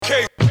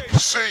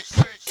Can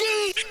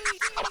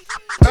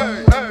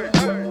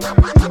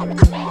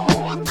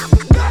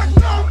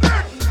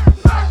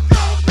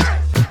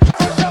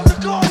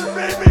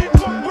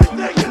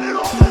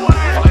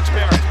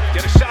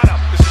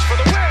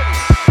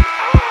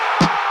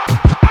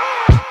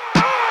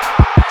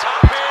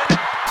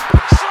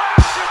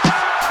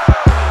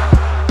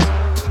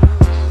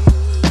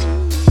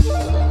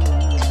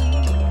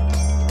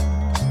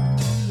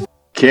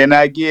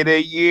I get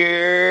a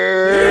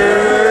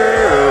year?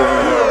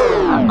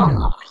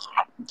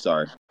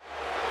 Sorry.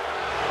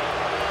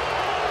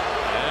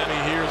 And he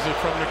hears it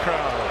from the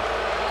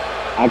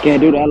crowd. I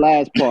can't do that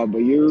last part, but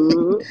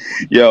you.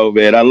 Yo,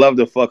 man, I love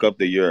to fuck up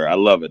the year. I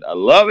love it. I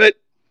love it.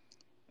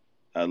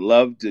 I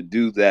love to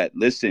do that.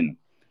 Listen,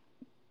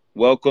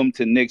 welcome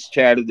to Knicks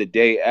Chatter the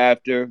day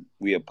after.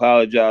 We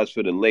apologize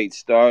for the late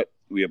start.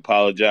 We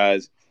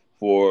apologize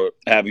for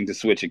having to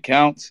switch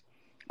accounts.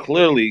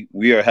 Clearly,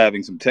 we are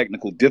having some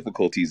technical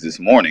difficulties this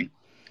morning,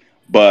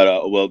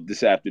 but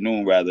this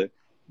afternoon rather.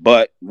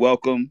 But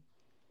welcome.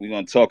 We're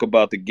going to talk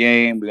about the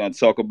game. We're going to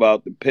talk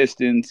about the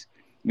Pistons.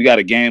 We got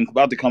a game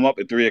about to come up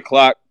at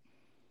 3:00.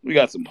 We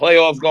got some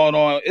playoffs going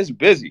on. It's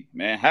busy,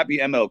 man. Happy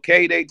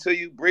MLK Day to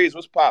you. Breeze,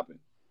 what's popping?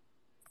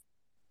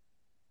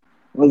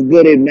 What's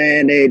good,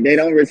 man? They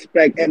don't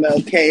respect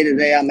MLK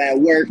today. I'm at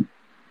work,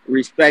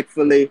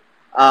 respectfully.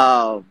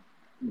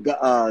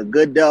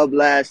 Good dub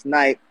last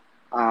night.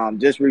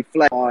 Just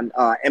reflect on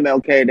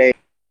MLK Day.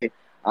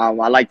 I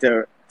like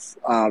to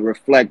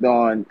reflect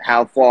on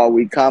how far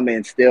we come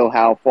and still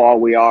how far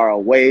we are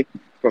away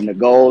from the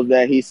goals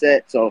that he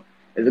set. So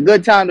it's a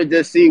good time to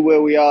just see where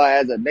we are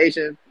as a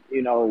nation.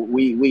 You know,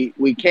 we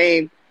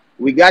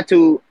got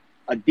to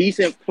a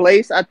decent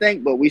place, I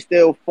think, but we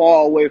still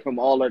far away from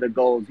all of the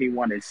goals he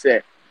wanted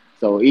set.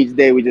 So each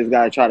day we just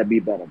got to try to be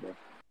better, bro.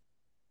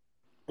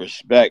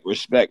 Respect,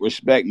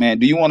 man.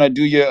 Do you want to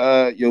do your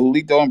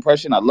Julito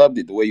impression? I loved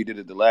it the way you did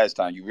it the last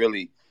time. You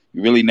really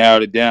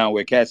narrowed it down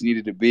where cats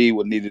needed to be,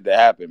 what needed to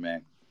happen,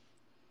 man.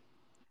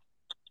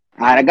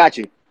 All right, I got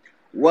you.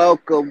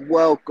 Welcome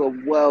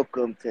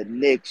to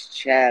Knicks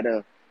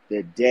Chatter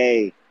the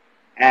day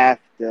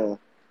after.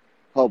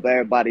 Hope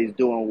everybody's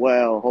doing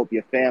well. Hope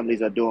your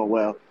families are doing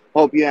well.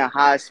 Hope you're in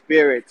high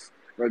spirits,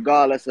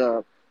 regardless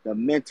of the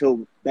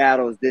mental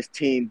battles this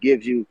team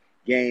gives you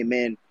game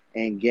in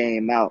and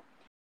game out.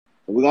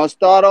 So we're going to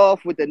start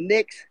off with the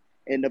Knicks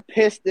and the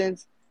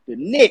Pistons. The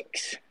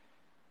Knicks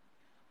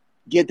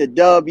get the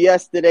dub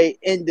yesterday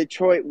in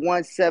Detroit,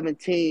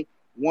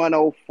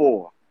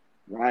 117-104,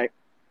 right?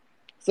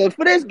 So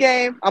for this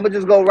game, I'm going to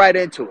just go right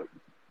into it.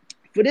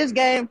 For this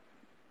game,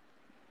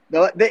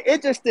 the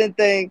interesting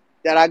thing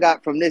that I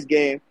got from this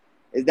game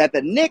is that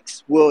the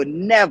Knicks will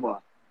never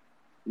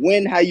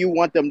win how you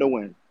want them to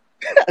win.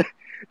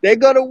 They're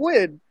going to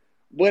win,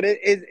 but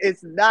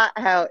it's not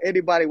how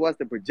anybody wants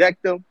to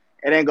project them.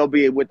 It ain't going to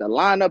be with the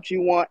lineups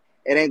you want.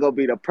 It ain't going to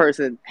be the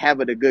person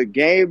having a good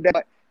game.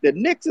 The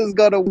Knicks is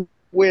going to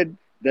win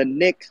the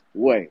Knicks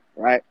way,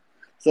 right?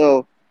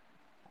 So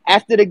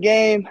after the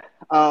game,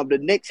 the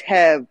Knicks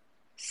have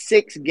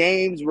 6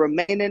 games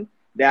remaining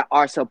that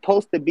are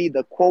supposed to be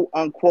the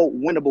quote-unquote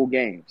winnable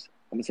games.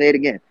 I'm going to say it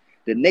again.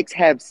 The Knicks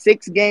have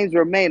 6 games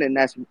remaining.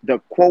 That's the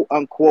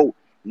quote-unquote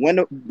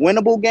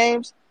winnable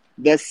games.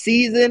 The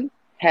season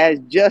has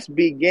just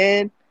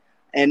begun,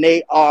 and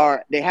they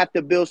have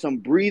to build some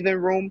breathing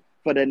room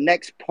for the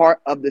next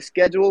part of the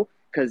schedule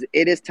because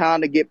it is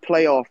time to get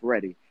playoff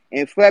ready.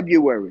 In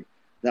February,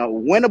 the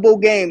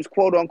winnable games,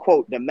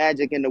 quote-unquote, the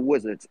Magic and the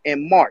Wizards.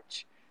 In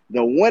March, the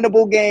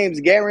winnable games,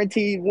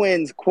 guaranteed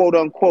wins,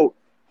 quote-unquote,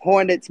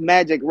 Hornets,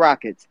 Magic,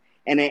 Rockets.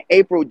 And in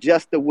April,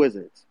 just the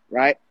Wizards,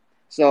 right?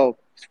 So,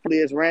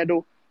 Julius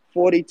Randle,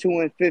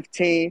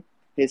 42-15,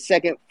 his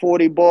second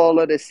 40 ball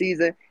of the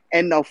season,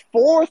 and the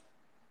fourth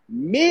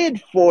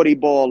mid-40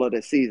 ball of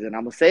the season.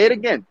 I'm going to say it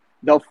again.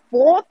 The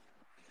fourth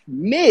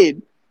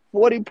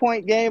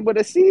mid-40-point game of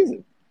the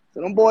season. So,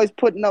 them boys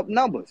putting up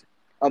numbers.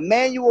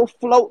 Emmanuel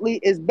Floatley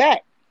is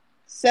back.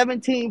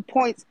 17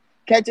 points,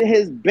 catching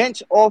his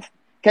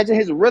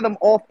rhythm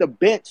off the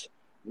bench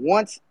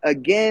once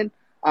again.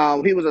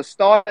 He was a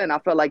starter, and I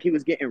felt like he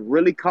was getting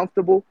really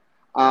comfortable.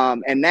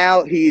 And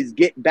now he's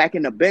getting back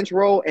in the bench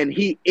role, and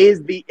he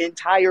is the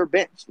entire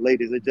bench,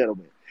 ladies and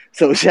gentlemen.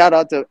 So shout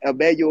out to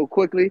Emmanuel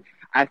quickly.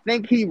 I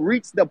think he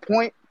reached the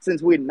point,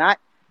 since we're not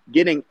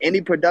getting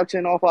any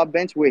production off our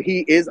bench, where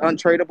he is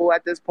untradeable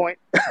at this point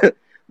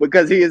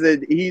because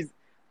he's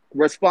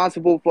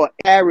responsible for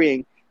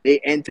carrying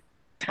the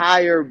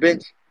entire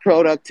bench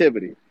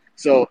productivity.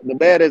 So the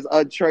man is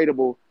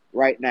untradeable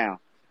right now.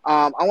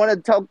 I want to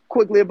talk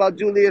quickly about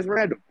Julius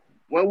Randle.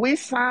 When we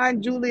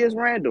signed Julius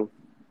Randle,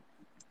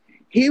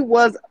 he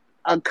was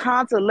a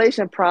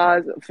consolation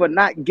prize for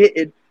not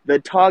getting the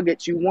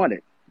targets you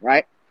wanted,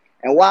 right?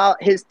 And while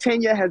his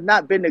tenure has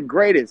not been the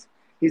greatest,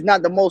 he's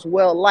not the most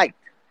well-liked,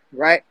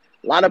 right?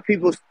 A lot of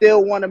people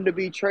still want him to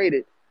be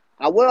traded.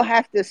 I will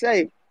have to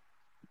say,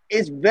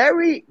 it's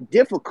very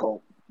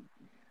difficult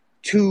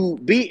to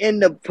be in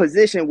the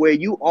position where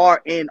you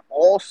are in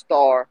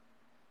all-star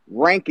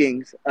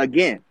rankings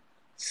again.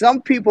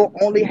 Some people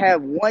only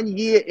have 1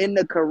 year in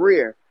the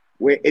career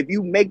where if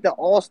you make the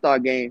All-Star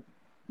game,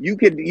 you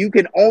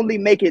can only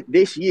make it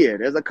this year.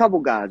 There's a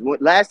couple guys.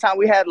 Last time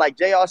we had like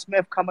J.R.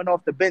 Smith coming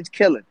off the bench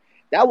killing.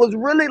 That was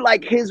really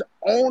like his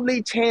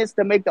only chance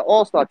to make the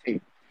All-Star team.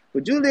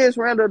 For Julius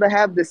Randle to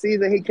have the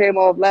season he came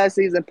off last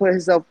season, put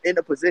himself in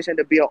a position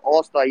to be an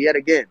All-Star yet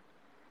again.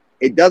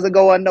 It doesn't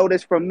go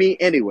unnoticed from me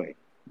anyway.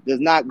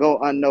 Does not go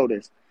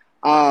unnoticed.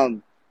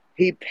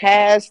 He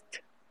passed.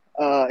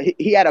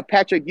 He had a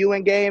Patrick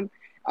Ewing game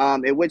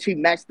in which he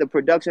matched the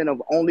production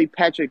of only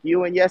Patrick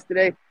Ewing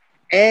yesterday.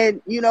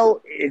 And,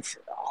 it's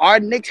our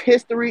Knicks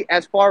history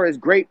as far as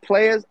great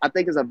players, I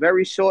think is a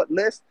very short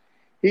list.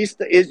 It's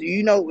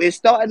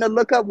starting to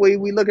look up where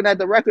we looking at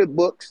the record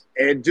books,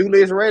 and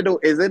Julius Randle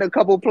is in a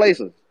couple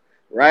places,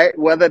 right?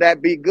 Whether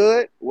that be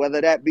good, whether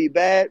that be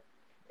bad,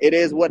 it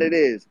is what it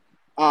is.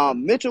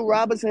 Mitchell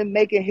Robinson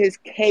making his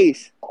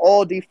case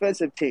all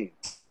defensive team.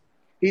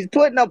 He's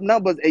putting up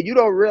numbers, and you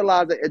don't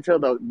realize it until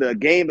the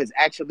game is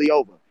actually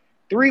over.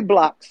 3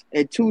 blocks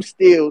and 2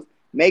 steals,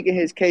 making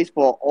his case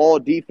for all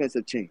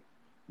defensive team.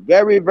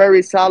 Very,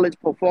 very solid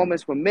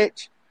performance from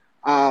Mitch.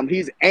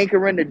 He's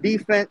anchoring the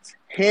defense,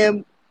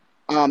 him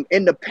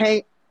in the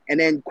paint,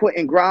 and then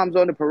Quentin Grimes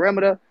on the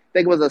perimeter. I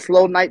think it was a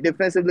slow night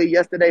defensively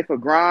yesterday for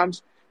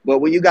Grimes. But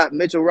when you got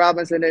Mitchell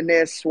Robinson in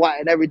there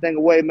swatting everything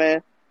away,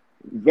 man,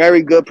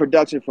 very good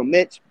production from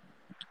Mitch.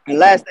 And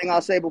last thing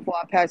I'll say before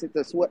I pass it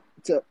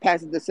to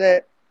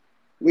Ced,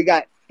 we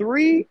got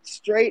 3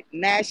 straight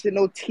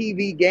national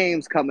TV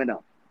games coming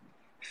up.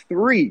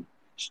 3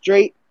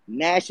 straight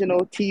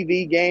national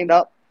TV games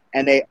up,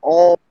 and they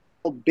all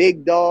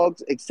big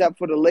dogs except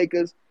for the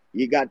Lakers.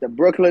 You got the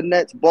Brooklyn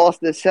Nets,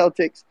 Boston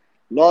Celtics,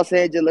 Los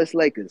Angeles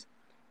Lakers.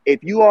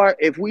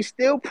 If we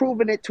still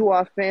proving it to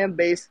our fan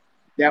base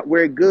that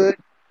we're good,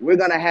 we're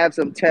gonna have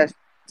some tests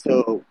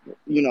to,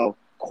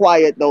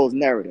 quiet those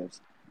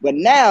narratives. But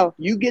now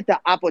you get the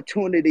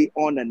opportunity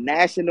on the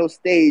national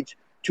stage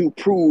to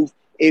prove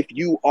if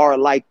you are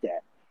like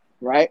that,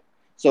 right?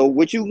 So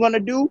what you're gonna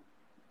do,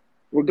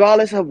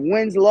 regardless of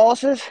wins,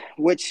 losses,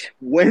 which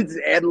wins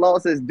and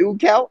losses do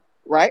count,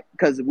 right?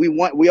 Because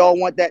we all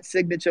want that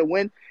signature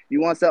win.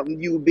 You want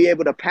something you will be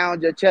able to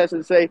pound your chest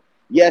and say,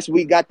 yes,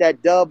 we got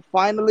that dub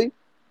finally.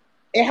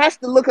 It has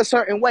to look a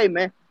certain way,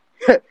 man.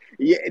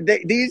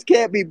 These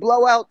can't be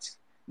blowouts.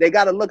 They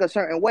got to look a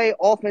certain way.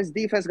 Offense,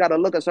 defense got to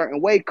look a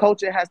certain way.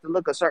 Coaching has to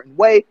look a certain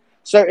way.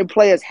 Certain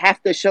players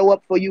have to show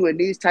up for you in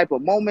these type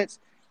of moments.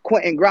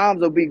 Quentin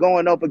Grimes will be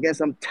going up against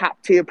some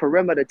top-tier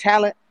perimeter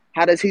talent.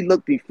 How does he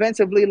look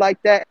defensively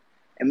like that?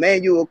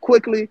 Emmanuel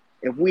quickly,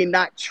 if we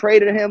not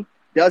traded him,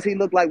 does he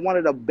look like one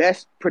of the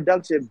best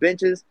production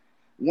benches,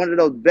 one of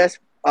those best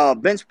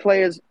bench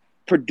players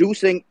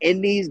producing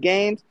in these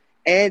games?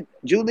 And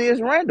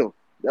Julius Randle,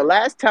 the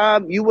last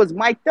time you was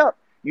mic'd up,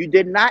 you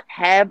did not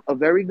have a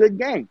very good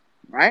game,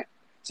 right?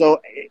 So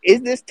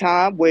is this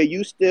time where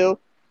you still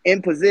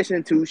in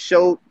position to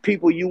show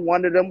people you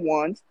one of them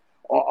ones,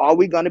 or are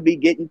we going to be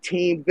getting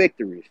team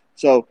victories?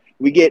 So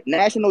we get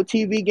national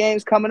TV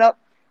games coming up.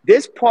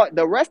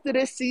 The rest of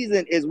this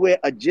season is where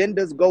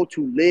agendas go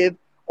to live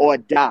or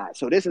die.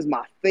 So this is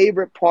my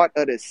favorite part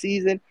of the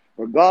season.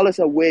 Regardless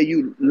of where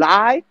you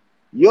lie,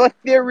 your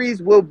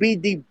theories will be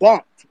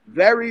debunked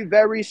very,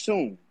 very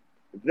soon.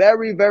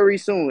 Very, very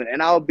soon.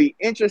 And I'll be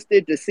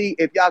interested to see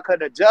if y'all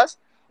could adjust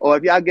or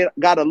if y'all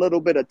got a little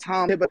bit of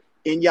time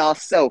in y'all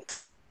self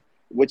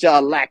with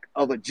y'all lack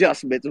of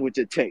adjustments, which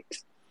it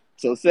takes.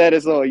 So, Ced,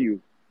 it's all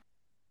you.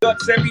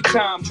 Nuts every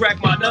time,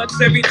 drag my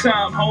nuts every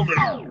time,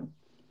 homie.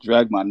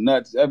 Drag my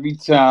nuts every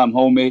time,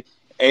 homie.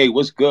 Hey,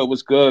 what's good?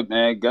 What's good,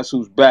 man? Guess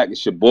who's back?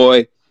 It's your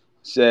boy.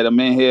 Ced, I'm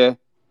in here.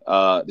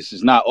 This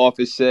is not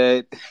Office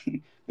Ced.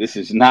 This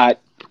is not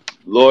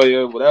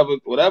lawyer.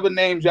 Whatever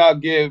names y'all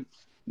give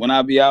when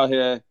I be out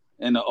here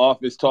in the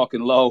office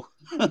talking low.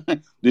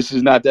 This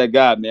is not that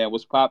guy, man.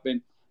 What's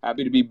popping?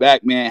 Happy to be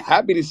back, man.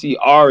 Happy to see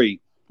Ari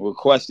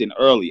requesting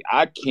early.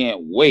 I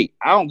can't wait.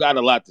 I don't got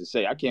a lot to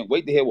say. I can't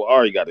wait to hear what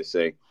Ari got to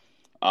say.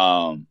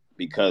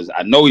 Because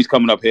I know he's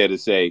coming up here to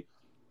say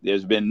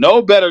there's been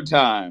no better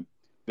time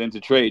than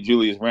to trade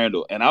Julius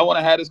Randle. And I want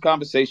to have this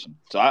conversation.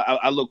 So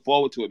I look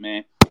forward to it,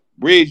 man.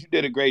 Breeze, you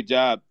did a great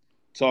job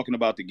talking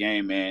about the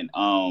game, man.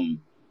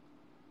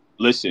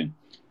 Listen,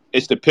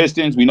 it's the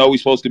Pistons. We know we're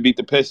supposed to beat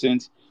the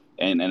Pistons.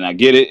 And I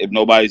get it if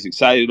nobody's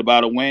excited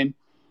about a win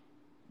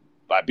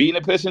by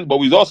beating the Pistons. But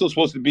we was also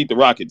supposed to beat the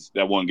Rockets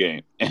that one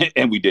game.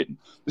 And we didn't.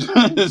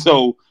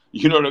 So,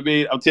 you know what I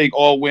mean? I'll take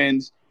all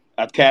wins.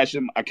 I cashed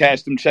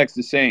them checks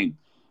the same.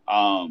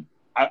 I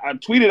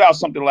tweeted out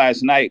something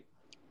last night.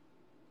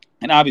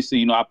 And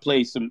obviously, I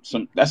played some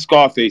that's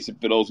Scarface.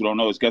 For those who don't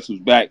know, it's Guess Who's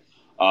Back.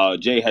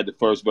 Jay had the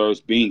first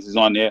verse. Beans is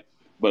on there.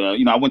 But,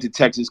 I went to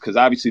Texas because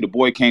obviously the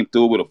boy came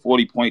through with a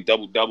 40-point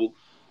double-double.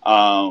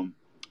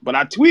 But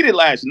I tweeted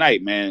last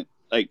night, man,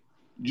 like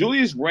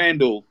Julius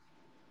Randle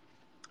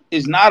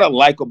is not a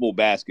likable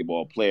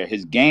basketball player.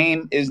 His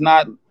game is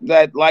not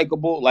that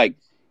likable. Like,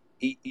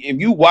 if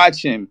you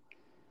watch him,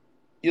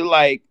 you're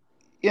like,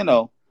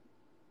 you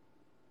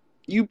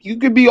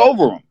could be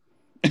over him.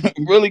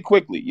 really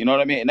quickly. You know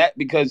what I mean? And that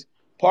because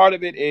part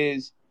of it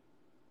is,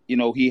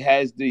 he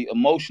has the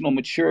emotional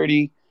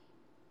maturity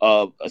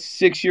of a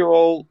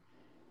 6-year-old.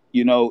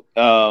 You know,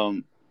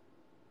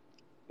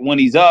 when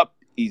he's up,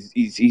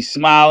 he's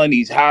smiling,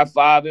 he's high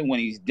fiving. When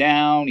he's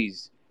down,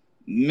 he's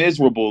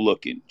miserable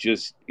looking.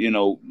 Just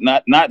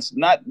not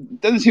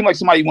doesn't seem like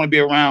somebody you want to be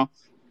around,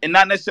 and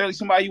not necessarily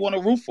somebody you want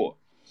to root for.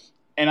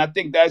 And I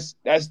think that's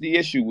the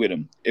issue with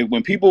him.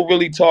 When people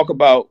really talk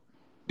about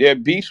their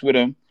beefs with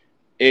him,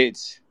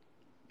 it's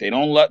they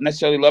don't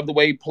necessarily love the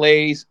way he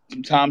plays.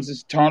 Sometimes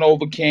it's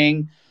turnover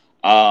king.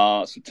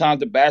 Sometimes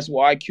the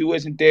basketball IQ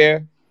isn't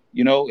there.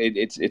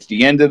 It's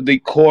the end of the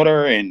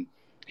quarter, and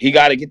he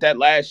got to get that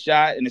last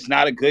shot, and it's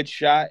not a good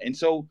shot. And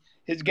so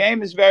his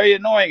game is very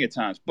annoying at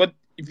times. But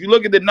if you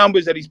look at the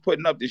numbers that he's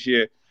putting up this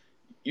year,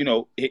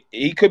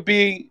 he could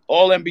be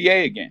all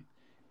NBA again.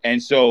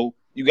 And so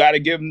you got to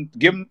give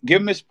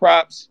him his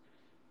props.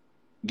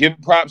 Give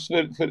props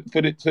for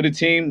the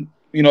team.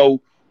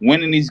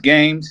 Winning these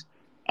games.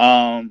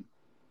 I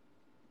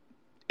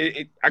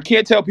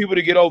can't tell people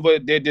to get over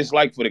their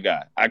dislike for the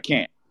guy. I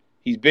can't.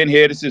 He's been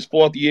here. This is his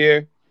 4th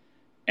year,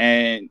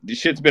 and the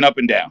shit's been up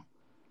and down.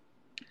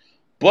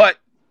 But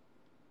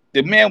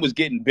the man was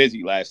getting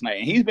busy last night,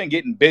 and he's been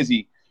getting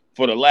busy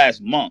for the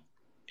last month.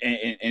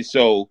 And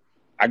so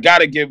I got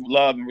to give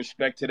love and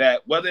respect to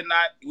that. Whether or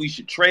not we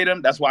should trade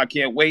him, that's why I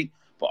can't wait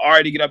for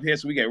Ari to get up here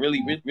so we can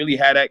really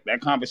have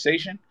that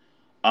conversation.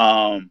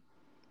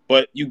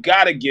 But you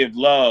got to give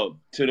love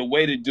to the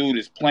way the dude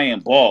is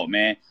playing ball,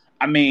 man.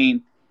 I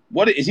mean,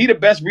 what is he the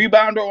best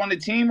rebounder on the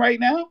team right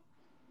now?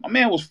 My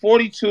man was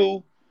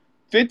 42,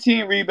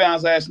 15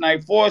 rebounds last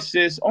night, 4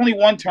 assists, only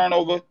 1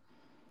 turnover.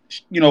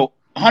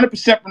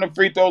 100% from the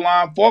free throw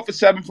line, 4 for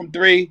 7 from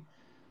 3,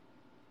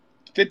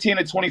 15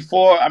 to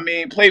 24. I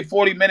mean, played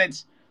 40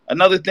 minutes.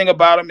 Another thing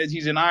about him is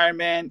he's an Iron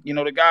Man.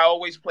 The guy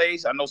always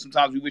plays. I know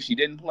sometimes we wish he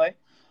didn't play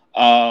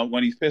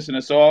when he's pissing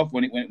us off,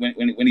 when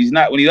he's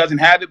not, when he doesn't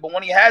have it. But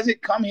when he has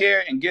it, come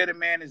here and give the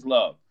man his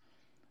love.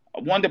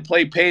 I wanted to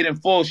play paid in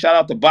full. Shout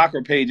out to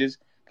Bacher pages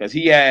because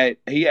he had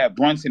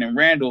Brunson and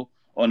Randall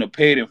on the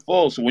paid in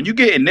full. So when you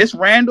get in this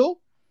Randall,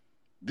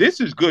 this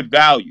is good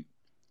value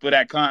for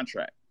that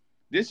contract.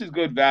 This is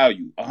good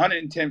value,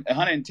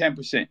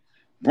 110%.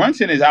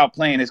 Brunson is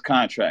outplaying his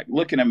contract,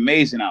 looking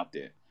amazing out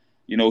there.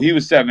 He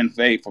was 7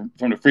 for 8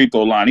 from the free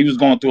throw line. He was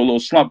going through a little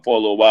slump for a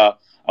little while.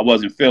 I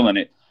wasn't feeling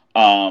it,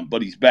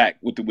 but he's back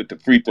with the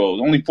free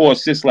throws. Only 4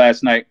 assists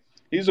last night.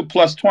 He was a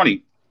plus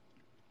 20,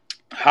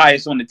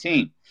 highest on the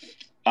team.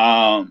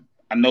 I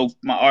know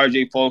my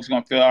RJ folks are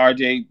gonna feel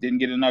RJ didn't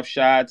get enough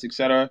shots,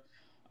 etc.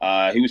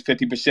 He was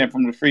 50%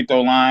 from the free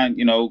throw line.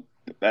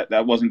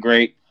 That wasn't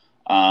great.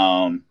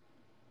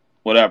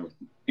 Whatever.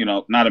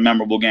 Not a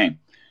memorable game.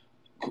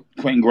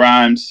 Quentin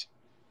Grimes,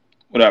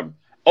 whatever.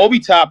 Obi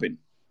Toppin.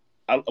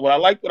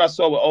 What I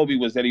saw with Obi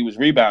was that he was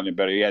rebounding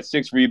better. He had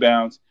 6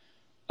 rebounds.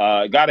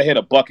 Got to hit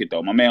a bucket,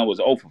 though. My man was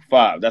 0 for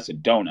 5. That's a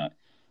donut.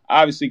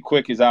 Obviously,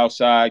 Quick is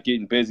outside,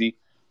 getting busy.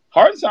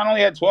 Hartenstein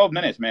only had 12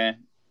 minutes, man.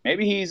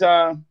 Maybe he's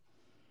about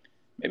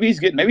to be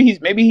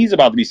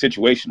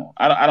situational.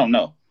 I don't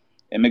know.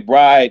 And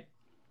McBride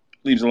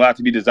leaves a lot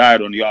to be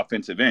desired on the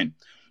offensive end.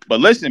 But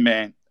listen,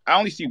 man, I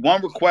only see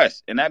one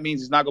request, and that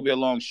means it's not going to be a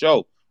long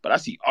show. But I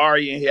see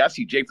Ari in here. I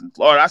see Jake from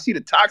Florida. I see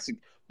the Toxic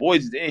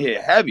Boys is in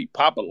here heavy.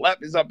 Papa Lep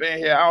is up in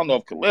here. I don't know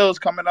if Khalil's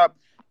coming up.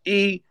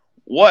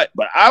 What?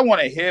 But I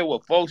want to hear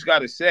what folks got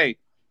to say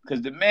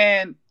because the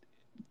man,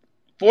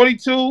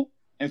 42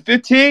 and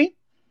 15,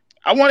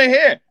 I want to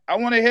hear. I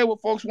want to hear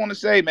what folks want to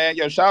say, man.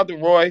 Yo, shout out to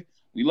Roy.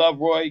 We love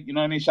Roy. You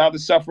know what I mean? Shout out to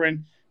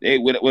Suffering.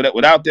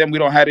 Without them, we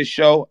don't have this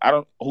show.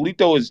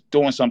 Julito is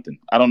doing something.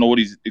 I don't know what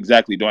he's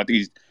exactly doing. I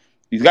think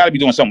he's got to be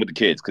doing something with the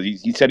kids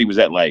because he said he was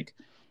at like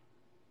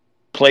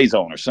Play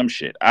Zone or some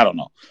shit. I don't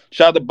know.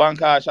 Shout out to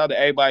Bunkai. Shout out to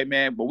everybody,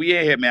 man. But we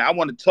in here, man. I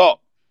want to talk.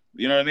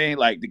 You know what I mean?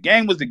 Like the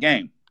game was the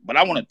game, but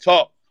I want to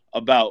talk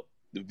about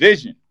the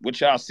vision,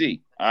 which y'all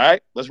see. All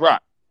right, let's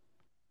rock.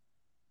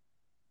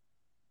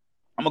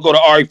 I'm gonna go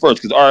to Ari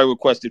first because Ari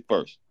requested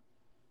first.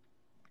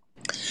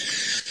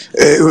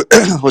 Hey,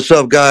 what's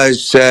up,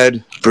 guys?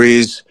 Ced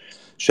Breeze.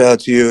 Shout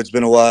out to you. It's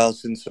been a while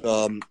since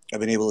I've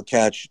been able to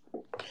catch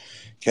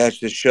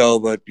this show,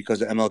 but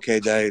because of MLK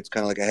Day, it's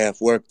kind of like a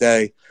half work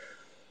day.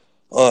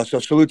 So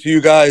salute to you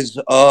guys.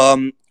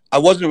 I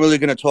wasn't really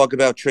going to talk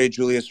about trade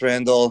Julius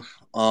Randle.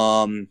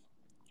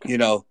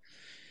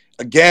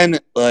 Again,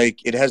 like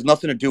it has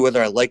nothing to do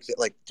whether I like it.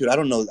 Like, dude, I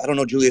don't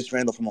know Julius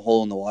Randle from a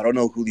hole in the wall. I don't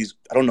know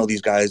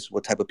these guys,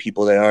 what type of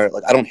people they are.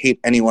 Like, I don't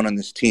hate anyone on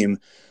this team.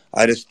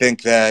 I just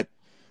think that,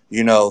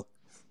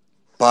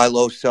 buy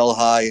low, sell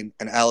high,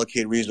 and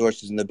allocate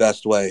resources in the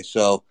best way.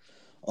 So,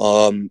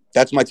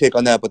 that's my take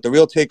on that. But the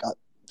real take,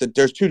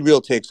 there's 2 real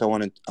takes I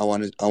want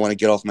to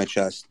get off my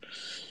chest.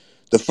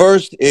 The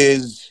first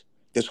is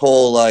this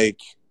whole like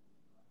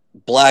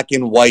black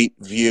and white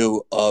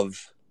view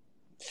of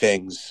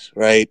things,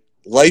 right?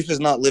 Life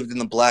is not lived in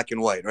the black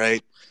and white,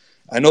 right?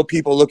 I know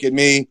people look at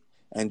me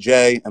and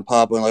Jay and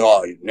Papa and like,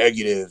 oh, you're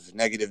negative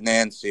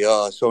Nancy,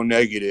 oh, so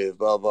negative,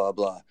 blah, blah,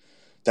 blah.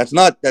 That's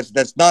not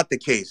the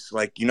case.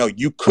 Like,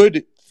 you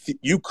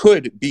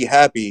could be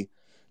happy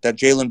that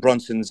Jalen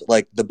Brunson's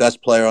like the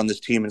best player on this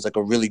team and is like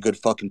a really good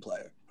fucking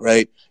player,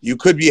 right? You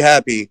could be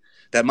happy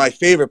that my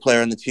favorite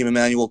player on the team,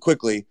 Emmanuel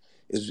Quickly,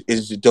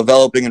 is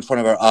developing in front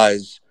of our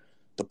eyes.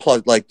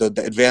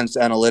 The advanced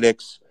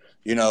analytics,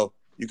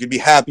 you could be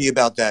happy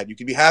about that. You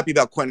could be happy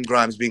about Quentin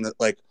Grimes being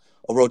like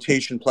a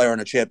rotation player on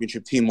a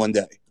championship team one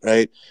day,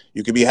 right?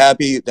 You could be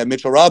happy that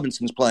Mitchell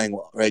Robinson's playing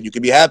well, right? You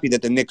could be happy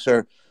that the Knicks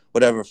are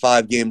whatever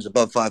 5 games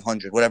above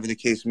 500, whatever the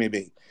case may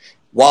be,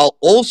 while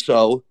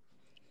also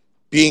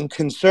being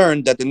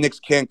concerned that the Knicks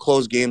can't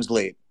close games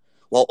late,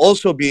 while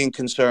also being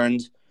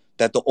concerned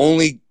that the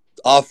only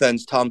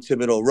offense Tom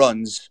Thibodeau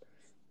runs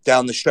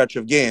down the stretch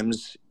of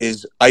games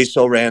is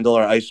ISO Randall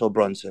or ISO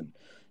Brunson.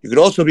 You could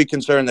also be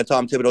concerned that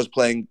Tom Thibodeau's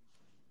playing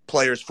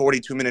players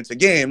 42 minutes a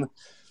game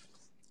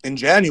in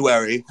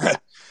January.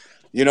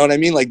 You know what I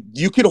mean? Like,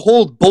 you could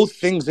hold both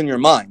things in your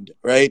mind,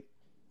 right?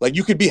 Like,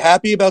 you could be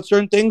happy about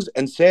certain things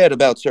and sad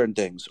about certain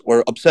things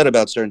or upset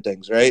about certain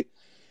things, right?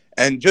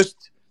 And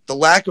just the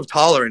lack of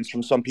tolerance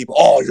from some people,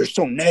 oh, you're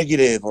so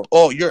negative, or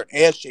oh, you're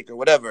an ass shaker,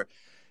 whatever.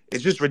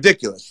 It's just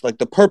ridiculous. Like,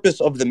 the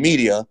purpose of the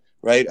media,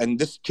 right? And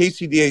this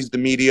KCDA is the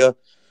media,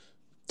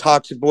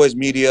 Toxic Boys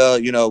media,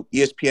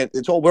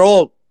 ESPN, we're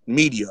all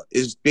media,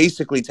 is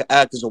basically to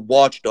act as a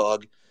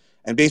watchdog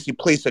and basically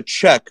place a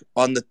check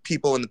on the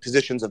people in the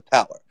positions of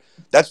power.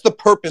 That's the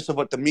purpose of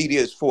what the media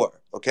is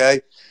for,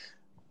 okay?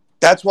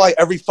 That's why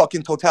every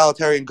fucking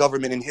totalitarian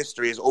government in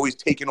history has always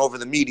taken over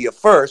the media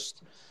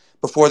first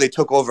before they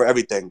took over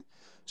everything.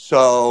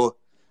 So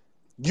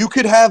you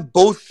could have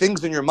both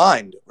things in your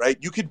mind, right?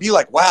 You could be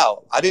like,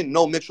 wow, I didn't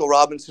know Mitchell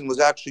Robinson was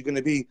actually going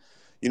to be,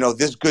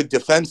 this good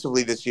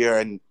defensively this year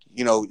and,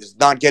 is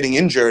not getting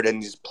injured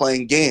and he's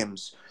playing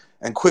games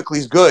and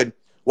Quickly's good,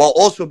 while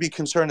also be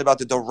concerned about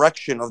the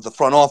direction of the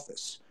front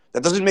office.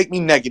 That doesn't make me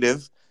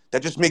negative.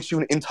 That just makes you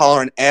an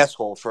intolerant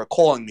asshole for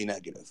calling me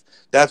negative.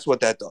 That's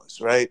what that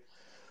does, right?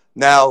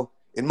 Now,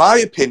 in my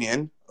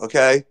opinion,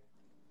 okay,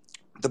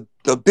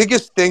 the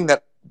biggest thing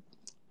that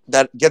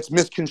gets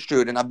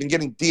misconstrued, and I've been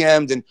getting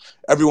DM'd and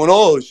everyone,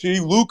 oh, see,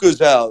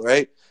 Luka's out,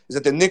 right, is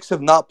that the Knicks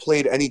have not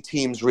played any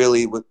teams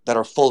really that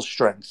are full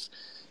strength.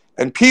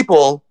 And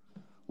people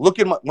look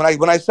at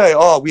when I say,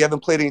 oh, we haven't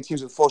played any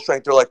teams with full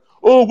strength, they're like,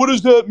 oh, what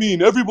does that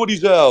mean?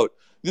 Everybody's out.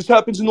 This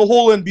happens in the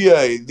whole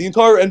NBA. The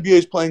entire NBA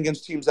is playing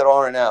against teams that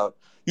aren't out.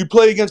 You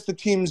play against the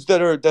teams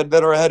that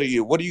are ahead of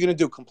you. What are you going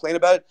to do? Complain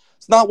about it?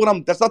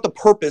 That's not the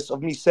purpose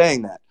of me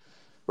saying that,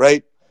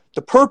 right?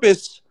 The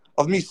purpose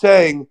of me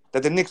saying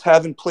that the Knicks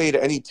haven't played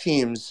any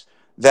teams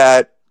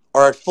that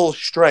are at full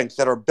strength,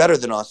 that are better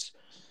than us,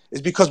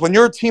 is because when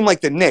you're a team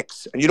like the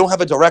Knicks and you don't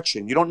have a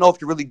direction, you don't know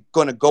if you're really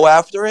going to go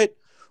after it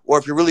or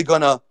if you're really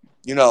going to,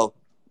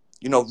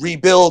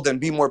 rebuild and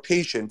be more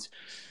patient.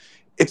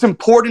 It's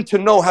important to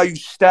know how you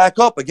stack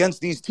up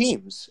against these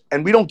teams.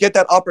 And we don't get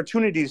that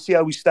opportunity to see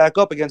how we stack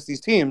up against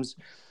these teams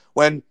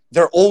when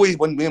they're always,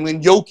 when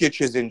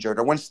Jokic is injured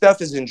or when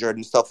Steph is injured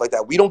and stuff like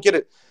that. We don't get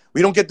it.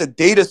 We don't get the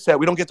data set.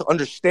 We don't get to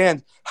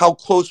understand how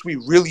close we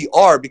really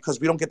are because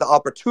we don't get the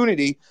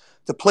opportunity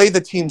to play the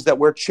teams that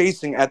we're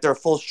chasing at their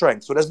full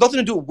strength. So it has nothing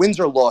to do with wins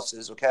or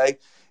losses, okay?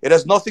 It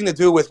has nothing to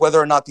do with whether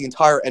or not the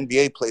entire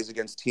NBA plays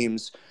against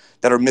teams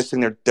that are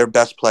missing their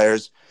best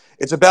players.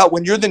 It's about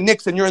when you're the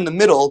Knicks and you're in the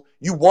middle,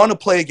 you want to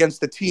play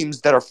against the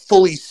teams that are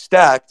fully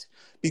stacked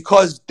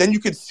because then you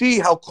could see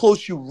how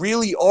close you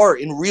really are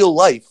in real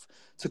life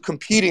to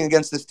competing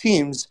against these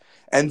teams.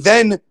 And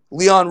then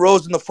Leon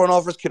Rose and the front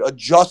office could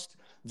adjust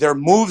their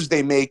moves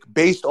they make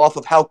based off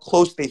of how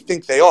close they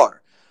think they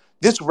are.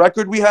 This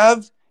record we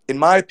have, in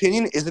my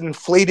opinion, is an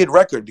inflated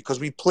record because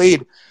we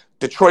played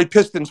Detroit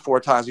Pistons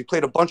 4 times. We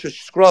played a bunch of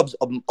scrubs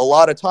a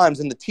lot of times.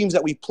 And the teams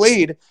that we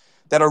played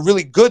that are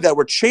really good that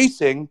we're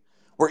chasing,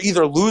 we're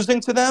either losing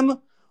to them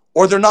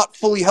or they're not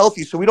fully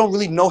healthy. So we don't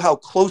really know how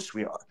close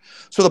we are.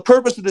 So the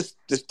purpose of this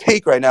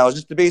take right now is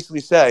just to basically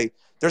say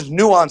there's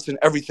nuance in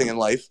everything in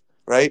life,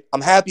 right?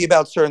 I'm happy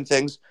about certain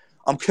things.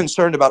 I'm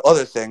concerned about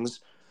other things.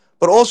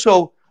 But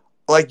also,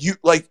 like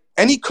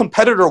any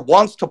competitor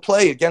wants to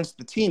play against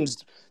the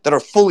teams that are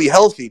fully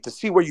healthy to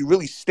see where you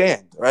really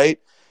stand, right?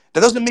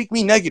 That doesn't make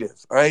me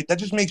negative, all right? That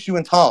just makes you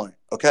intolerant,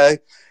 okay?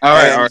 All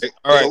right.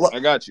 I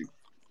got you.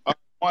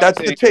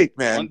 The take,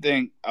 man. One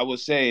thing I would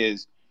say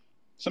is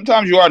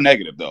sometimes you are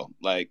negative though.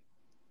 Like,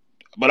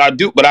 but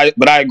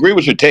I agree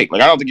with your take.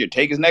 Like, I don't think your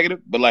take is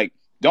negative, but like,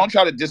 don't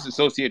try to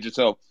disassociate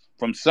yourself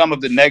from some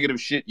of the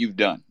negative shit you've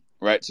done,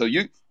 right? So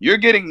you're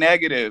getting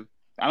negative.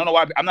 I don't know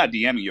why I'm not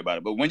DMing you about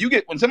it, but when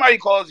somebody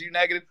calls you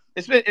negative,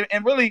 it's been,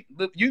 and really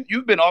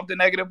you've been off the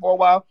negative for a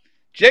while.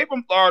 Jay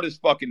from Florida is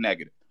fucking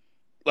negative.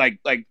 Like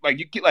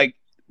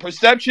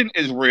perception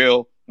is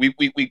real.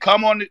 We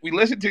come on, we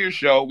listen to your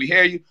show, we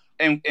hear you,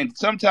 and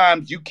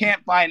sometimes you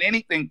can't find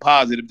anything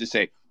positive to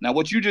say. Now,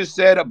 what you just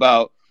said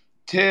about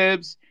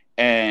Tibbs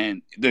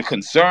and the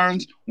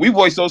concerns, we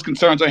voice those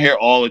concerns on here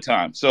all the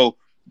time. So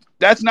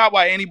that's not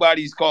why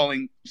anybody's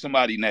calling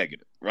somebody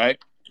negative, right?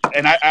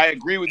 And I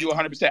agree with you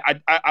 100%.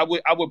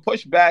 I would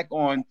push back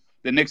on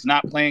the Knicks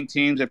not playing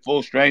teams at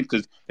full strength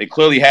because they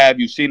clearly have.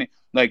 You've seen it.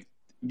 Like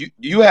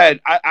you had.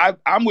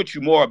 I'm with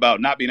you more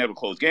about not being able to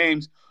close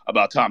games,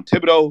 about Tom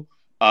Thibodeau,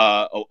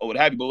 or what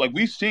have you. But like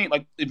we've seen,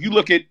 like if you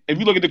look at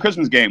the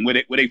Christmas game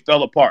where they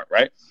fell apart,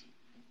 right?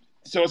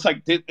 So it's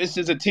like this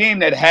is a team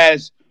that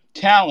has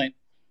talent.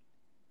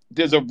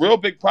 There's a real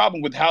big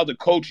problem with how the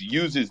coach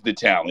uses the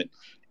talent,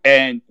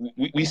 and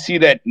we see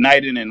that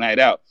night in and night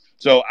out.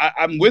 So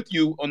I'm with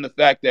you on the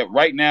fact that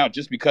right now,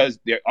 just because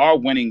they are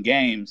winning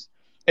games,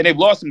 and they've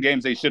lost some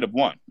games they should have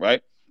won,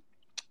 right?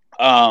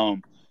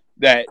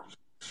 That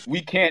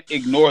we can't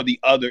ignore the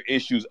other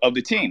issues of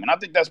the team, and I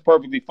think that's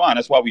perfectly fine.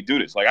 That's why we do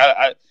this. Like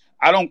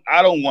I don't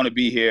want to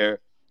be here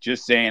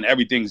just saying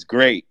everything's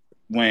great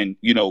when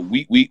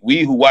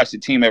we who watch the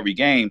team every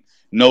game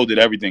know that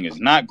everything is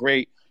not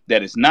great,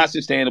 that it's not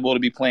sustainable to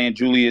be playing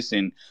Julius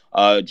and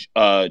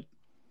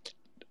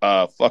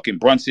fucking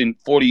Brunson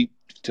 40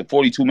 to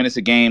 42 minutes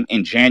a game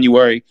in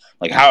January.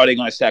 Like, how are they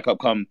going to stack up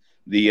come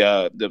the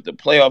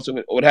playoffs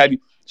or what have you?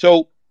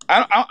 So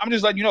I'm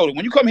just letting you know that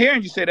when you come here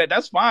and you say that,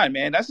 that's fine,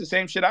 man. That's the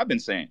same shit I've been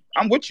saying.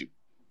 I'm with you.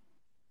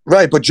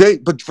 Right,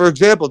 but for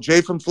example,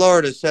 Jay from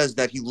Florida says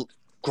that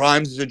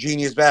Grimes is a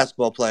genius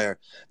basketball player,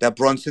 that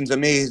Brunson's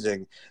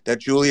amazing, that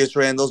Julius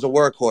Randle's a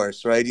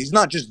workhorse, right? He's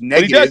not just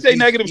negative. But he does say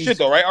negative shit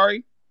though, right,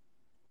 Ari?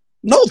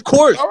 No, of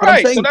course. All but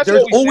right, I'm saying so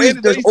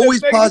there's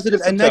always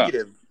positive and sometimes.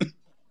 negative.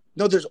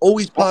 No, there's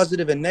always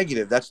positive and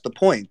negative. That's the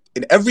point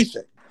in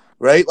everything,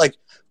 right? Like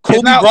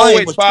Kobe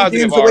Bryant was 2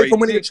 games away from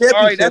winning a championship.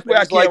 All right, that's where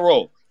I can't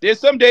roll. There's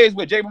some days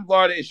where Jay from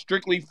Florida is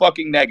strictly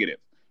fucking negative.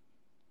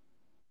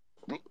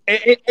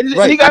 And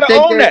he got to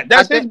own that.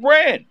 That's his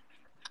brand.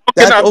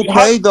 That's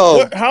okay,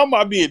 though. How am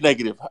I being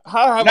negative?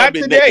 How have I Not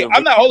been today. negative?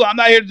 I'm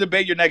not here to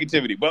debate your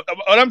negativity. But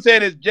what I'm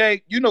saying is,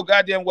 Jay, you know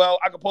goddamn well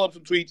I can pull up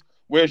some tweets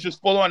where it's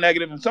just full on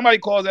negative. If somebody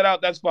calls that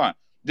out, that's fine.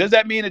 Does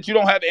that mean that you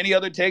don't have any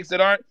other takes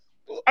that aren't?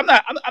 I'm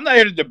not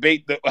here to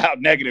debate how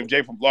negative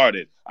Jay from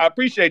Florida is. I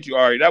appreciate you,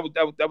 Ari. That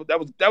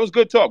was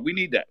good talk. We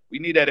need that. We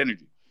need that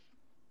energy.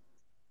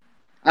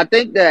 I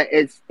think that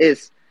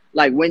it's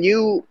like when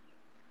you.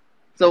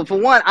 So for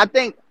one, I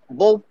think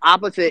both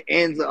opposite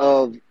ends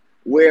of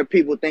where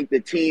people think the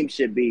team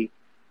should be.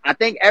 I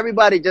think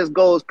everybody just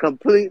goes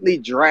completely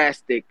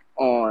drastic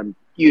on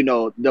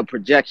the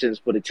projections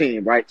for the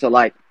team, right? So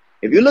like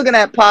if you're looking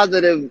at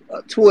positive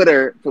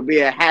Twitter for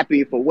being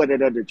happy for winning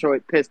the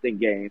Detroit Pistons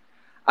game,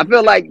 I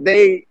feel like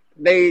they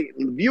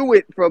view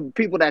it from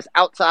people that's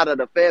outside of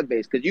the fan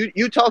base. Because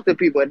you talk to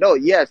people and know,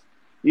 yes,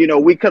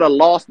 we could have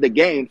lost the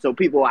game, so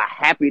people are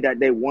happy that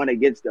they won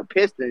against the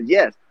Pistons,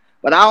 yes.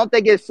 But I don't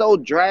think it's so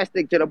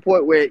drastic to the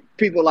point where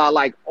people are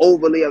like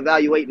overly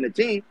evaluating the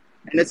team.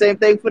 And the same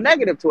thing for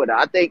negative Twitter.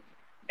 I think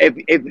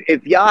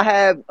if y'all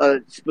have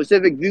a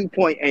specific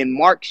viewpoint and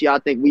marks y'all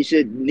think we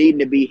should need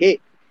to be hit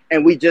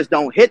and we just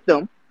don't hit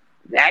them,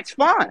 that's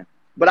fine.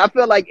 But I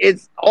feel like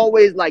it's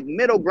always like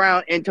middle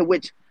ground into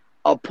which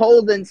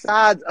opposing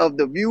sides of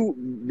the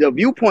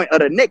viewpoint of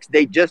the Knicks,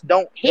 they just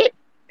don't hit.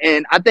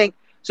 And I think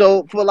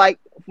so for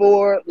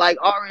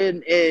Ari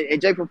and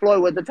Jay from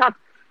Floyd with the top.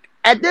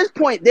 At this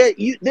point,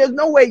 there's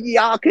no way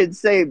y'all can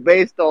say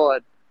based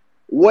on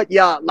what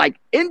y'all like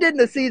ending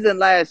the season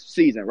last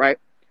season, right?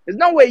 There's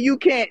no way you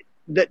can't.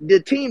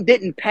 The team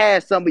didn't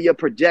pass some of your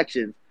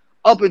projections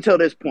up until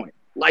this point.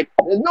 Like,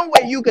 there's no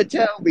way you could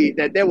tell me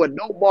that there were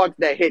no marks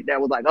that hit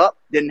that was like,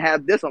 didn't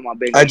have this on my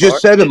bingo I just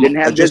card. said them.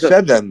 I just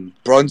said them.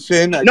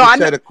 Brunson. I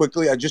said it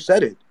quickly. I just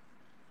said it.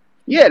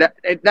 Yeah,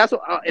 that's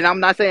what, and I'm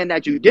not saying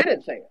that you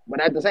didn't say it,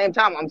 but at the same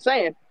time, I'm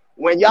saying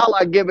when y'all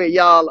are giving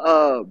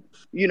y'all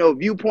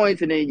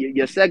viewpoints and then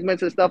your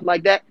segments and stuff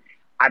like that,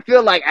 I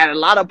feel like at a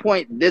lot of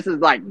points this is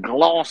like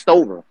glossed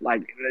over,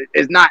 like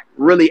it's not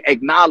really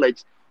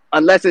acknowledged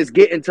unless it's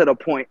getting to the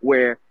point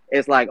where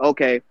it's like,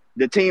 okay,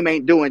 the team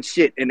ain't doing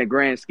shit in the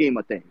grand scheme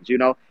of things.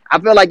 I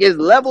feel like it's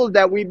levels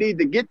that we need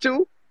to get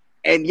to,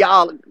 and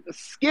y'all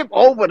skip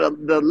over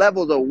the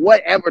levels of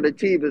whatever the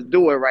team is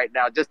doing right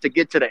now just to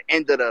get to the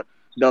end of the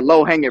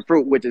low hanging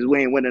fruit, which is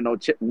we ain't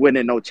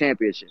winning no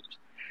championships.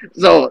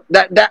 So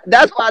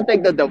that's why I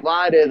think the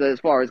divide is as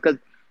far as because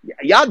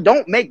y'all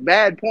don't make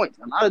bad points.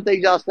 A lot of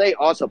things y'all say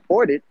are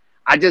supported.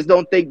 I just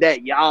don't think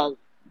that y'all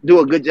do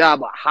a good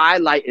job of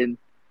highlighting,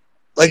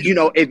 like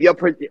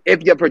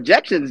if your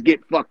projections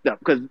get fucked up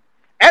because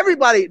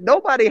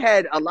nobody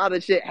had a lot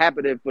of shit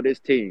happening for this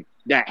team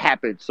that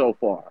happened so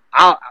far.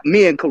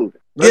 Me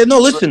included. Yeah, no,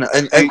 listen,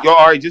 and y'all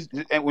all right, just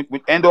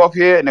we end off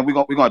here, and then we're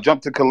gonna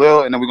jump to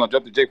Khalil, and then we're gonna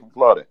jump to Jake from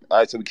Florida. All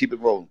right, so we keep it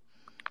rolling.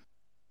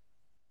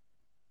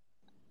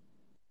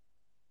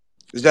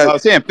 Is that? I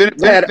was saying, finish.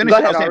 Go ahead,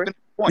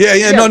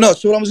 yeah. No.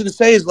 So what I was going to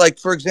say is, like,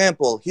 for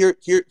example,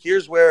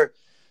 here's where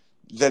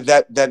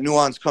that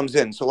nuance comes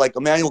in. So, like,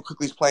 Emmanuel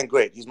Quickley's playing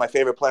great. He's my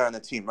favorite player on the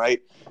team,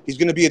 right? He's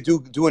going to be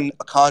doing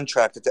a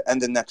contract at the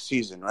end of next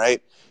season,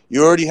 right?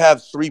 You already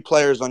have 3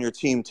 players on your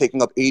team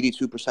taking up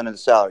 82% of the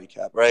salary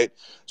cap, right?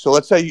 So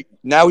let's say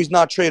now he's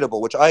not tradable,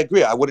 which I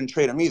agree. I wouldn't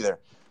trade him either.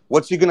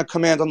 What's he going to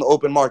command on the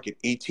open market?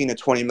 18 to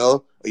 20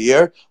 mil a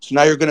year. So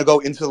now you're going to go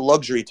into the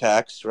luxury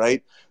tax,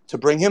 right? to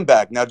bring him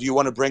back. Now, do you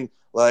want to bring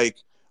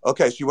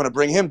okay, so you want to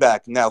bring him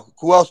back. Now,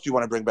 who else do you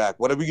want to bring back?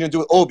 What are we going to do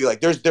with Obi? Like,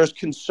 there's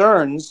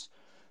concerns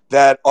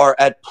that are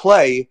at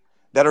play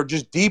that are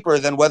just deeper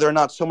than whether or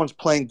not someone's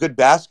playing good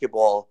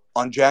basketball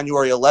on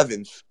January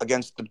 11th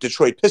against the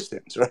Detroit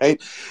Pistons,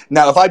 right?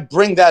 Now, if I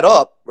bring that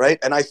up, right,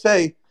 and I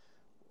say,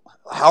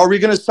 how are we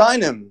going to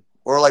sign him?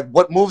 Or, like,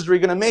 what moves are we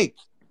going to make?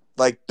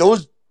 Like,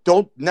 those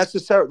don't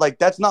necessarily, like,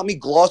 that's not me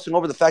glossing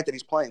over the fact that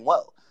he's playing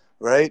well,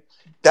 right?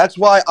 That's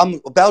why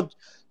I'm about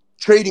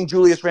trading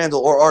Julius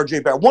Randle or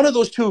RJ Barrett. One of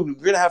those two, you're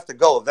going to have to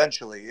go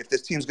eventually if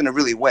this team's going to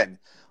really win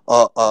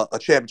a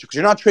championship. Because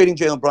you're not trading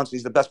Jalen Brunson.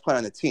 He's the best player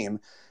on the team.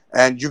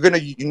 And you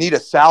need a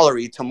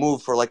salary to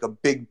move for like a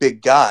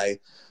big guy.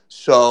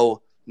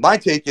 So my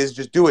take is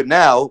just do it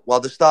now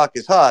while the stock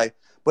is high.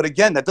 But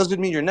again, that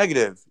doesn't mean you're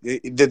negative.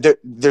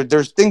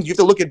 There's things you have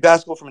to look at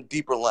basketball from a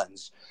deeper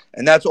lens.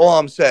 And that's all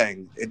I'm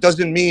saying. It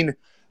doesn't mean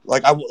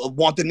like I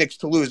want the Knicks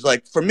to lose.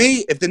 Like for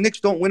me, if the Knicks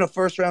don't win a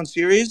first round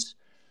series,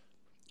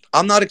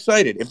 I'm not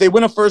excited. If they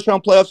win a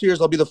first-round playoff series,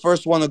 I'll be the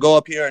first one to go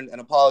up here and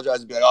apologize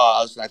and be like,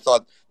 oh, listen, I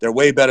thought they're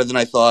way better than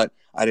I thought.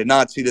 I did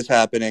not see this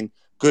happening.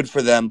 Good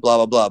for them, blah,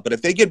 blah, blah. But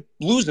if they get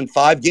losing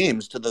 5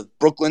 games to the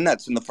Brooklyn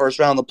Nets in the first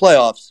round of the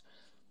playoffs,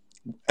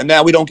 and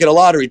now we don't get a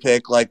lottery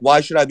pick, like, why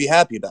should I be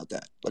happy about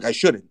that? Like, I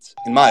shouldn't,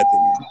 in my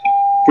opinion.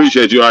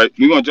 Appreciate you. All right,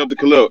 we're going to jump to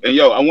Khalil. And,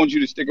 yo, I want you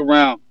to stick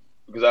around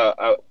because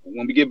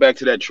when we get back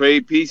to that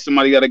trade piece,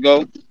 somebody got to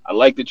go. I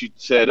like that you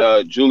said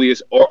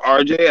Julius or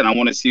RJ, and I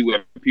want to see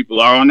where people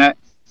are on that.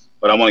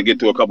 But I want to get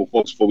to a couple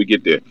folks before we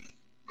get there.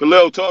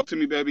 Khalil, talk to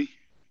me, baby.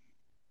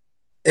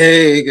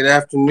 Hey, good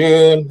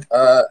afternoon.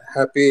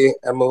 Happy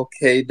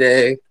MLK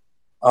Day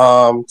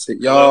to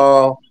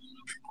y'all.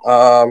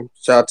 Shout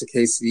out to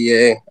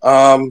KCDA.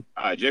 All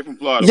right, Jay from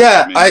Florida.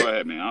 Yeah, man. Go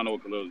ahead, man. I don't know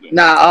what Khalil's doing.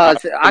 Nah,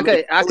 I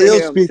could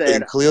hear him say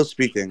it. Khalil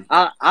speaking.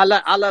 I'll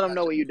let him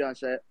know when you're done,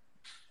 Ced.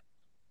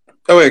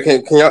 Oh wait,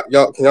 can y'all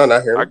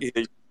not hear me? I can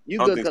hear you. You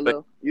good,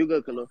 Khalil? You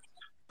good, Khalil?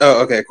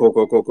 Oh, okay,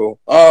 cool.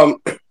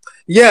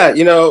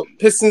 Yeah,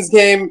 Pistons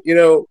game,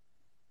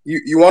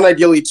 you want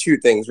ideally 2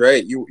 things,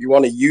 right? You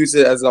want to use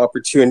it as an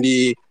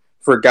opportunity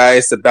for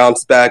guys to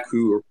bounce back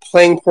who are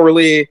playing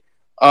poorly,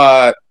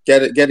 get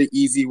an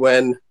easy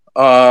win.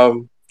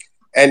 And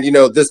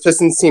this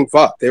Pistons team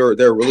fought. They're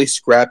really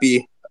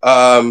scrappy.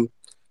 Jalen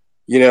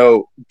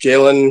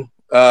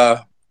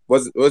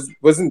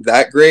wasn't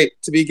that great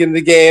to begin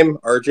the game.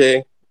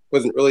 RJ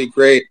wasn't really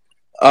great.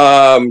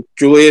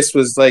 Julius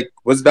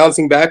was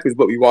bouncing back was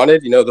what we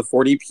wanted, the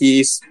 40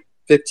 piece,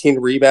 15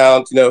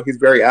 rebounds, he's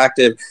very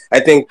active. I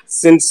think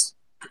since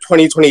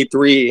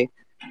 2023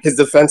 his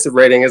defensive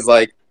rating is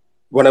like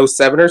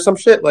 107 or some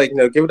shit.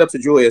 Give it up to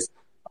Julius.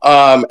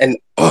 And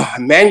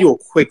Emmanuel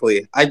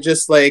quickly. I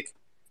just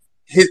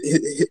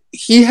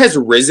he has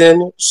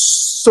risen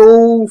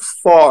so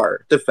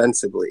far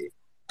defensively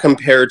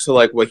compared to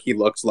what he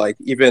looks like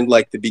even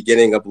the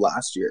beginning of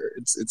last year.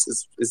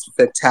 It's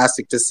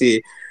fantastic to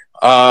see.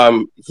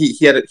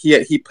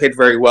 He played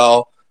very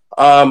well.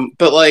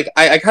 But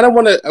I kind of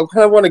want to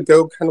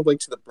go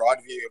to the broad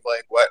view of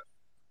what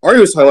Ari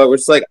was talking about,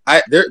 which is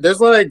there's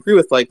a lot I agree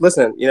with.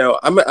 Listen,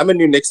 I'm a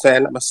new Knicks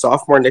fan. I'm a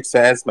sophomore Knicks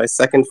fan. It's my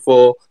second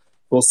full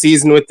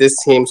season with this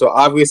team, so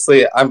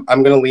obviously I'm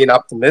going to lean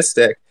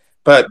optimistic.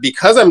 But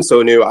because I'm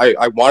so new,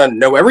 I want to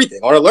know everything.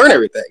 I want to learn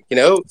everything,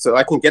 so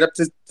I can get up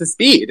to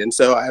speed. And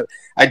so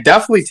I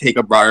definitely take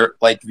a broader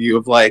view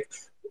of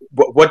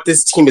what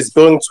this team is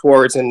building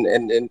towards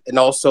and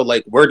also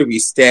where do we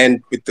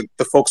stand with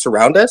the folks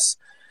around us.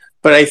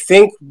 But I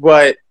think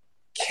what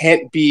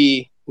can't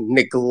be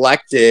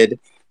neglected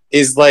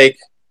is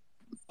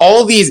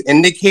all these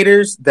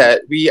indicators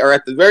that we are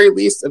at the very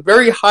least a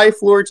very high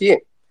floor team.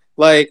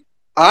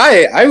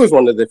 I was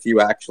one of the few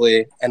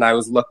actually, and I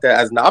was looked at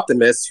as an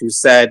optimist who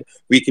said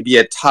we could be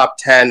a top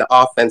 10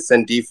 offense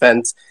and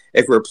defense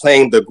if we're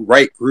playing the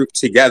right group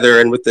together,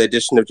 and with the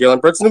addition of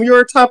Jalen Brunson, we are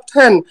a top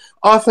 10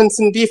 offense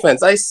and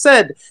defense. I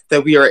said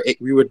that we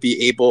would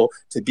be able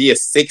to be a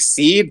 6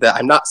 seed, that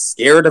I'm not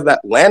scared of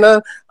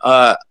Atlanta.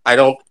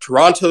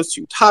 Toronto's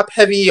too top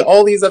heavy,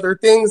 all these other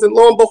things, and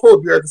lo and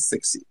behold, we are the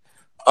 6 seed.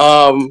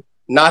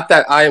 Not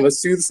that I am a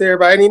soothsayer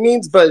by any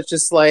means, but it's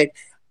just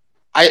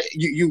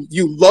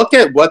you look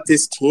at what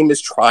this team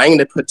is trying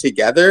to put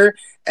together,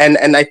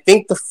 and I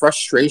think the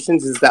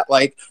frustrations is that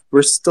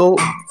we're still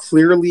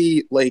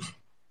clearly we're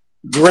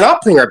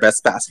not playing our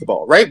best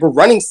basketball, right? We're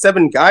running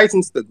 7 guys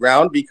into the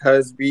ground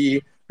because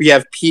we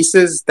have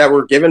pieces that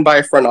were given by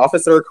a front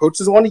office that our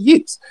coaches want to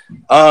use,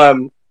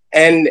 and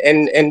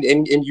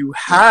you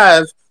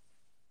have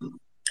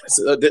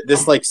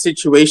this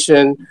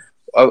situation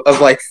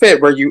of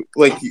fit where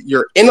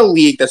you're in a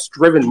league that's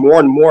driven more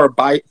and more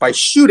by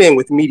shooting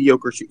with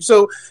mediocre shooting.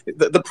 So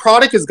the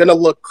product is going to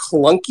look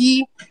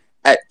clunky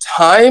at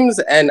times,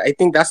 and I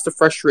think that's the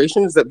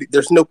frustration, is that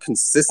there's no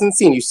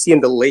consistency, and you see in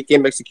the late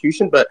game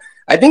execution. But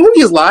I think in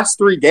these last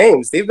 3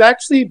 games, they've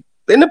actually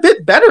been a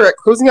bit better at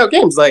closing out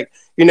games,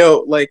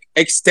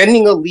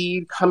 extending a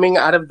lead coming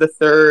out of the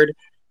third.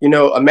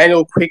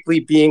 Emmanuel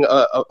quickly being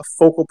a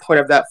focal point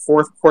of that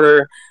fourth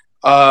quarter.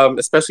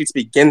 especially to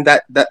begin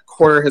that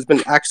quarter, has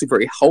been actually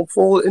very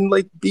helpful in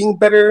like being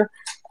better.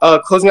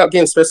 Closing out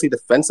games, especially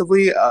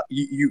defensively,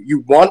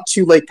 you want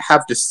to like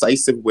have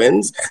decisive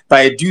wins, but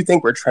I do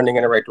think we're trending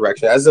in the right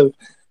direction. As of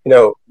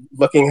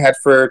looking ahead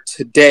for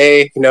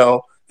today,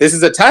 this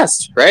is a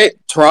test, right?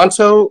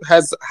 Toronto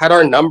has had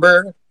our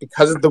number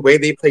because of the way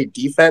they play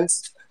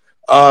defense.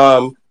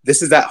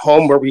 This is at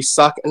home where we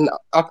suck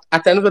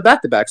at the end of the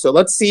back-to-back. So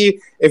let's see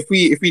if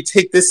we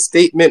take this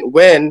statement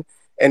win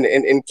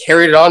and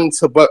carry it on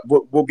to what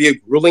will be a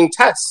grueling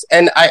test.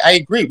 And I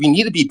agree, we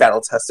need to be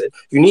battle tested.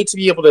 You need to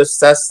be able to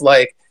assess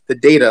like the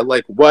data,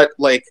 like what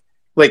like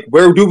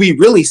where do we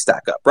really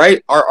stack up,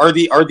 right? Are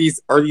these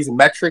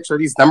metrics, are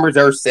these numbers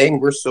that are saying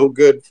we're so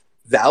good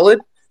valid?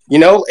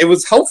 It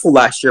was helpful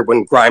last year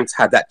when Grimes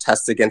had that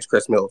test against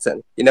Chris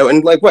Middleton,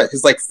 and like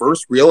his like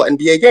first real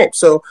NBA game.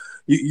 So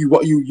you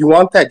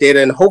want that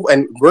data and hope,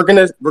 and we're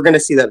gonna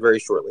see that very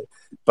shortly.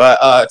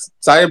 But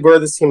excited where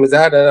this team is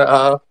at,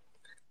 and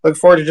look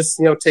forward to just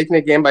taking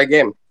it game by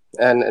game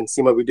and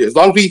seeing what we do. As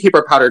long as we keep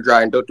our powder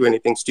dry and don't do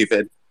anything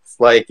stupid,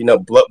 like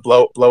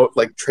blow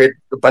like trade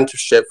a bunch of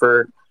shit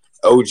for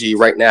OG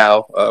right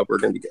now, we're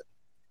gonna be good.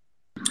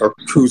 Or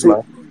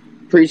Kuzma.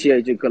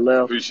 Appreciate you,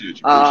 Khalil.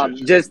 Appreciate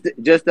you. Just to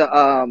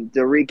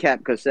recap,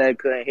 because Ced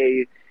couldn't hear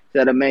you.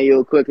 Said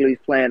Emmanuel quickly is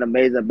playing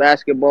amazing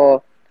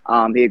basketball.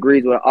 He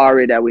agrees with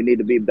Ari that we need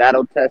to be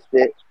battle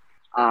tested.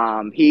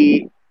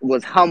 He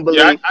was humbly.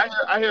 Yeah,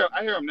 I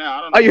hear him now.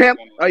 I don't know. Oh, you him?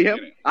 Oh, you him?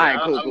 All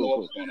right, cool.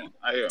 What's going on.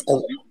 I hear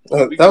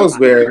him. That was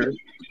weird.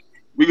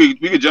 We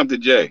could jump to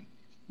Jay.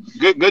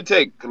 Good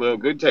take, Khalil.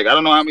 Good take. I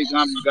don't know how many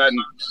times you've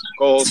gotten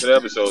co-host of the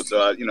episode,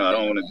 so I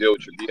don't want to deal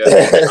with your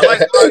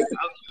BS.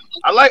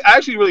 I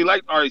actually really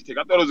liked Ari's take.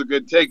 I thought it was a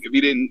good take. If he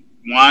didn't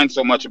whine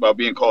so much about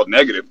being called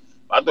negative,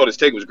 I thought his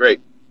take was great.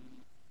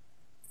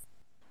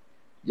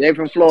 Jay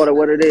from Florida,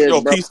 what it is,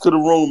 Yo, bro? peace to the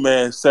room,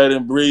 man.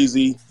 Ced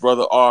Breeze,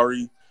 brother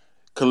Ari,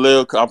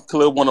 Khalil.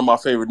 Khalil, one of my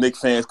favorite Knicks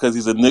fans because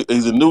he's a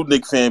new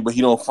Knicks fan, but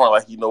he don't front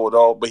like he know it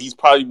all. But he's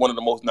probably one of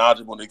the most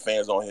knowledgeable Knicks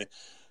fans on here.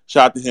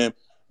 Shout out to him,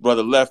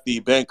 brother Lefty,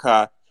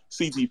 Benkai,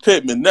 CT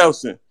Pittman,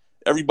 Nelson,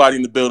 everybody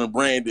in the building,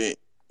 Brandon.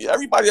 Yeah,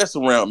 everybody that's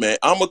around, man.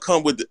 I'm going to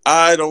come with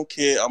I don't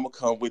care. I'm going to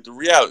come with the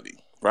reality,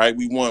 right?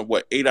 We won,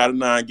 8 out of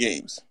 9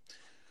 games.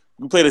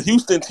 We played a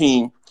Houston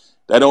team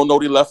that don't know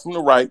they left from the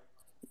right.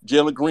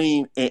 Jalen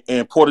Green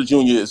and Porter Jr.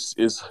 is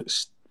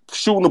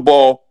shooting the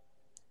ball,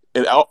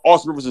 and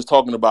Austin Rivers is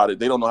talking about it.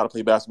 They don't know how to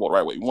play basketball the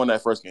right way. We won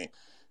that first game.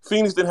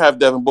 Phoenix didn't have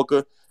Devin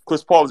Booker.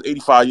 Chris Paul is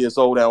 85 years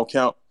old. That don't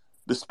count.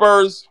 The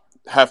Spurs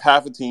have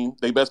half a team.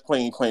 They best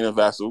playing in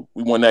Vassell.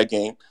 We won that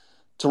game.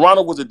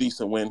 Toronto was a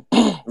decent win.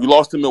 We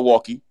lost to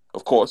Milwaukee,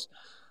 of course.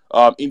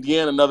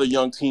 Indiana, another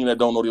young team that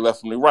don't know they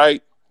left from the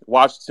right.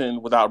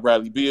 Washington without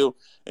Bradley Beal.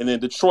 And then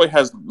Detroit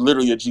has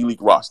literally a G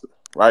League roster,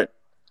 right?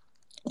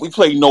 We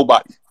played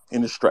nobody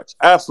in the stretch.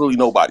 Absolutely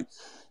nobody.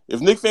 If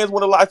Knicks fans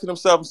want to lie to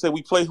themselves and say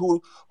we play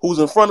who's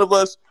in front of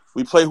us,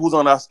 we play who's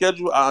on our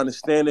schedule, I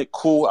understand it.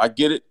 Cool, I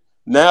get it.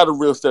 Now the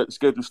real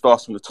schedule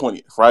starts from the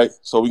 20th, right?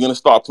 So we're going to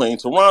start playing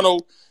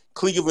Toronto,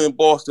 Cleveland,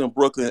 Boston,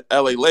 Brooklyn,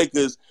 LA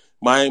Lakers,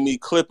 Miami,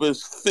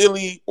 Clippers,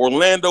 Philly,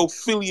 Orlando,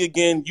 Philly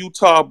again,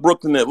 Utah,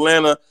 Brooklyn,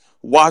 Atlanta,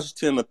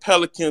 Washington, the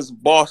Pelicans,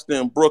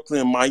 Boston,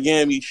 Brooklyn,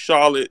 Miami,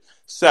 Charlotte,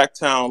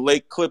 Sacktown,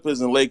 Lake Clippers,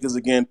 and Lakers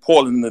again,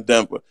 Portland, and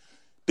Denver.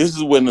 This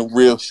is when the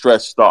real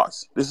stretch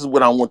starts. This is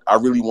what I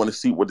really want to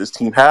see what this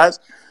team has.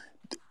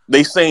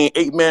 They saying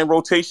 8-man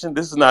rotation.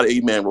 This is not an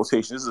 8-man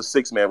rotation. This is a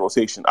 6-man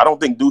rotation. I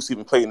don't think Deuce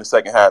even played in the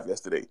second half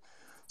yesterday.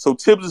 So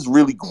Tibbs is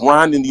really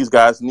grinding these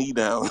guys' knees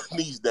down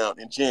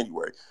in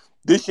January.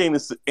 This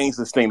shit ain't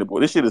sustainable.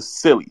 This shit is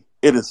silly.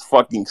 It is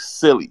fucking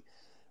silly,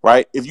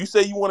 right? If you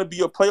say you want to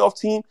be a playoff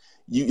team,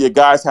 your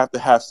guys have to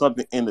have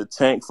something in the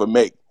tank for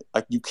May.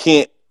 Like, you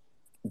can't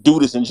do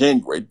this in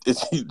January.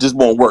 It just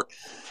won't work.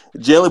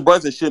 Jalen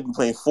Brunson should be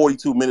playing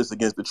 42 minutes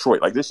against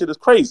Detroit. Like, this shit is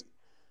crazy.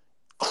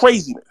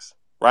 Craziness,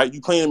 right?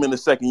 You playing him in the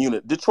second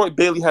unit. Detroit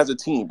barely has a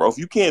team, bro. If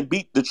you can't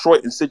beat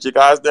Detroit and sit your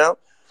guys down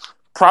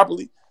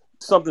properly,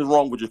 something's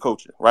wrong with your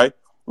coaching, right?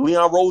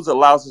 Leon Rose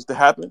allows this to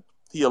happen.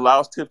 He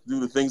allows Tip to do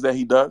the things that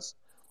he does.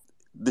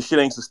 This shit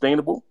ain't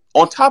sustainable.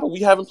 On top of we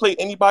haven't played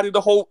anybody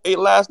the whole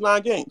last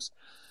 9 games.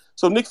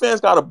 So Knicks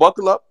fans got to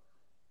buckle up,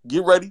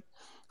 get ready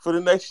for the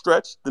next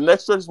stretch. The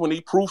next stretch is when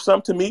they prove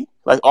something to me.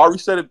 Like Ari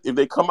said, if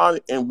they come out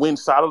and win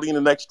solidly in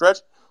the next stretch,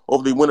 or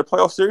if they win a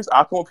playoff series,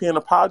 I'll come up here and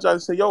apologize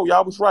and say, yo,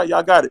 y'all was right.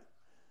 Y'all got it.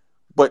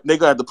 But they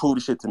got to have to prove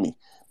the shit to me.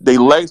 They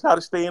legs got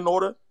to stay in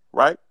order,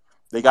 right?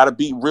 They got to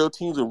beat real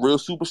teams and real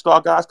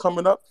superstar guys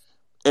coming up.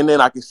 And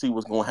then I can see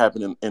what's going to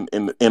happen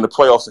in the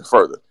playoffs and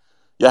further.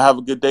 Y'all have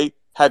a good day.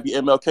 Happy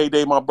MLK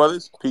Day, my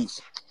brothers.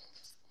 Peace.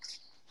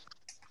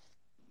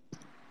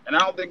 And I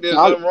don't think there's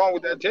nothing wrong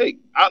with that take.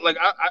 I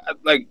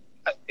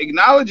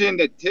acknowledging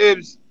that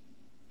Tibbs,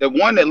 that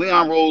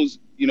Leon Rose,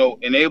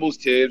 enables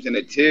Tibbs, and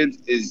that Tibbs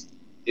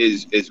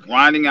is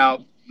grinding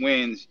out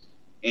wins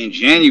in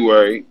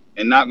January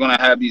and not going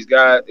to have these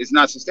guys. It's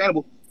not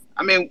sustainable.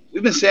 I mean,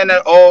 we've been saying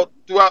that all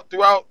throughout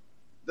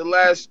the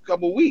last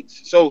couple of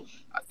weeks. So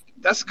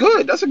that's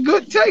good. That's a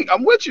good take.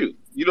 I'm with you.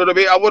 You know what I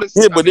mean? I want to.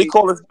 Yeah, I but they mean,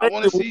 call us I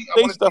want to negative when see. I we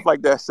say want to see. stuff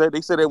like that. Said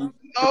they said that No,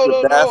 we're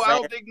no, bad no. I fans.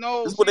 don't think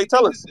no. This is what they See,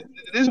 tell us.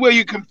 this is where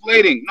you're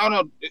conflating. No,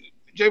 no,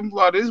 Jason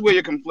Florida. This is where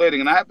you're conflating,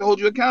 and I have to hold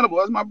you accountable.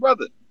 That's my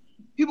brother.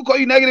 People call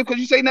you negative because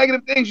you say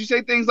negative things. You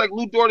say things like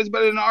Lou Dort is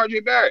better than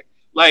R.J. Barrett.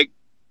 Like,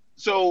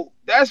 so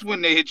that's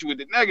when they hit you with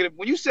the negative.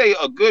 When you say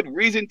a good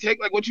reason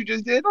take like what you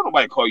just did, don't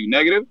nobody call you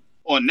negative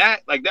on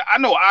that. Like that, I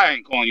know I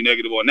ain't calling you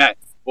negative on that.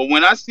 But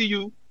when I see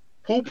you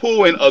poo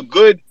pooing a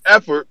good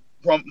effort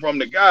from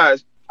the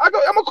guys, I'm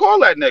gonna call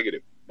that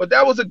negative. But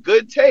that was a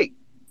good take.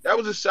 That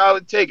was a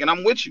solid take, and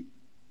I'm with you.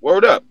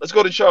 Word up. Let's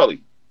go to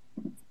Charlie.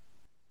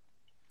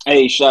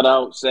 Hey, shout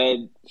out,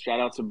 Ced. Shout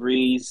out to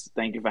Breeze.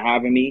 Thank you for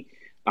having me.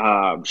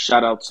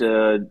 Shout out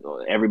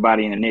to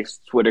everybody in the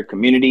Knicks Twitter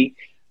community.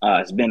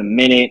 It's been a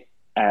minute.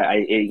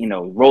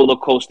 Roller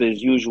coaster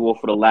as usual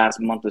for the last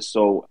month or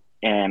so,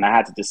 and I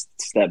had to just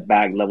step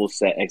back, level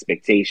set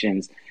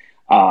expectations.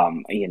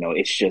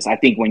 It's just I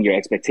think when your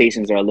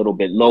expectations are a little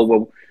bit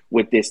lower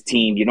with this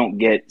team, you don't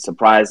get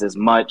surprised as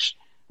much,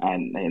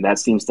 and that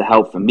seems to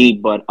help for me.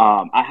 But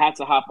I had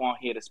to hop on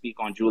here to speak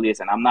on Julius,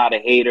 and I'm not a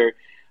hater.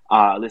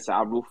 Listen,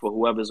 I root for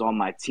whoever's on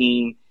my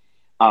team.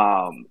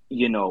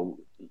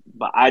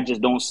 But I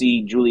just don't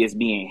see Julius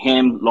being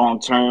him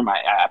long term.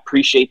 I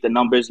appreciate the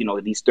numbers,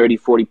 these 30,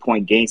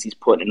 40-point gains he's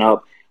putting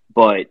up.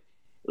 But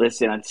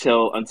listen,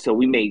 until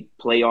we make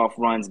playoff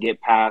runs,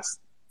 get past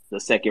the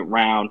second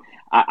round,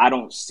 I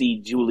don't see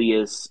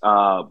Julius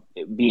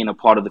being a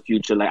part of the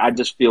future. Like, I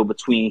just feel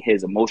between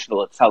his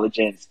emotional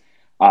intelligence,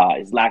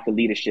 his lack of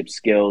leadership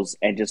skills,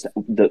 and just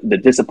the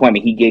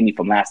disappointment he gave me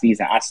from last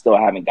season, I still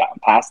haven't gotten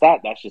past that.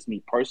 That's just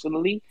me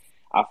personally.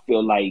 I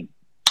feel like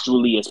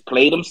Julius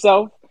played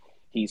himself.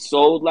 He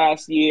sold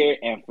last year,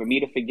 and for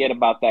me to forget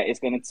about that, it's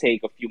going to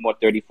take a few more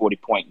 30,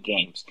 40-point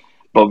games.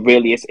 But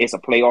really, it's a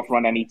playoff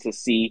run I need to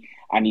see.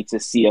 I need to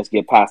see us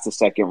get past the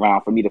second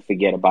round for me to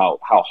forget about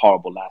how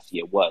horrible last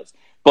year was.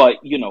 But,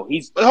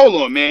 he's... But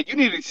hold on, man. You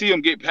need to see him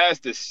get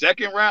past the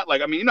second round.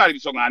 Like, I mean, you're not even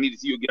talking I need to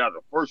see you get out of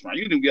the first round.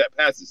 You need to get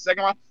past the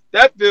second round.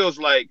 That feels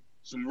like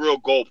some real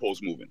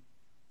goalpost moving.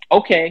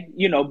 Okay,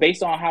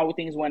 based on how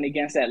things went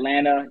against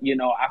Atlanta,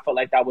 I felt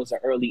like that was an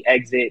early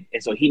exit.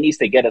 And so he needs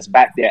to get us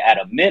back there at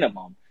a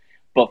minimum.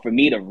 But for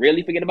me to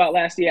really forget about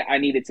last year, I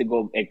needed to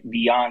go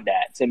beyond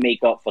that to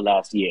make up for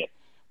last year.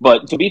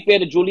 But to be fair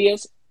to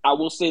Julius, I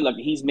will say, like,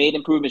 he's made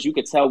improvements. You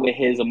could tell with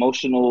his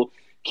emotional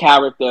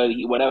character,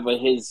 whatever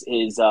his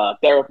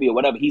therapy or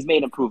whatever, he's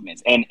made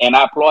improvements. And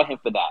I applaud him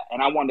for that.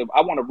 And I want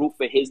to root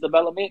for his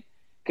development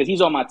because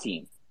he's on my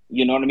team.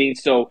 You know what I mean?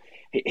 So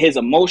his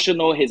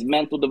emotional, his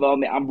mental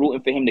development, I'm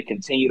rooting for him to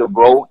continue to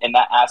grow in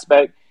that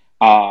aspect.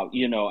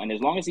 And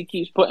as long as he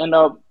keeps putting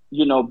up,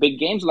 big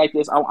games like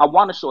this, I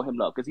want to show him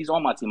love because he's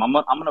on my team. I'm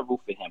going to root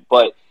for him.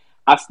 But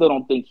I still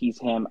don't think he's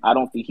him. I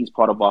don't think he's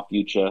part of our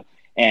future.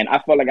 And I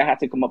felt like I had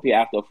to come up here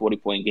after a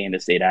 40-point game to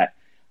say that.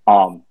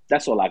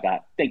 That's all I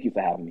got. Thank you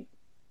for having me.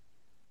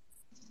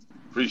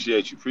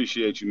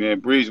 Appreciate you, man.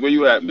 Breeze, where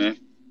you at, man?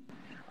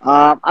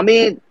 I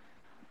mean,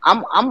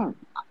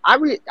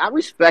 I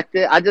respect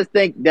it. I just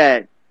think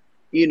that,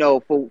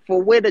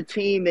 for where the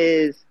team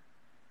is,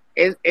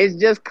 it's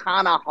just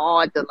kind of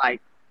hard to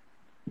like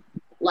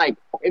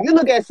if you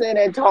look at San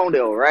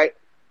Antonio, right?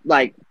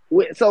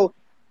 So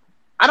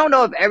I don't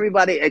know if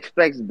everybody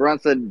expects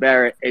Brunson,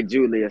 Barrett, and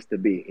Julius to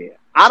be here.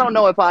 I don't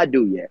know if I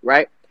do yet,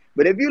 right?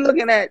 But if you're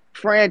looking at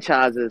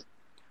franchises,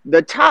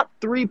 the top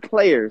three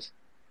players,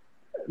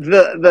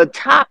 the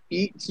top,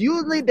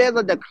 usually there's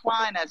a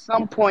decline at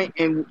some point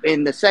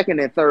in the second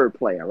and third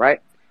player,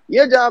 right?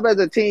 Your job as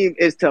a team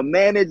is to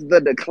manage the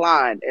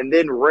decline and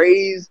then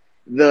raise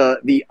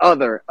the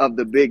other of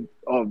the big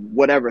of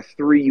whatever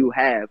three you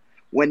have.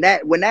 When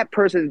that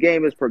person's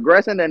game is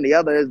progressing and the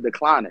other is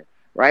declining,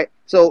 right?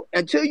 So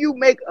until you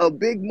make a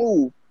big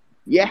move,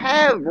 you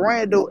have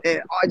Randall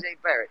and RJ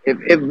Barrett.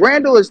 If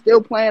Randall is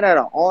still playing at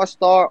an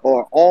all-star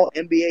or all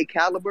NBA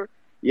caliber,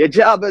 your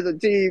job as a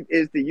team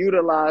is to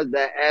utilize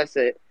that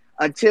asset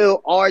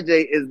until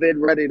RJ is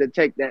then ready to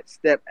take that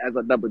step as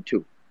a number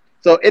two.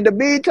 So in the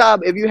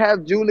meantime, if you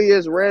have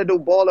Julius Randall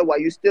balling while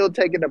you're still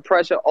taking the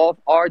pressure off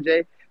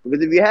RJ,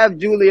 because if you have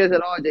Julius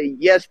and RJ,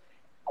 yes,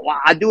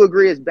 I do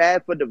agree it's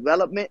bad for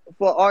development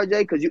for RJ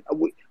because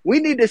we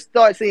need to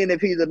start seeing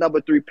if he's a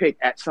number three pick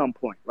at some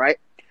point, right?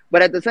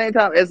 But at the same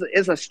time,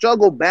 it's a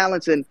struggle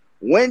balancing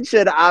when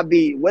should I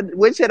be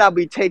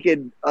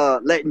taking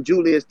letting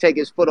Julius take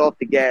his foot off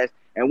the gas,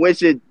 and when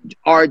should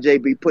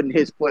RJ be putting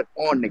his foot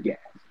on the gas,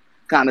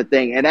 kind of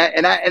thing. And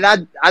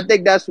I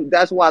think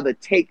that's why the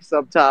takes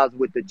sometimes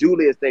with the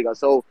Julius thing are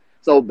so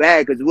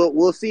bad because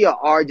we'll see a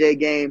RJ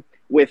game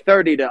with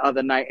 30 the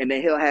other night, and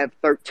then he'll have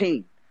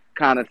 13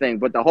 kind of thing.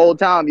 But the whole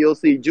time you'll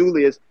see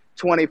Julius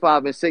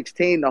 25 and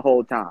 16 the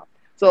whole time.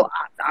 So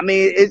I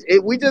mean,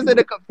 we just in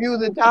a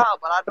confusing time.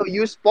 But I know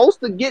you're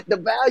supposed to get the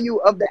value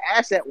of the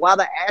asset while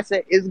the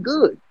asset is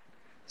good.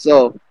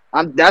 So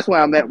that's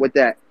where I'm at with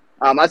that.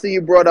 I see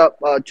you brought up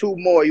two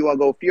more. You want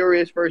to go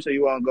Furious first, or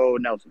you want to go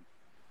Nelson?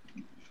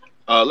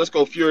 Let's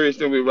go Furious,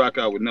 then we rock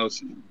out with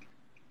Nelson.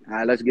 All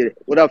right, let's get it.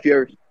 What up,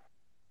 Furious?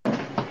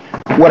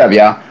 What up,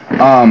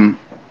 y'all?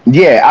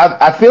 Yeah,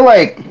 I feel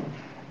like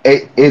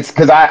it's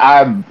because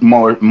I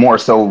more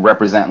so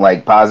represent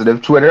like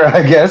positive Twitter,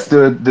 I guess,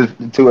 to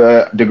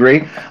a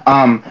degree.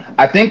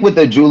 I think with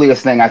the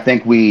Julius thing, I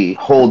think we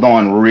hold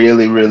on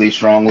really, really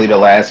strongly to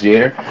last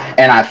year,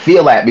 and I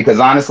feel that because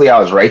honestly, I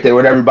was right there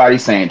with everybody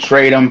saying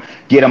trade him,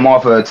 get him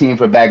off of a team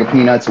for a bag of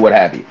peanuts, what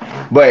have you.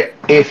 But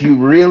if you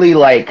really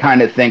like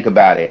kind of think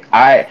about it,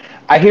 I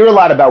hear a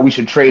lot about we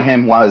should trade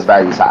him while his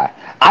value's high.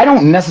 I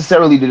don't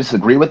necessarily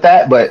disagree with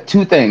that, but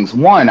two things.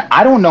 One,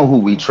 I don't know who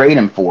we trade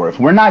him for. If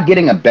we're not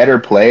getting a better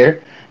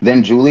player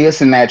than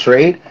Julius in that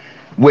trade,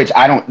 which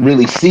I don't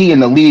really see in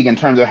the league in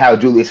terms of how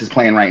Julius is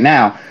playing right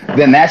now,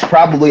 then that's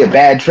probably a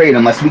bad trade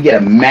unless we get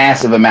a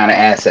massive amount of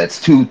assets,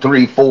 2,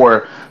 3,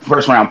 4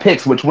 first round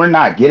picks, which we're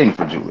not getting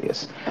for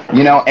Julius.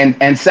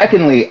 And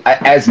secondly,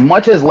 as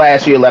much as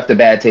last year left a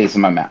bad taste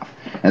in my mouth,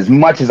 as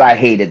much as I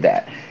hated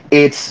that,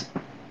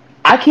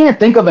 I can't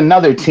think of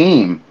another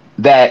team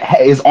that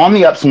is on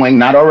the upswing,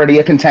 not already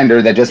a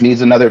contender that just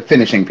needs another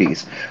finishing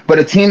piece, but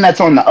a team that's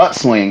on the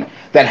upswing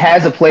that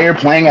has a player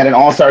playing at an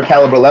all-star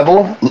caliber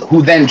level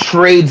who then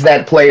trades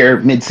that player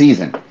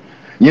mid-season.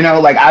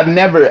 Like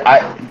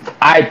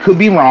I could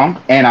be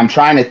wrong, and I'm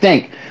trying to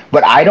think,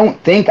 but I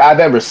don't think I've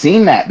ever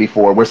seen that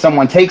before, where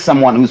someone takes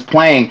someone who's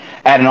playing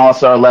at an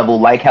all-star level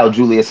like how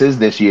Julius is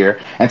this year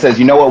and says,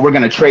 you know what, we're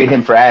going to trade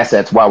him for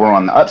assets while we're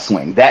on the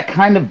upswing. That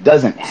kind of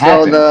doesn't So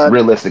happen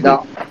realistically.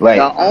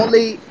 the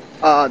only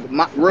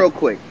real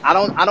quick, I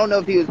don't know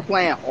if he was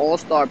playing All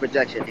Star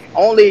projection. The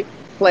only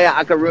player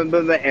I can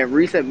remember in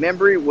recent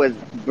memory was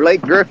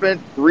Blake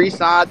Griffin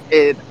re-signed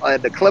in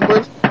the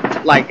Clippers.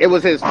 Like it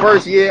was his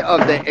first year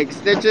of the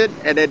extension,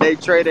 and then they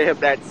traded him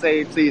that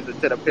same season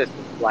to the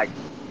Pistons, like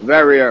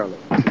very early.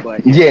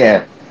 But yeah.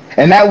 Yeah.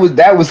 And that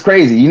was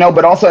crazy,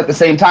 but also at the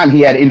same time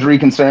he had injury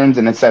concerns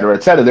and et cetera,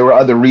 et cetera. There were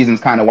other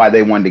reasons kind of why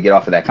they wanted to get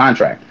off of that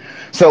contract.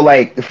 So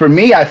like for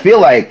me, I feel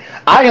like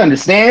I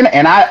understand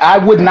and I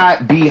would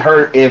not be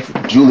hurt if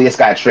Julius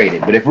got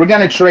traded. But if we're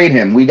gonna trade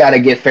him, we gotta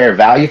get fair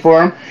value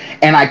for him.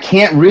 And I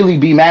can't really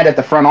be mad at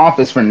the front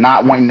office for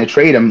not wanting to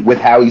trade him with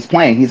how he's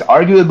playing. He's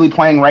arguably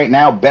playing right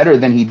now better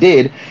than he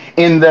did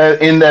in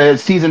the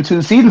season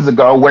 2 seasons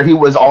ago where he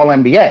was all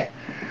NBA.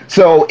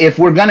 So if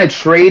we're gonna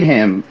trade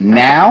him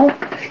now,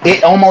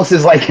 it almost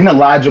is like an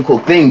illogical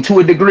thing to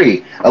a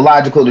degree,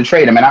 illogical to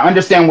trade him. And I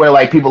understand where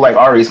like people like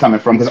Ari's coming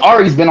from because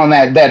Ari's been on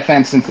that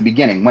fence since the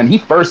beginning. When he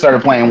first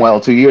started playing well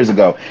 2 years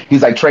ago,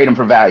 he's like trade him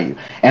for value.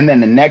 And then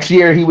the next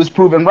year he was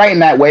proven right in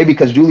that way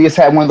because Julius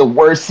had one of the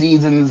worst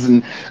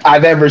seasons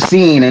I've ever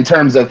seen in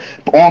terms of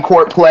on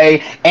court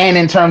play and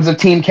in terms of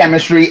team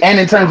chemistry and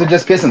in terms of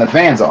just pissing the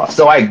fans off.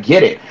 So I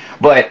get it,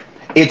 but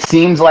it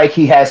seems like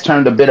he has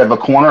turned a bit of a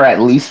corner, at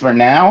least for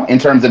now, in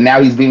terms of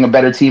now he's being a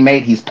better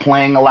teammate. He's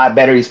playing a lot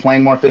better. He's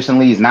playing more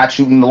efficiently. He's not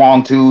shooting the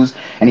long twos,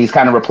 and he's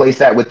kind of replaced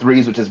that with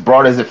threes, which has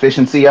brought his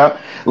efficiency up.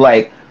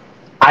 Like,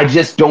 I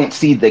just don't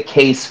see the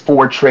case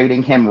for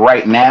trading him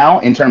right now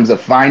in terms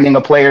of finding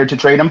a player to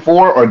trade him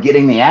for or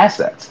getting the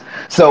assets.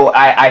 So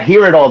I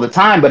hear it all the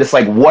time, but it's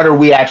like, what are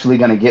we actually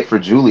going to get for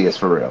Julius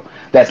for real?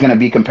 That's going to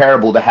be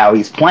comparable to how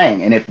he's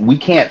playing. And if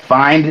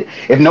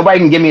nobody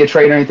can give me a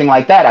trade or anything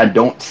like that, I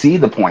don't see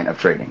the point of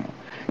trading him.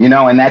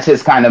 And that's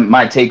just kind of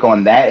my take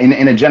on that.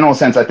 In a general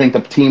sense, I think the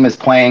team is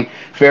playing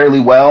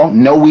fairly well.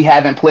 No, we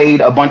haven't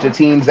played a bunch of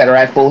teams that are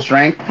at full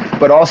strength,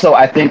 but also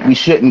I think we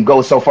shouldn't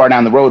go so far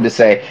down the road to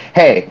say,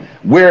 hey,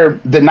 we're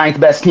the ninth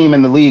best team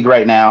in the league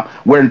right now.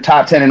 We're in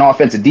top 10 in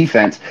offensive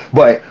defense,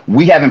 but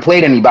we haven't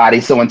played anybody.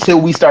 So until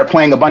we start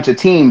playing a bunch of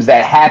teams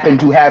that happen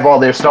to have all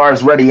their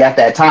stars ready at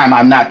that time,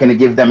 I'm not going to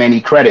give them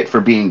any credit for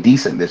being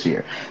decent this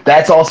year.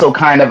 That's also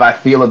kind of, I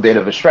feel, a bit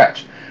of a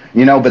stretch.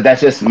 But that's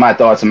just my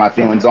thoughts and my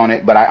feelings on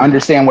it. But I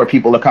understand where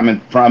people are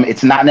coming from.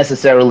 It's not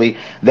necessarily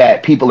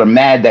that people are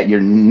mad that you're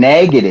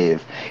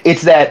negative.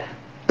 It's that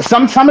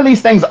some of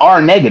these things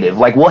are negative.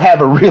 Like we'll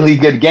have a really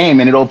good game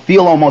and it'll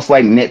feel almost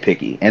like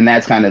nitpicky. And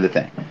that's kind of the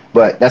thing.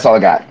 But that's all I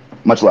got.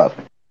 Much love.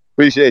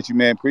 Appreciate you,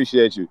 man.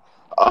 Appreciate you.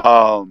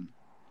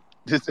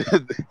 Just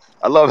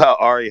I love how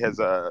Ari has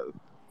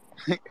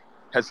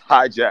has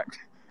hijacked.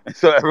 And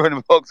so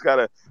everyone folks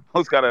gotta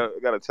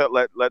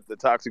let the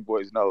toxic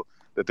boys know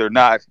that they're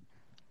not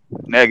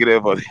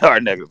negative or they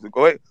are negative.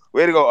 Way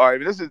to go,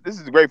 Ari. This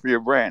is great for your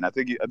brand. I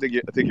think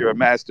you're a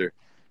master.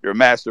 You're a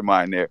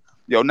mastermind there.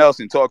 Yo,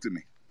 Nelson, talk to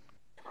me.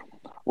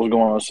 What's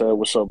going on, Ced?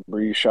 What's up,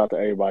 Breeze? Shout out to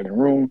everybody in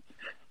the room.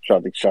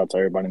 Shout out to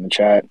everybody in the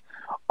chat.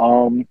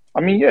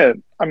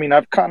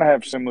 I've kind of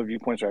have similar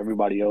viewpoints to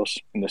everybody else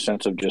in the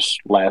sense of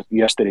just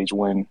yesterday's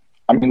win.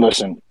 I mean,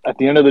 listen, at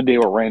the end of the day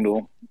with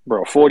Randall,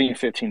 bro, 40 and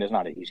 15 is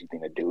not an easy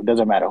thing to do. It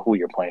doesn't matter who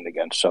you're playing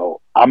against.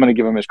 So I'm going to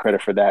give him his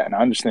credit for that. And I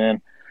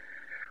understand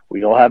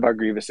we all have our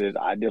grievances.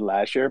 I did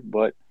last year,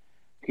 but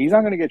he's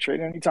not going to get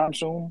traded anytime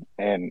soon.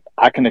 And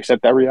I can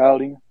accept that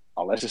reality.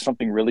 Unless it's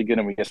something really good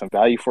and we get some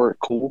value for it,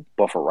 cool.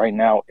 But for right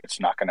now, it's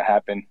not going to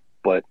happen.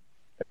 But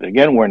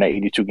again, we're in an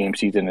 82-game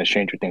season and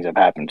stranger things have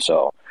happened.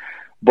 So,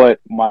 but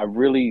my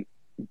really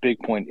big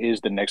point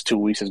is the next 2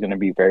 weeks is going to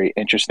be very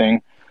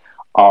interesting.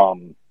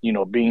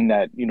 Being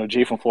that,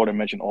 Jay from Florida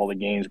mentioned all the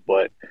games,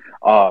 but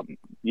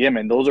yeah,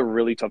 man, those are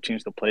really tough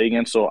teams to play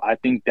against. So I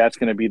think that's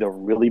going to be the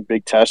really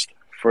big test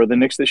for the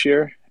Knicks this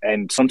year.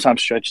 And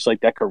sometimes stretches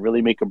like that could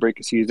really make or break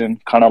a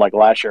season. Kind of like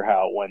last year,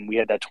 how when we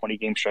had that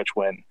 20-game stretch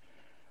when,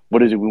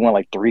 what is it? We went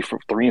like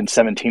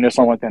 3-17 or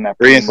something like that. And that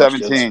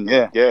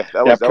 3-17, yeah,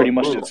 that was pretty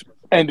much brutal. just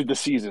ended the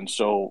season.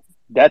 So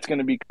that's going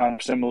to be kind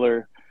of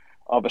similar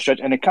of a stretch,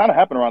 and it kind of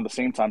happened around the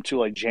same time too,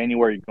 like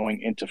January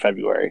going into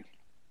February,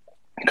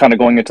 kind of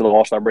going into the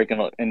All-Star break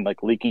and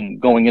like leaking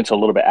going into a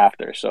little bit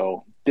after.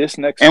 So this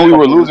next and we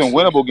were losing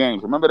winnable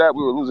games. Remember that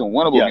we were losing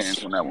winnable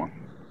games on that one.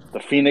 The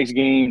Phoenix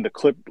game, the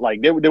Clip,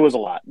 like there was a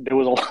lot. There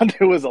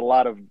was a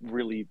lot of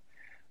really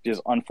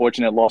just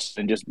unfortunate losses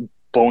and just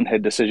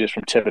bonehead decisions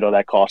from Thibodeau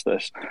that cost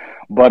us.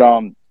 But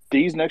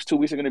these next 2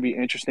 weeks are going to be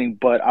interesting.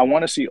 But I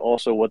want to see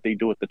also what they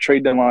do with the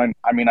trade deadline.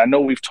 I mean, I know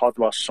we've talked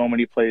about so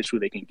many players who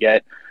they can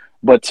get,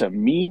 but to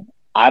me,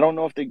 I don't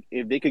know if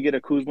they could get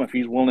a Kuzma if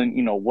he's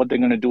willing. What they're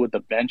going to do with the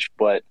bench,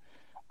 but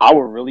I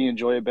would really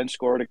enjoy a bench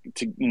scorer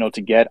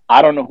to get.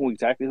 I don't know who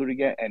to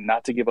get, and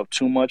not to give up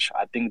too much.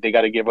 I think they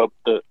got to give up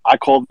I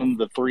call them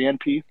the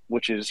 3NP,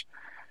 which is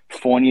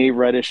Fournier,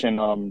 Reddish,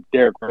 and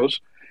Derrick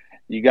Rose.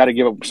 You got to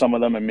give up some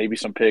of them and maybe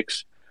some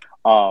picks.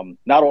 Not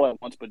all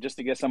at once, but just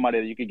to get somebody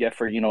that you could get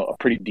for a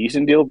pretty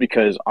decent deal.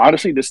 Because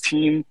honestly, this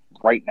team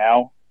right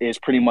now is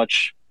pretty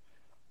much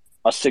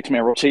a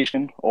 6-man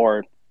rotation,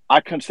 or I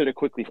consider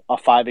quickly a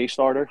 5A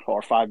starter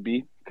or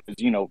 5B. Because,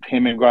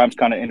 him and Grimes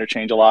kind of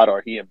interchange a lot,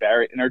 or he and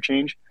Barrett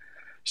interchange.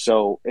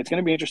 So it's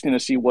going to be interesting to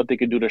see what they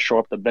could do to shore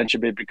up the bench a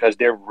bit, because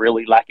they're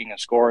really lacking in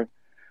scoring.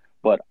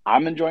 But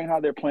I'm enjoying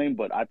how they're playing,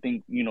 but I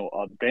think,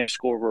 a bench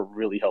scorer will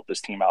really help this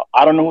team out.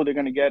 I don't know who they're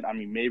going to get. I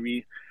mean,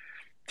 maybe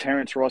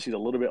Terrence Ross, he's a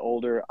little bit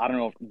older. I don't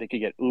know if they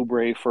could get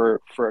Oubre for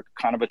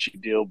kind of a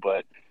cheap deal,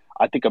 but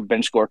I think a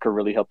bench scorer could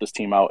really help this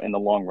team out in the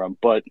long run.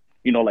 But,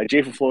 like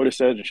Jay from Florida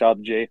said, and shout out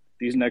to Jay,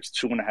 these next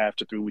 2.5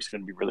 to 3 weeks are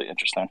going to be really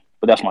interesting.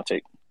 But that's my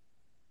take.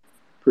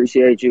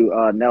 Appreciate you,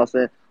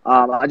 Nelson.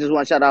 I just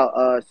want to shout out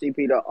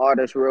CP, the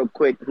artist, real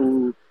quick,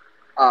 who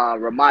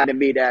reminded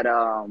me that,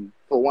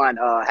 for one,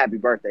 happy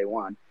birthday,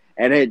 one.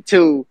 And then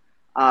two,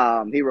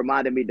 he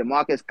reminded me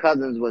DeMarcus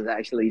Cousins was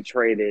actually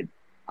traded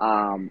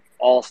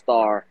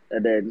all-star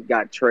and then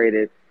got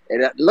traded.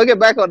 And looking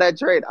back on that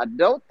trade, I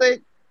don't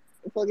think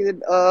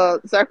fucking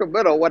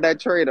Sacramento won that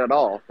trade at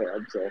all,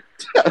 fam. So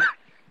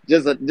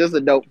just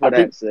a note for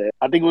that shit.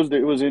 I think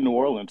it was in New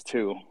Orleans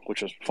too,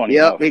 which was funny.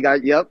 Yep, he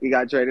got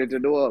traded to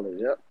New Orleans.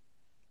 Yep.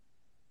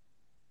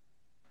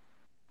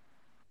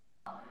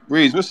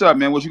 Breeze, what's up,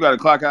 man? What you got to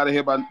clock out of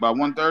here by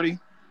 1:30?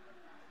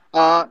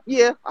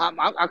 Yeah,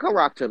 I can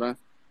rock to them.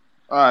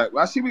 All right,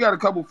 well, I see we got a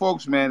couple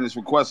folks, man, that's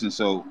requesting.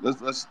 So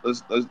let's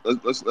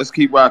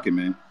keep rocking,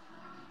 man.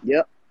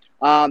 Yep.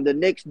 The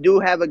Knicks do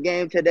have a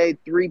game today,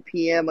 3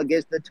 p.m.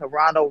 against the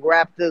Toronto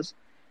Raptors.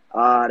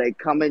 They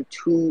coming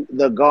to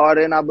the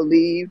Garden, I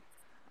believe.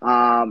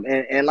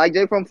 And like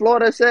Jay from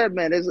Florida said,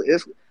 man,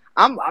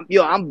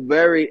 I'm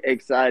very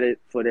excited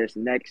for this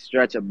next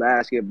stretch of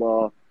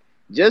basketball,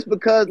 just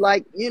because,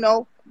 like,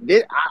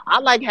 I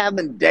like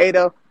having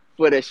data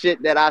for the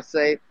shit that I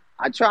say.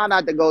 I try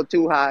not to go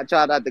too high, I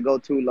try not to go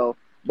too low.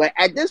 But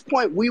at this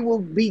point, we will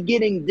be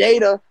getting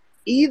data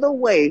either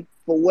way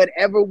for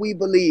whatever we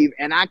believe,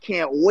 and I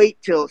can't wait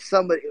till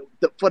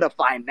for the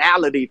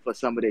finality for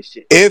some of this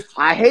shit. If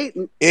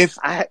the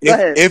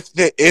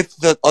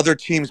other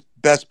team's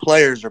best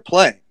players are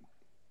playing.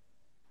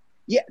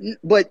 Yeah,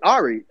 but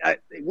Ari,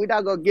 we're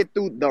not gonna get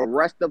through the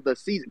rest of the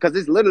season because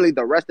it's literally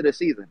the rest of the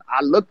season.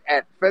 I looked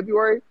at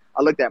February,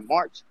 I looked at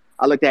March,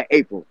 I looked at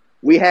April.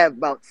 We have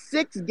about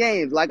 6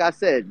 games, like I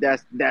said,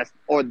 that's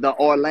or the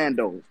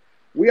Orlando's.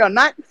 We are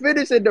not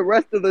finishing the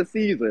rest of the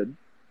season,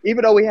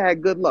 even though we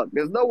had good luck.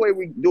 There's no way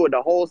we do it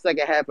the whole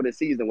second half of the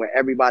season with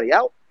everybody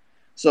out.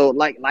 So,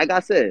 like I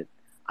said,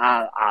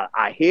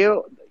 I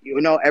hear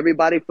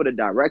everybody for the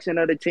direction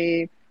of the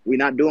team. We're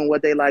not doing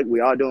what they like.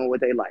 We are doing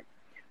what they like.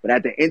 But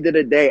at the end of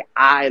the day,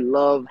 I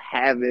love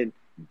having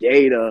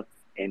data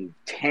and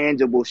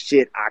tangible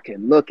shit I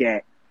can look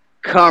at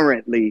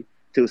currently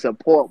to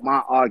support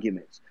my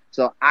arguments.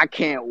 So I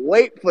can't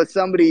wait for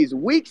some of these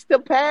weeks to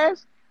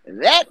pass.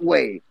 That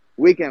way,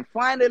 we can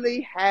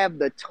finally have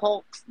the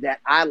talks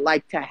that I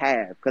like to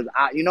have. Because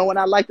when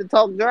I like to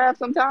talk draft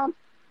sometimes?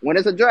 When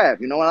it's a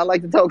draft. When I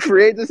like to talk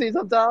free agency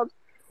sometimes?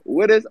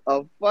 When it's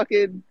a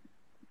fucking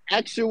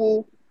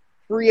actual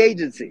free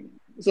agency.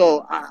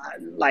 So,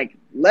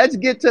 let's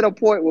get to the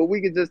point where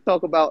we can just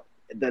talk about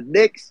the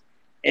Knicks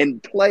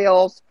and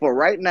playoffs for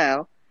right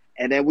now,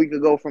 and then we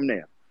could go from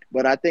there.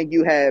 But I think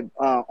you have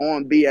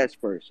on BS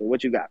first. So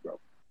what you got, bro?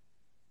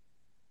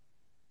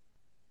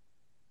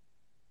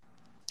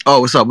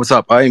 Oh, what's up?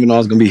 I didn't even know I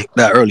was going to be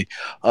that early.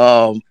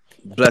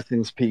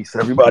 Blessings, peace,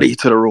 everybody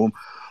to the room.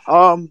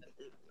 I'm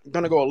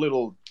going to go a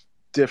little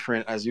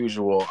different as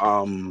usual.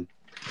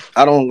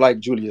 I don't like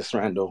Julius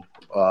Randle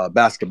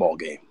basketball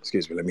game.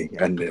 Excuse me, let me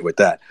end it with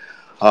that.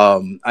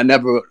 I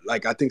never,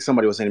 I think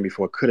somebody was saying it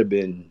before, could have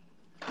been,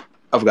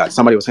 I forgot,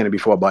 somebody was saying it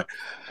before, but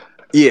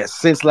Yeah,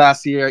 since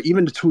last year,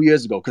 even 2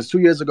 years ago, because 2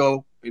 years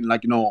ago,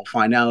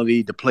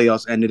 finality, the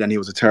playoffs ended and he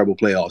was a terrible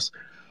playoffs.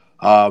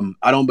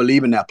 I don't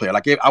believe in that player.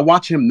 Like, if I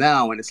watch him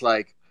now, and it's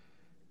like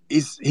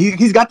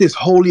he's got this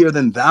holier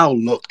than thou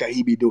look that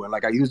he be doing.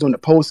 Like, he was doing the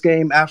post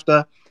game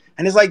after,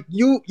 and it's like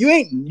you're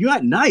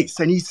not nice,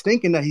 and he's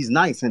thinking that he's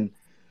nice, and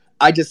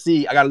I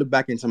gotta look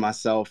back into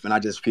myself, and I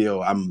just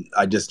feel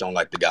I just don't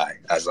like the guy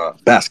as a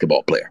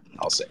basketball player,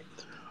 I'll say.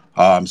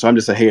 So I'm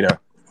just a hater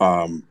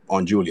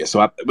on Julius.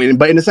 But in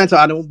the sense,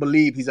 I don't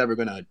believe he's ever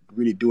gonna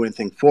really do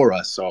anything for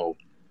us. So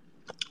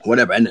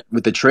whatever. And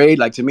with the trade,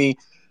 like, to me,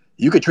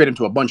 you could trade him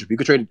to you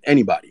could trade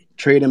anybody,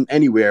 trade him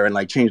anywhere, and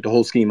like change the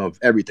whole scheme of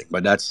everything.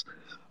 But that's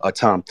a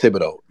Tom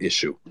Thibodeau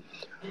issue.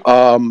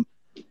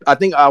 I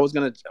think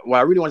what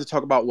I really wanted to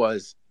talk about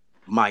was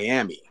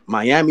Miami.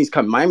 Miami's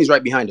coming. Miami's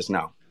right behind us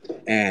now,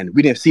 and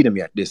we didn't see them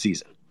yet this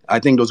season. I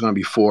think those are going to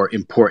be 4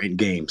 important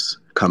games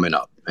coming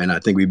up, and I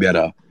think we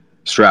better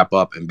strap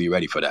up and be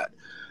ready for that.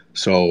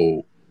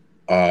 So,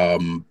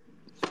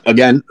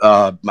 again,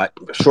 my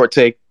short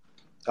take,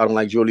 I don't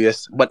like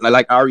Julius, but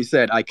like I already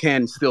said, I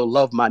can still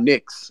love my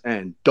Knicks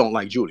and don't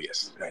like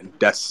Julius, and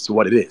that's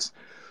what it is.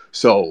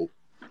 So,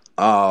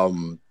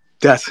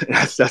 that's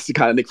the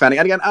kind of Knicks fan.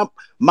 And again,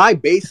 my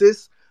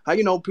basis,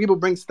 people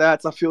bring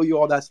stats, I feel you,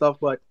 all that stuff,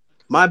 but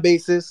my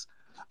basis,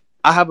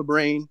 I have a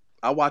brain,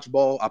 I watch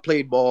ball, I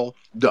played ball,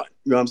 done.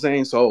 You know what I'm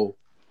saying? So,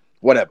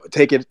 whatever,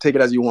 take it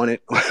as you want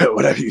it,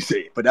 whatever you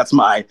say. But that's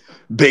my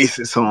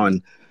basis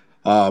on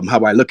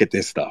how I look at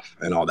this stuff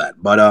and all that.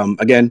 But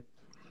again,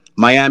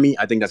 Miami,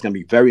 I think that's going to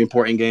be very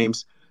important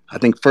games. I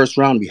think first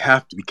round, we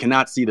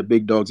cannot see the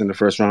big dogs in the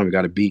first round. We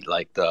got to beat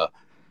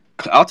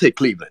I'll take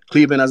Cleveland.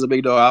 Cleveland as a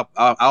big dog,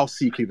 I'll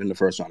see Cleveland in the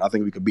first round. I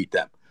think we could beat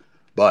them.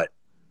 But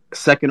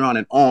second round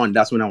and on,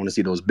 that's when I want to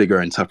see those bigger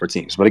and tougher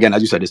teams. But again,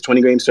 as you said, this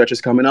 20-game stretch is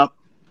coming up.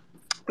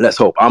 Let's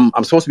hope. I'm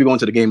supposed to be going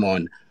to the game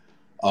on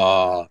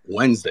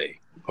Wednesday.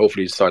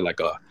 Hopefully start like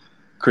a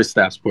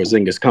Kristaps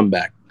Porzingis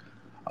comeback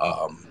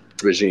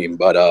regime.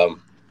 But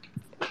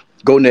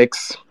go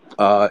Knicks.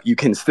 You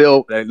can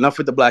still, enough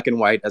with the black and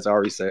white, as I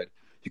already said,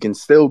 you can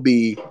still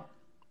be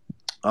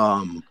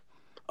a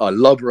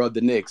lover of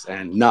the Knicks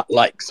and not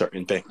like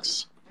certain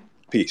things.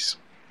 Peace.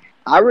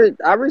 I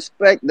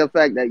respect the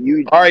fact that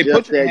you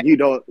just said you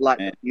don't like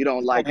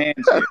him.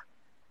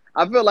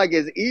 I feel like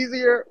it's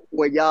easier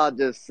when y'all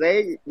just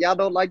say y'all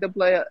don't like the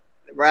player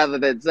rather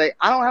than say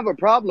I don't have a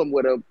problem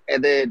with him,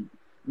 and then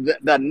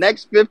the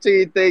next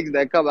 15 things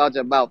that come out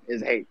your mouth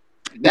is hate.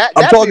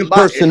 I'm talking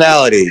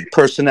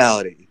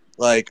personality.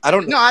 Like, I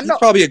don't know. He's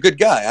probably a good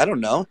guy. I don't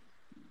know.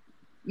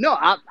 No,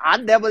 I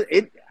never.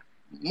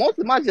 Most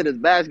of my shit is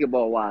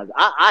basketball wise.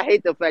 I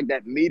hate the fact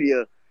that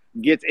media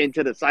gets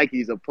into the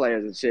psyches of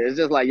players and shit. It's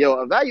just like,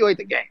 yo, evaluate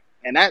the game.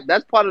 And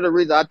that's part of the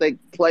reason I think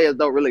players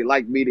don't really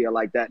like media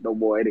like that no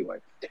more anyway.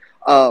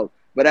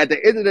 But at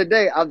the end of the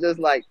day, I'm just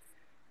like,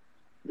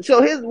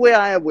 so here's where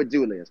I am with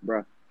Julius,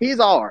 bro. He's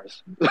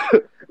ours.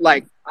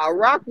 Like, I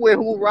rock with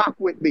who rock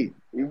with me.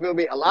 You feel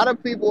me? A lot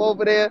of people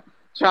over there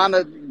trying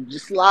to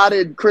slide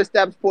in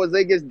Kristaps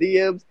Porzingis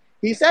DMs.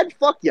 He said,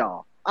 fuck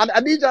y'all. I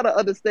need y'all to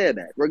understand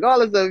that.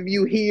 Regardless of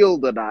you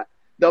healed or not,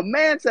 the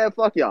man said,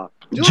 fuck y'all.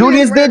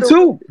 Julius did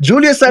too.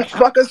 Julius said,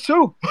 fuck us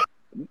too.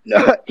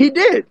 He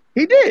did.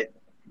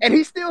 And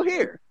he's still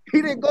here.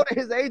 He didn't go to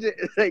his agent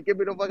and say, get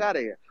me the fuck out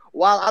of here.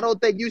 While I don't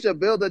think you should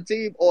build a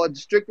team on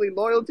strictly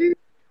loyalty,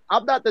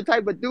 I'm not the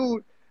type of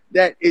dude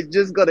that is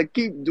just going to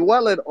keep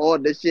dwelling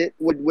on the shit.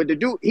 With the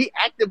dude, he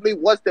actively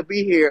wants to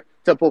be here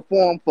to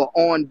perform for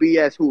On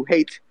BS who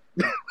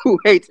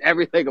hates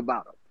everything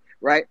about him,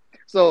 right?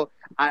 So,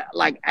 at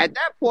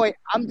that point,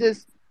 I'm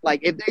just,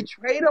 like, if they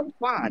trade him,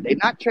 fine. They're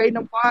not trading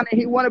him, fine, and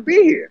he want to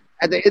be here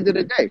at the end of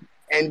the day.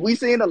 And we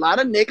seen a lot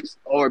of Knicks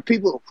or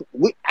people,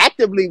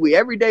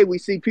 every day we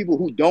see people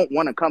who don't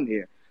want to come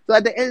here. So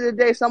at the end of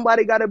the day,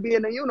 somebody got to be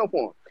in the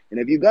uniform. And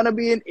if you're going to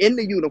be in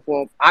the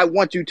uniform, I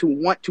want you to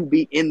want to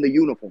be in the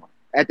uniform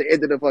at the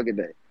end of the fucking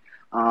day.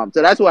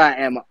 So that's why I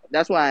am.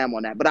 That's why I am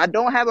on that. But I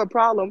don't have a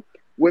problem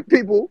with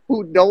people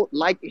who don't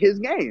like his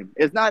game.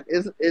 It's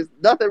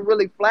nothing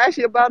really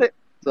flashy about it.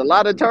 It's a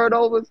lot of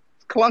turnovers.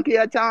 It's clunky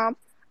at times.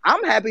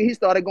 I'm happy he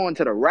started going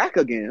to the rack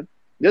again.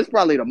 This is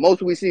probably the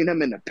most we've seen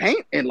him in the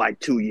paint in like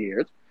 2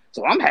 years.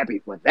 So I'm happy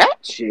for that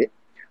shit.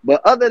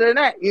 But other than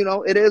that,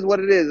 it is what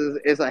it is.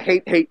 It's a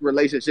hate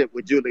relationship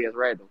with Julius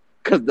Randle.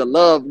 Because the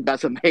love got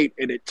some hate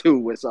in it too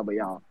with some of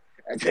y'all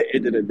at the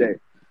end of the day.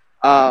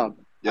 I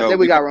think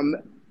we got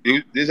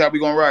this is how we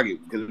gonna rock it.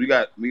 Because we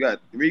got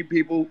 3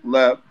 people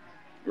left,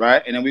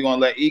 right? And then we're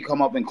gonna let E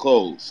come up and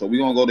close. So we're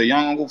gonna go to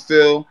Young Uncle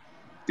Phil,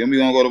 then we're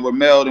gonna go to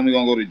Rahmel, then we're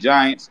gonna go to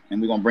Giants,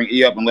 and we're gonna bring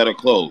E up and let her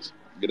close.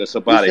 Get us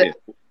up out of here.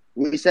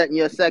 We setting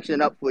your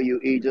section up for you,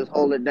 E. Just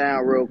hold it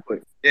down real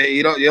quick. Yeah,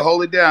 you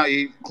hold it down,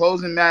 E.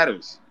 Closing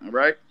matters. All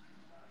right.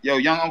 Yo,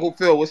 Young Uncle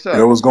Phil, what's up?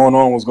 Yo, what's going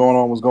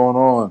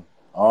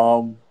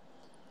on?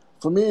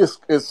 For me,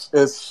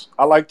 it's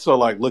I like to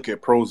look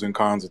at pros and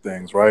cons of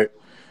things, right?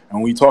 And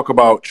when we talk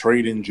about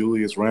trading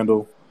Julius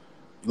Randle,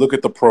 look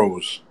at the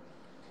pros.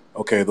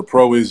 Okay, the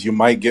pro is you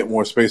might get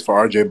more space for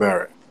RJ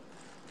Barrett.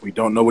 We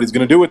don't know what he's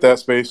going to do with that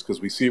space because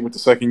we see it with the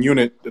second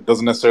unit. It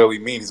doesn't necessarily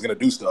mean he's going to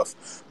do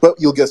stuff, but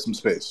you'll get some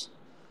space.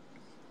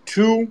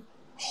 2,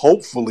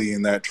 hopefully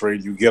in that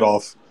trade you get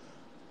off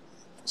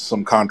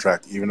some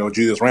contract, even though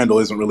Julius Randle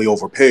isn't really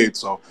overpaid.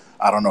 So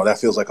I don't know. That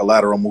feels like a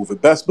lateral move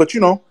at best, but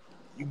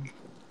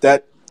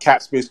that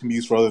cap space can be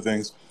used for other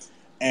things.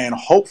 And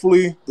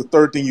hopefully the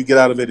third thing you get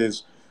out of it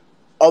is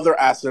other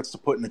assets to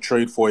put in a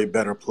trade for a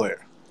better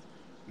player.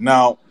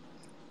 Now,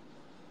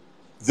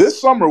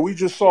 this summer we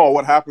just saw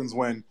what happens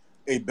when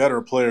a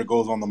better player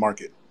goes on the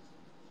market.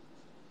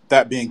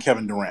 That being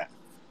Kevin Durant.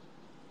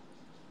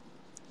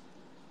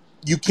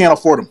 You can't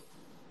afford him.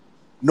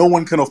 No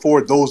one can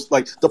afford those.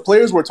 Like, the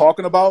players we're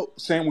talking about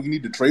saying we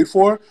need to trade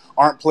for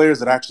aren't players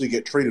that actually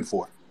get traded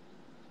for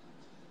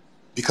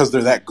because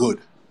they're that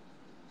good.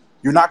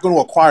 You're not going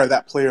to acquire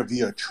that player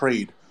via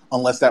trade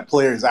unless that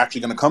player is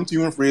actually going to come to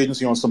you in free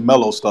agency on some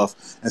mellow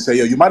stuff and say,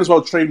 yo, you might as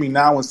well trade me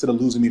now instead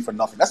of losing me for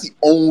nothing. That's the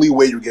only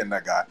way you're getting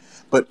that guy.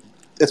 But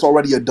it's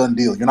already a done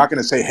deal. You're not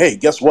going to say, hey,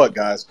 guess what,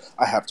 guys?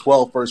 I have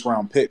 12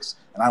 first-round picks,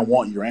 and I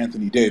want your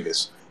Anthony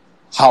Davis.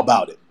 How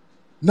about it?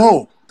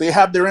 No, they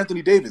have their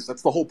Anthony Davis.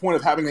 That's the whole point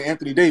of having an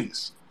Anthony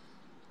Davis.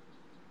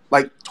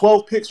 Like,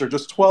 12 picks are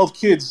just 12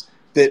 kids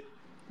that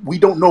we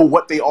don't know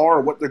what they are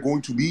or what they're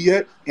going to be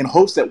yet, in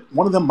hopes that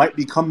one of them might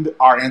become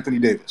our Anthony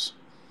Davis.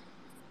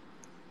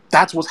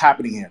 That's what's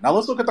happening here. Now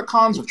let's look at the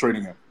cons of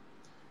trading him.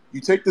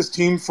 You take this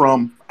team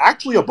from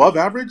actually above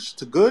average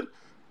to good,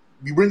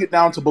 you bring it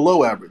down to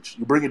below average.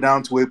 You bring it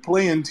down to a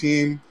play-in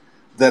team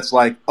that's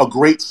like a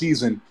great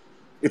season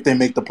if they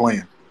make the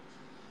play-in.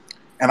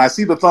 And I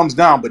see the thumbs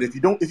down, but if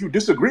you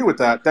disagree with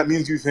that, that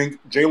means you think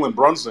Jalen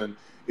Brunson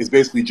is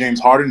basically James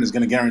Harden, is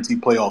going to guarantee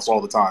playoffs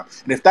all the time.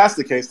 And if that's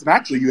the case, then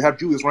actually you have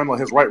Julius Randle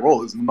his right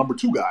role as the number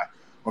 2 guy,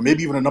 or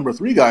maybe even a number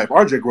 3 guy if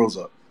RJ grows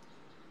up.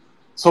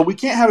 So we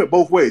can't have it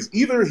both ways.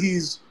 Either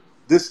he's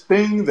this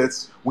thing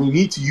that's we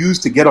need to use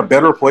to get a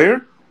better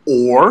player,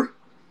 or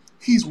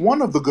he's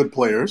one of the good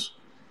players,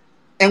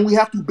 and we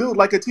have to build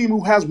like a team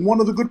who has one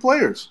of the good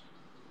players.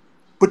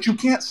 But you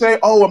can't say,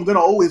 oh, I'm going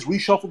to always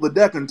reshuffle the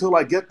deck until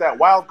I get that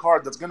wild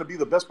card that's going to be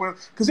the best player.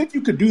 Because if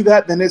you could do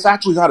that, then it's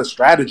actually not a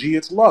strategy.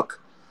 It's luck.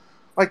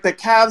 Like the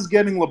Cavs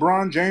getting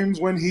LeBron James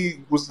when he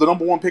was the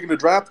number 1 pick in the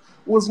draft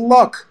was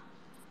luck.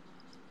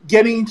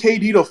 Getting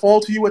KD to fall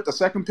to you at the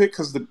second pick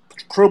because the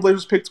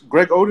Trailblazers picked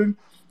Greg Oden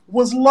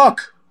was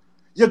luck.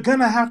 You're going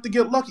to have to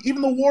get lucky.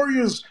 Even the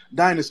Warriors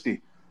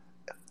dynasty.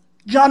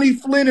 Johnny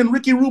Flynn and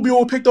Ricky Rubio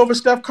were picked over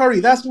Steph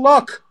Curry. That's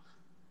luck.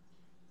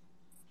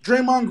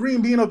 Draymond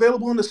Green being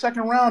available in the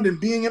second round and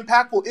being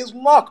impactful is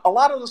luck. A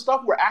lot of the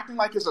stuff we're acting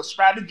like is a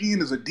strategy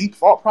and is a deep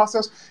thought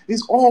process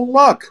is all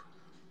luck.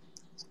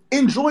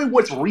 Enjoy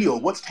what's real,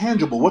 what's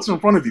tangible, what's in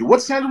front of you.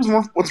 What's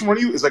tangible, what's in front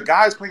of you is a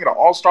guy who's playing at an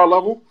all-star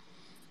level.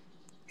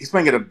 He's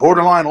playing at a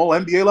borderline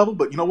all-NBA level,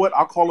 but you know what?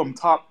 I'll call him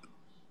top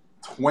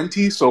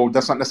 20, so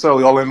that's not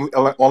necessarily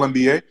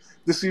all-NBA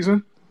this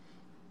season.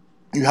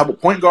 You have a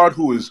point guard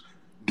who is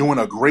doing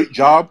a great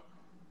job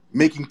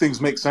making things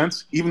make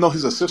sense. Even though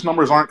his assist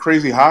numbers aren't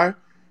crazy high,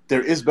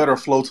 there is better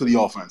flow to the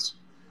offense.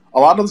 A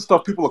lot of the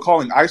stuff people are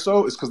calling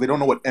ISO is because they don't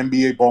know what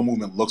NBA ball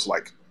movement looks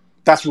like.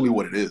 That's really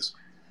what it is.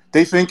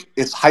 They think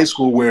it's high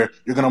school where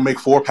you're going to make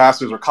 4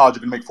 passes, or college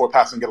you're going to make 4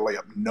 passes and get a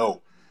layup.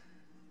 No.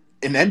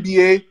 In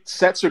NBA,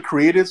 sets are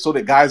created so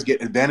that guys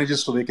get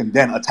advantages so they can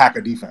then attack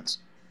a defense.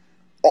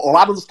 A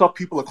lot of the stuff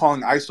people are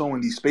calling ISO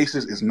in these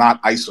spaces is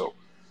not ISO.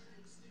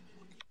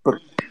 But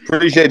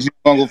appreciate you,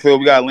 Uncle Phil.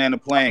 We got to land the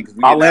plane because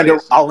I'll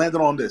land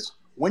it on this.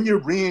 When you're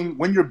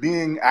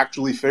being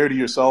actually fair to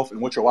yourself and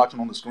what you're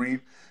watching on the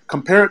screen,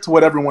 compare it to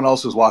what everyone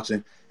else is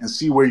watching and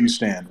see where you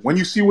stand. When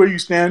you see where you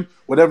stand,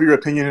 whatever your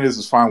opinion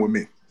is fine with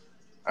me.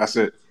 That's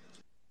it.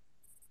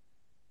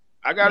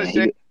 I gotta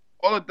say,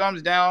 all the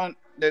thumbs down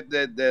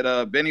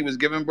that Benny was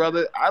giving,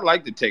 brother. I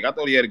like the take. I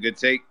thought he had a good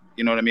take.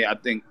 You know what I mean? I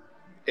think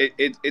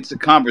it's a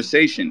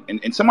conversation.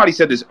 And somebody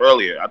said this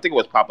earlier. I think it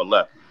was Papa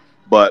Left,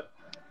 but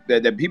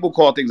that people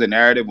call things a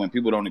narrative when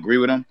people don't agree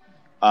with them,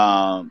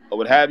 or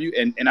what have you.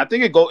 And I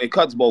think it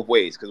cuts both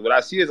ways, because what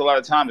I see is a lot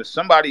of times if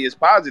somebody is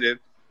positive,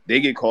 they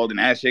get called an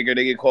ass shaker,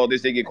 they get called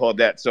this, they get called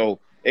that. So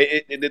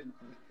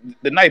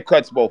the knife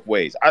cuts both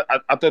ways.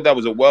 I thought that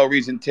was a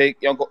well-reasoned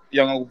take, young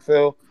Uncle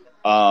Phil.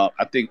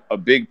 I think a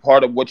big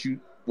part of what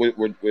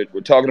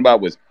we're talking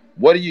about was,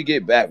 what do you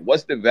get back?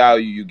 What's the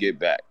value you get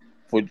back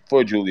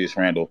for Julius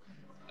Randle?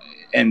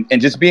 And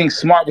just being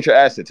smart with your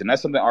assets. And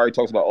that's something Ari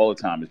talks about all the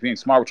time, is being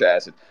smart with your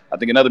assets. I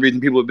think another reason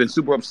people have been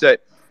super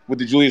upset with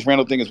the Julius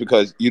Randle thing is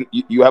because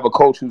you have a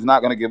coach who's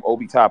not going to give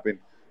Obi Toppin,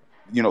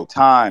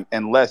 time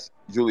unless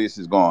Julius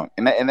is gone.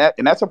 And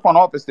that's a front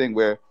office thing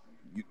where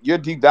you're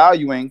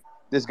devaluing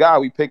this guy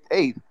we picked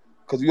 8th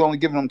because we only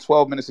giving him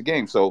 12 minutes a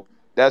game. So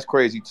that's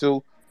crazy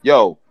too.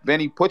 Yo,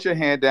 Benny, put your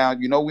hand down.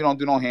 We don't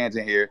do no hands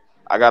in here.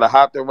 I got to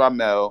hop to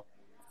Rahmel.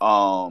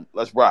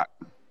 Let's rock.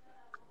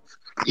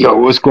 Yo,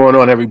 what's going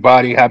on,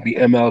 everybody? Happy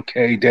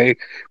MLK Day.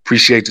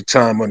 Appreciate the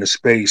time on the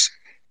space.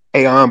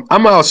 Hey, I'm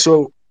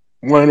also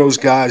one of those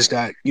guys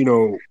that,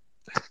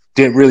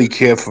 didn't really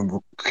care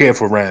for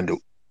Randall.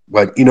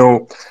 But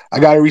I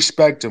gotta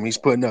respect him. He's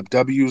putting up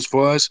W's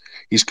for us.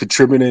 He's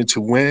contributing to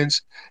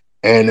wins.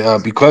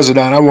 And because of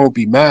that, I won't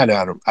be mad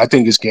at him. I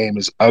think his game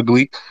is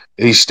ugly.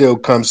 He still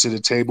comes to the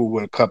table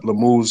with a couple of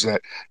moves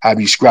that have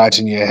you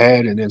scratching your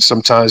head, and then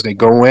sometimes they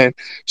go in,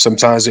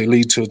 sometimes they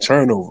lead to a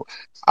turnover.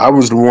 I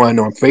was the one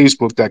on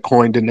Facebook that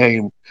coined the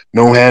name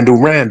No Handle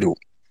Randall.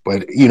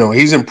 But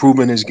he's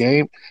improving his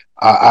game.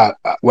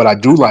 What I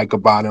do like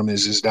about him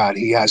is that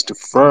he has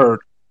deferred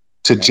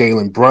to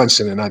Jalen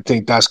Brunson, and I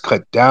think that's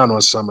cut down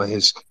on some of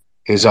his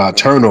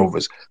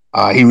turnovers.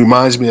 He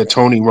reminds me of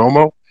Tony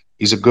Romo.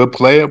 He's a good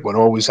player, but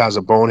always has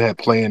a bonehead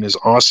play in his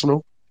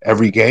arsenal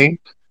every game.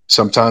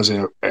 Sometimes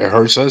it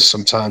hurts us.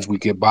 Sometimes we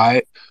get by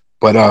it.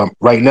 But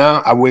right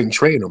now, I wouldn't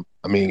trade him.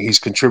 I mean, he's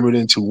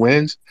contributing to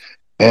wins.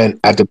 And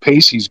at the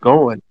pace he's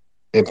going,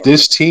 if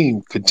this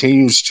team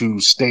continues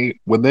to stay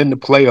within the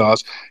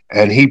playoffs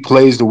and he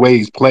plays the way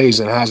he plays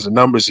and has the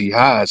numbers he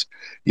has,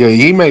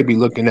 he may be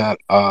looking at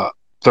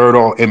third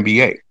all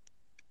NBA.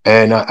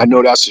 And I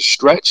know that's a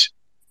stretch,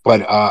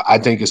 but I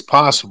think it's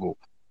possible.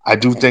 I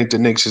do think the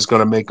Knicks is going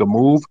to make a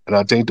move, and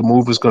I think the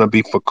move is going to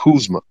be for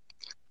Kuzma.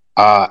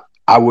 Uh,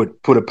 I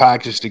would put a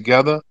package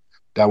together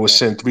that would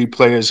send 3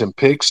 players and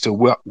picks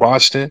to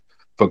Boston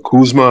for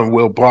Kuzma and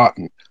Will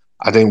Barton.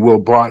 I think Will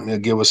Barton will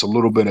give us a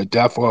little bit of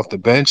depth off the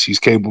bench. He's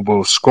capable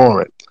of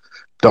scoring.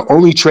 The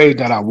only trade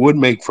that I would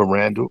make for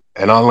Randall,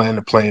 and I'll land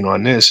the plane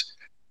on this,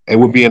 it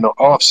would be in the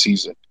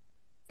offseason.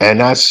 And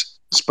that's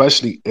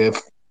especially if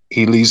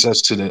he leads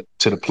us to the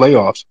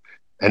playoffs.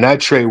 And that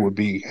trade would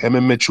be him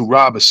and Mitchell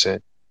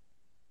Robinson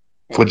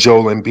for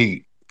Joel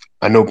Embiid.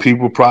 I know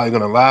people are probably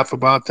going to laugh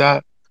about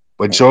that,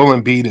 but Joel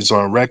Embiid is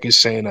on record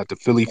saying that the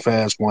Philly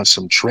fans want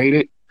him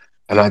traded.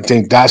 And I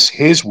think that's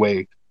his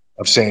way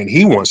of saying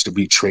he wants to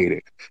be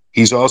traded.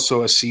 He's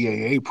also a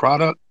CAA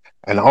product.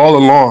 And all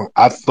along,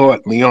 I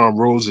thought Leon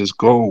Rose's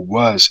goal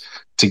was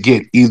to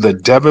get either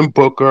Devin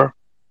Booker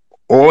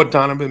or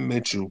Donovan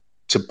Mitchell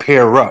to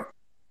pair up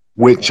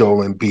with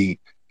Joel Embiid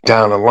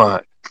down the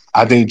line.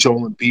 I think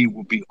Joel Embiid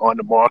will be on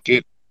the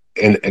market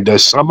in the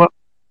summer.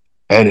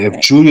 And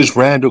if Julius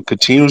Randle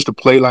continues to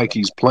play like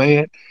he's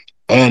playing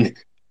and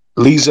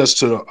leads us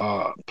to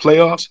the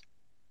playoffs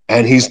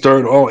and he's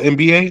third all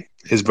NBA,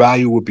 his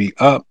value will be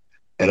up.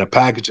 And a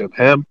package of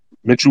him,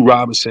 Mitchell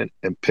Robinson,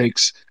 and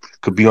picks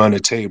could be on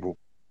the table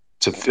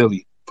to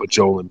Philly for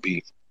Joel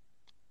Embiid.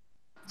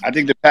 I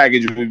think the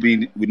package would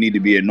need to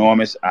be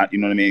enormous. You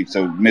know what I mean?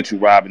 So Mitchell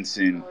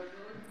Robinson,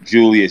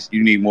 Julius,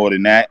 you need more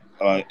than that.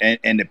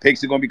 And the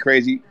picks are going to be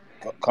crazy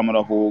coming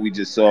off of what we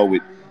just saw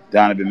with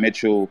Donovan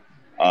Mitchell,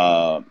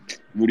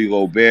 Rudy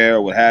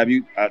Gobert, what have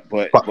you.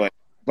 But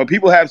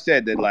people have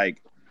said that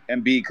like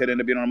Embiid could end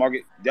up being on the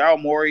market.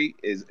 Daryl Morey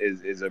is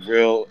a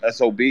real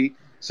SOB.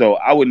 So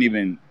I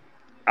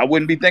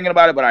wouldn't be thinking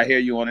about it, but I hear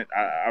you on it.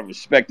 I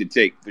respect the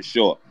take for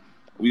sure.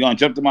 We're going to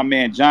jump to my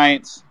man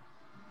Giants.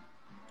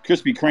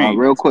 Krispy Kreme.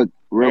 Real quick,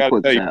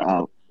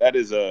 that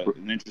is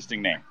an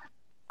interesting name.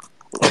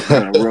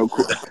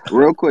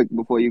 real quick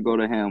before you go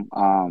to him,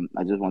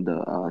 I just want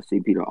to see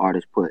Peter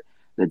Artist put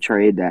the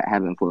trade that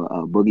happened for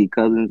Boogie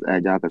Cousins,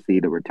 as y'all can see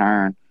the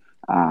return.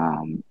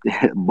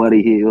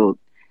 Buddy Hield,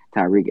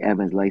 Tyreek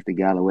Evans, Langston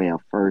Galloway, a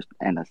first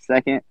and a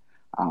second.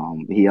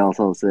 He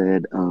also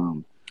said,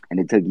 and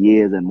it took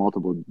years and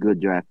multiple good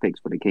draft picks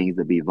for the Kings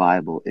to be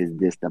viable. Is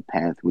this the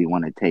path we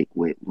want to take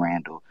with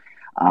Randall?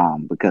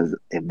 Because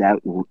if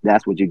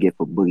that's what you get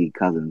for Boogie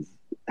Cousins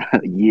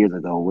years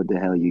ago, what the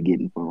hell are you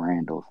getting for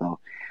Randall? So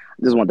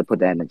I just wanted to put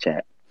that in the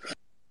chat.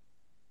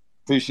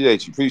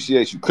 Appreciate you.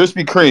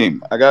 Krispy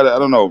Kreme. I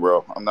don't know,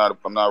 bro. I'm not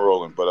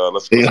rolling, but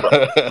let's go.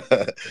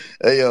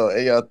 Hey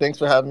yo, thanks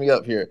for having me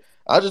up here.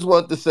 I just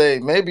want to say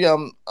maybe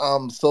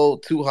I'm so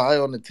too high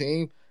on the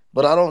team,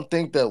 but I don't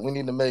think that we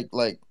need to make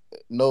like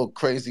no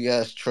crazy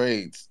ass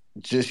trades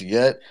just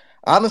yet.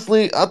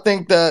 Honestly, I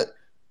think that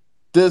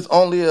there's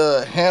only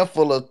a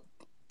handful of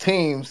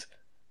teams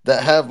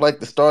that have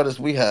like the starters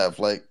we have,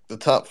 like the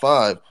top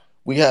 5.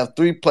 We have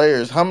 3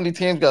 players. How many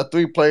teams got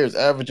 3 players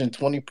averaging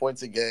 20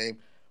 points a game?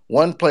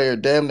 1 player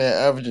damn near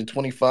averaging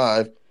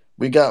 25.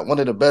 We got one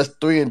of the best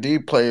 3-and-D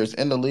players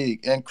in the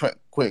league, and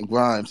Quentin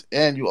Grimes.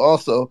 And you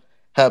also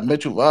have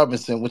Mitchell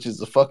Robinson, which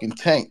is a fucking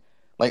tank.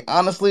 Like,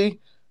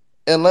 honestly,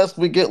 unless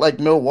we get like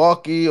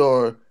Milwaukee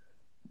or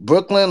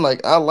Brooklyn,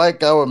 like I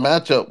like our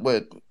matchup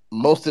with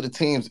most of the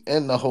teams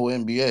in the whole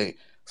NBA.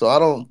 So I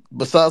don't,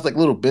 besides like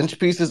little bench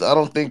pieces, I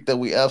don't think that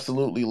we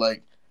absolutely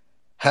like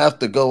have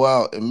to go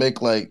out and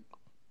make like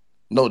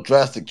no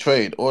drastic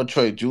trade or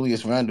trade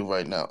Julius Randle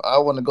right now. I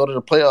want to go to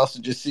the playoffs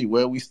and just see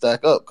where we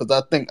stack up, because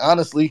I think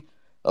honestly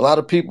a lot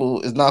of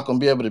people is not going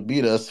to be able to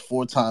beat us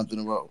 4 times in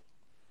a row.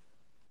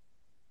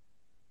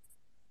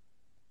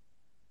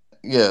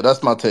 Yeah,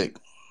 that's my take.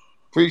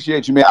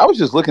 Appreciate you, man. I was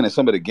just looking at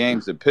some of the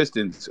games the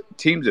Pistons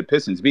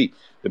beat.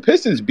 The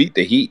Pistons beat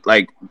the Heat.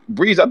 Like,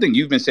 Breeze, I think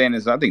you've been saying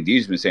this. I think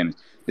Dee's been saying this.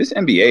 This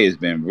NBA has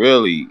been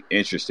really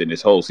interesting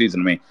this whole season.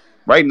 I mean,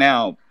 right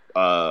now,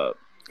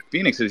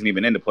 Phoenix isn't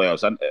even in the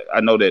playoffs. I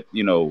know that,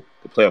 the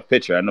playoff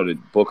picture. I know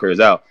that Booker is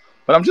out.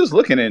 But I'm just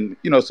looking and,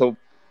 so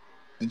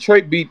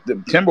Detroit beat the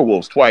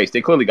Timberwolves twice.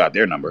 They clearly got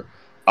their number.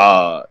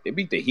 It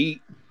beat the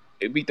Heat.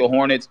 It beat the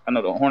Hornets. I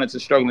know the Hornets are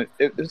struggling.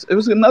 It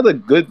was another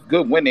good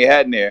win they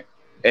had in there.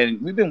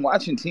 And we've been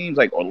watching teams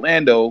like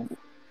Orlando,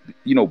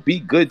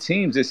 beat good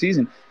teams this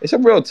season. It's a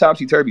real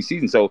topsy turvy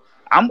season. So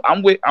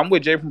I'm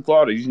with Jay from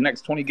Florida. These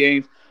next 20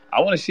 games,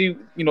 I want to see.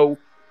 The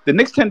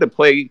Knicks tend to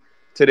play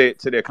to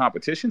their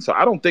competition. So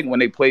I don't think when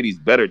they play these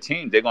better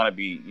teams, they're going to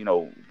be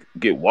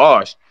get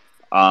washed.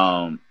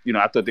 I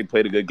thought they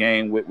played a good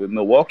game with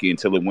Milwaukee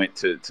until it went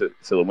to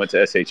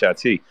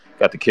SHIT.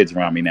 Got the kids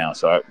around me now,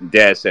 so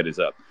Dad set us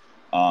up.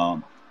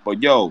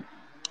 But yo,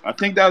 I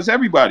think that was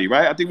everybody,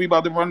 right? I think we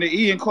about to run the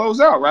E and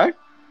close out, right?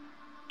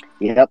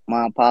 Yep,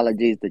 my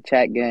apologies to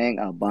chat gang.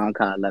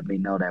 Bonkai let me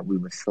know that we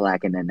were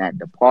slacking in that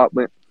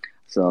department.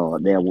 So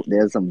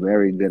there's some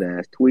very good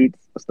ass tweets.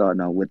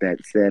 Starting off with that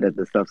said as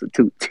the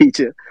substitute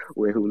teacher,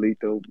 where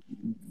Julito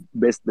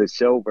missed the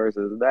show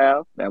versus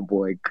now. That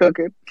boy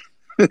cooking.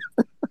 Yeah,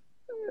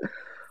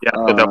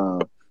 I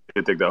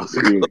think that was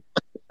Shout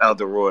out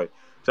to Roy.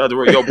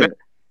 Yo, Ben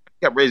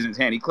kept raising his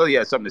hand. He clearly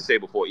had something to say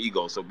before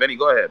ego. So Benny,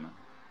 go ahead, man.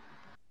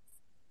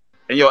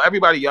 And yo,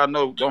 everybody, y'all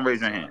know, don't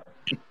raise your hand.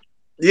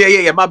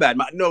 Yeah. My bad.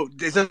 No,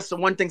 there's just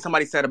one thing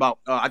somebody said about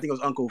I think it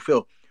was Uncle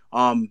Phil.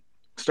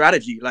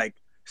 Strategy, like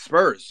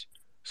Spurs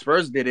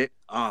did it.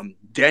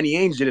 Danny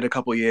Ainge did it a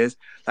couple years.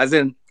 As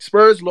in,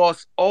 Spurs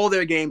lost all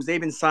their games. They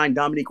even signed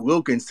Dominique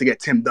Wilkins to get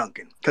Tim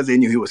Duncan because they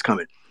knew he was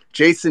coming.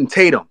 Jason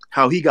Tatum,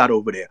 how he got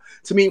over there.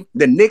 To me,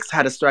 the Knicks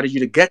had a strategy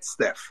to get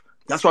Steph.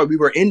 That's why we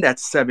were in that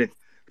 7th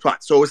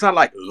spot. So it's not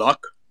like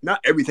luck. Not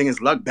everything is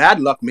luck.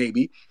 Bad luck,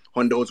 maybe,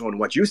 on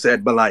what you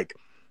said. But, like,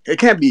 it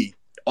can't be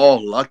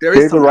all luck. There is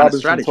David some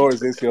Robinson kind of strategy. tore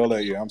his ACL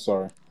that year. I'm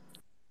sorry.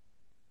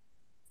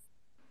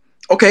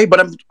 Okay, but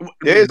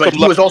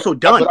he was also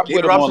done. But I'm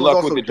with him on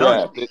luck with the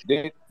draft.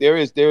 There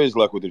is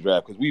luck with the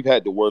draft because we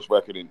had the worst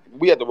record in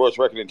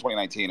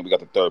 2019 and we got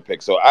the 3rd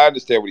pick. So I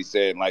understand what he's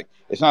saying. Like,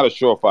 it's not a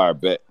surefire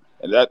bet,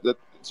 and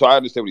so I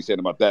understand what he's saying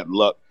about that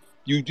luck.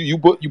 You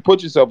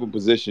put yourself in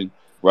position,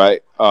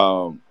 right?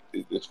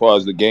 As far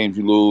as the games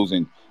you lose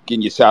and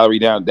getting your salary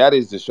down, that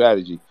is the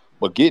strategy.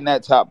 But getting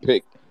that top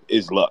pick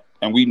is luck,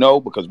 and we know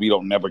because we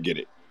don't never get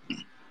it.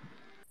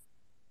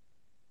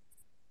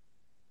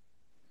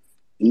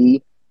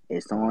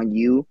 It's on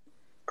you.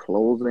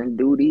 Closing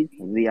duties,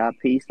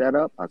 VIP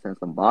setup. I sent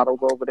some bottles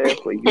over there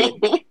for you.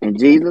 And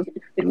Jesus,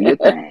 do your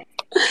thing.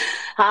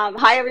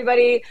 Hi,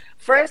 everybody.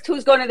 First,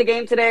 who's going to the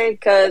game today?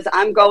 Because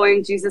I'm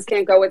going. Jesus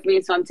can't go with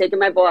me, so I'm taking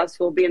my boss,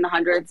 who will be in the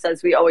hundreds,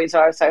 as we always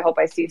are. So I hope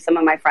I see some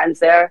of my friends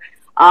there.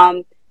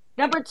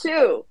 Number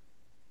 2,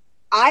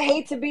 I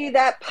hate to be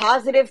that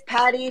positive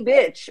Patty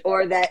bitch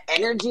or that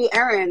energy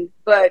Aaron,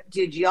 but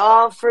did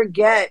y'all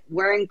forget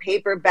wearing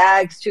paper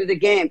bags to the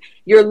game?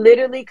 You're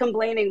literally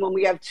complaining when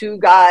we have 2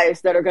 guys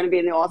that are going to be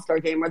in the All-Star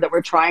game or that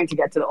we're trying to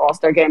get to the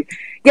All-Star game.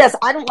 Yes,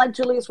 I don't like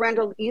Julius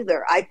Randle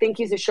either. I think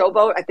he's a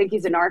showboat. I think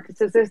he's a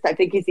narcissist. I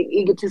think he's an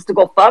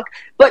egotistical fuck.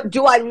 But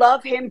do I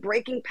love him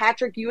breaking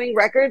Patrick Ewing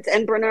records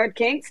and Bernard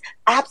King's?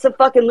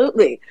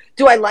 Absolutely.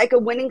 Do I like a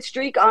winning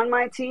streak on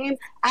my team?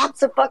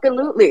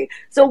 Absolutely.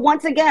 So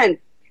once again,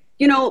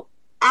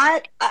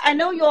 I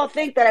know you all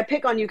think that I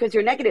pick on you because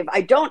you're negative.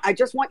 I don't. I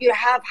just want you to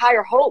have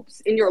higher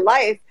hopes in your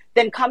life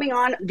than coming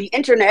on the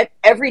internet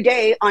every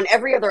day on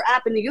every other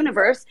app in the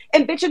universe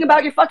and bitching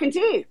about your fucking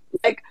team.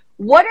 Like,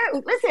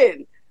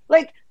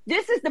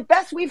 this is the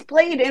best we've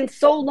played in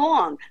so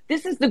long.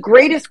 This is the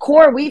greatest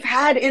core we've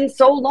had in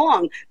so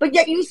long. But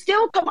yet you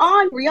still come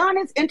on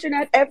Rihanna's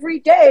internet every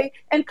day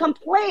and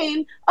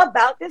complain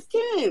about this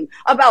team,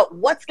 about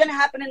what's going to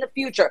happen in the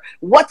future,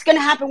 what's going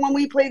to happen when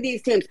we play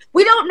these teams.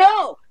 We don't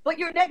know, but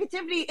your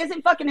negativity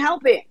isn't fucking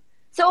helping.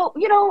 So,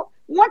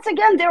 once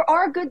again, there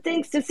are good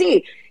things to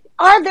see.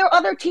 Are there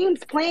other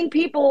teams playing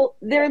people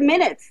their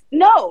minutes?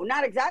 No,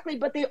 not exactly,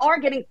 but they are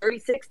getting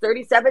 36,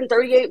 37,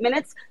 38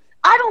 minutes.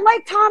 I don't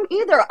like Tom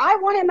either. I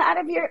want him out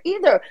of here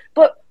either.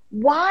 But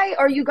why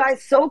are you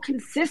guys so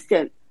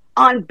consistent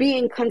on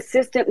being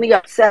consistently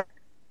upset?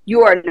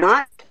 You are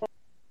not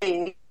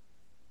playing.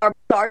 I'm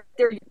sorry if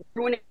they're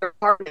ruining their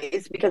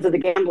parlays because of the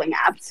gambling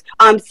apps.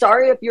 I'm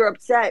sorry if you're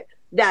upset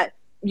that,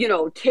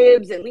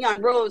 Tibbs and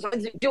Leon Rose are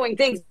doing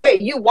things the way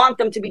you want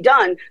them to be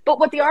done.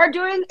 But what they are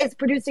doing is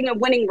producing a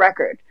winning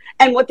record.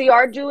 And what they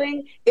are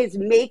doing is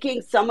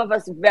making some of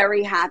us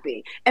very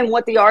happy. And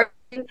what they are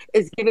doing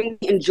is giving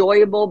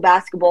enjoyable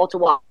basketball to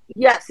watch.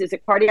 Yes, is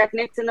it cardiac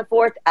Knicks in the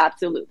 4th?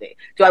 Absolutely.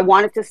 Do I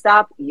want it to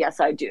stop?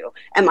 Yes, I do.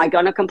 Am I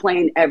going to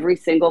complain every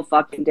single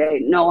fucking day?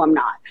 No, I'm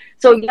not.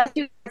 So yes,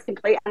 you guys can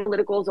play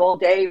analyticals all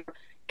day,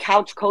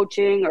 couch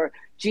coaching or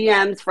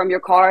GMs from your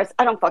cars.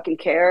 I don't fucking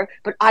care,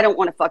 but I don't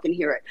want to fucking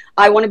hear it.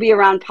 I want to be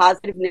around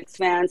positive Knicks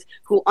fans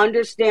who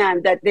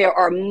understand that there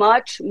are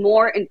much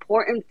more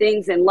important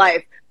things in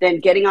life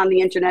than getting on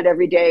the internet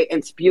every day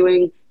and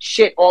spewing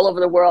shit all over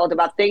the world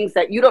about things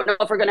that you don't know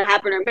if are going to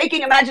happen or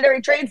making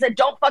imaginary trades that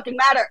don't fucking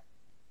matter.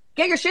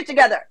 Get your shit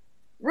together.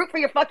 Root for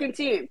your fucking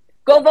team.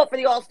 Go vote for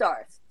the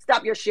All-Stars.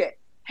 Stop your shit.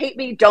 Hate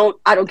me, don't.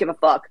 I don't give a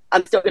fuck.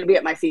 I'm still going to be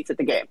at my seats at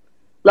the game.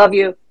 Love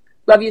you.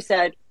 Love you,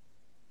 Ced.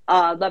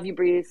 Love you,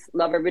 Breeze.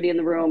 Love everybody in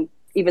the room,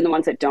 even the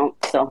ones that don't.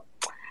 So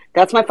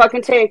that's my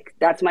fucking take.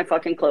 That's my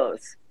fucking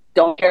close.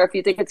 Don't care if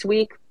you think it's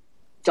weak.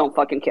 Don't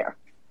fucking care.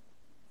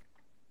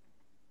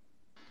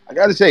 I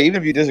gotta say, even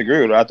if you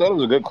disagree with her, I thought it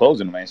was a good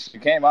closing, man. She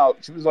came out,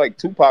 she was like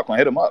Tupac when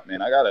Hit Him Up, man.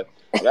 I gotta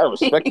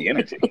respect the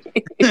energy.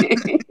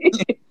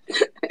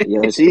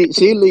 Yeah,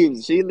 she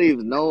leaves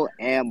no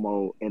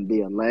ammo in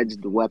the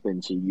alleged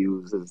weapon she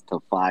uses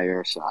to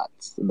fire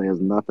shots.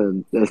 There's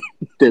nothing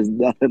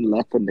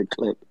left in the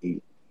clip.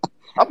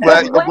 I'm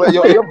glad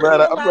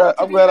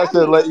I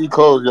said let you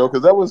close, yo,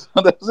 because that was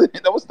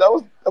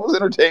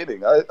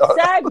entertaining.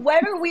 Said,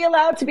 when are we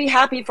allowed to be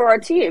happy for our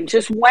team?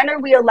 Just when are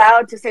we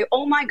allowed to say,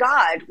 oh my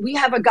God, we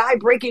have a guy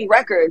breaking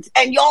records,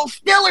 and y'all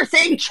still are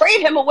saying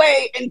trade him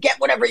away and get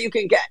whatever you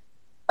can get?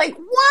 Like,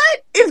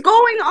 what is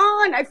going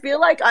on? I feel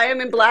like I am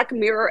in Black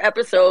Mirror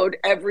episode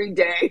every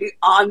day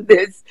on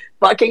this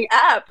fucking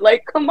app.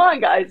 Like, come on,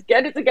 guys,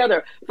 get it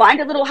together.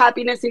 Find a little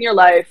happiness in your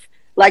life.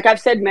 Like I've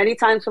said many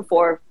times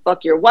before,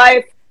 fuck your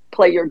wife,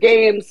 play your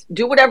games,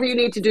 do whatever you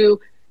need to do,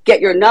 get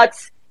your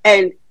nuts,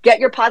 and get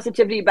your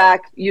positivity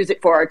back. Use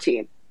it for our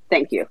team.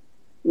 Thank you.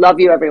 Love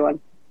you, everyone.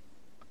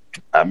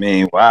 I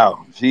mean,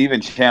 wow. She even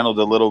channeled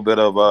a little bit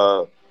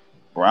of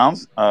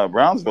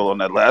Brownsville on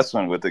that last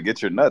one with the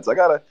get your nuts. I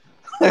gotta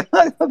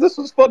this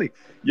was funny.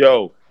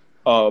 Yo,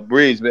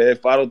 Breeze, man,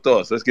 final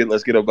thoughts. Let's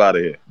get up out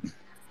of here.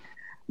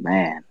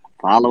 Man,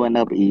 following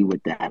up E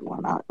with that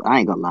one. I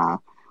ain't gonna lie.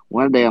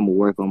 One day I'm gonna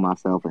work on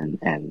myself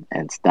and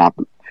stop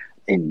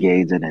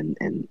engaging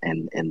in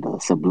the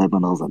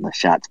subliminals and the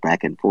shots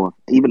back and forth.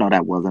 Even though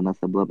that wasn't a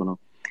subliminal,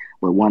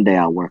 but one day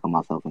I'll work on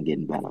myself and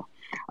getting better.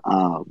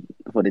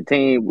 For the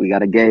team, we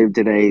got a game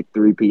today,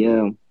 3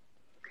 p.m.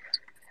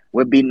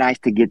 Would be nice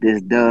to get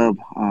this dub.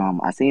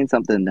 I seen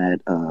something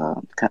that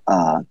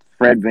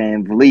Fred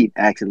Van Vliet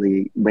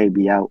actually may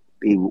be out.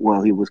 He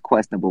was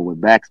questionable with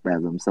back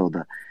spasm, so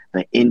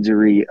the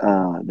injury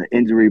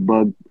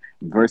bug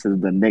versus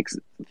the Knicks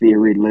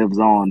theory lives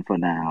on for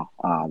now.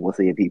 We'll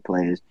see if he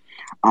plays.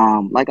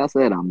 Like I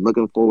said, I'm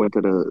looking forward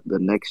to the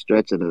next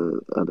stretch of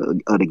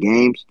the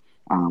games.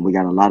 We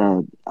got a lot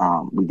of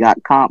we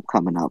got comp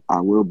coming up.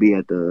 I will be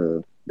at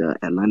the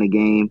Atlanta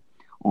game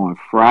on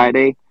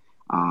Friday.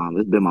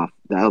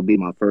 That'll be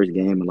my first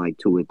game in like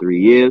 2 or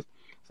 3 years.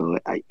 So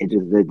it's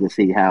just good to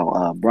see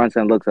how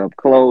Brunson looks up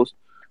close.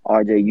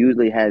 RJ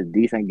usually has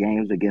decent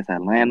games against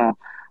Atlanta.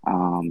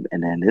 And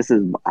then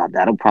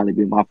that'll probably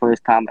be my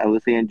first time ever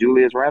seeing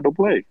Julius Randle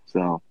play.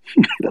 So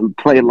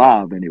play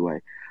live anyway.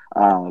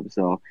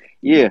 So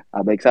yeah,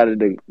 I'm excited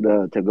to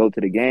go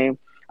to the game.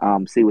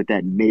 See what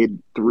that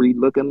mid-3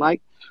 looking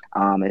like.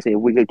 And see if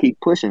we could keep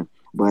pushing.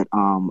 But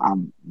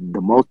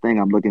the most thing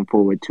I'm looking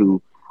forward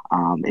to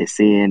is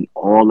seeing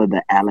all of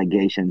the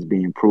allegations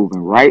being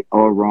proven right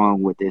or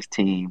wrong with this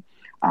team.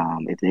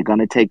 If they're going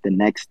to take the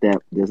next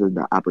step, this is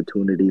the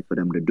opportunity for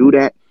them to do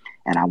that.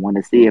 And I want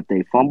to see if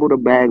they fumble the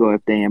bag or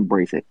if they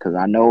embrace it. Because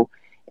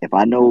if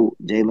I know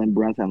Jalen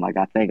Brunson, like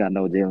I think I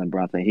know Jalen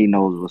Brunson, he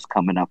knows what's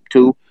coming up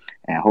too.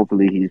 And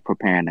hopefully he's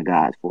preparing the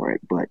guys for it.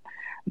 But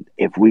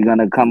if we're going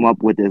to come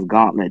up with this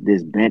gauntlet,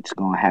 this bench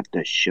going to have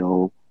to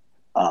show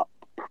up.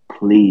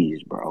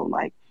 Please, bro.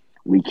 Like,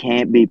 we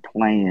can't be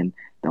playing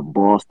the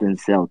Boston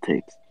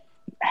Celtics,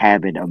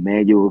 having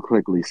Emmanuel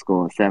quickly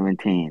score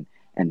 17,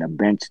 and the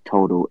bench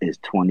total is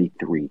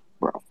 23,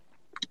 bro.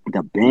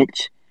 The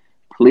bench,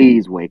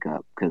 please wake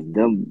up, because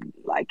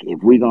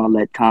if we're gonna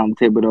let Tom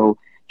Thibodeau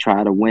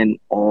try to win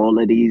all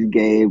of these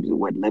games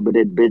with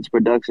limited bench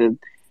production,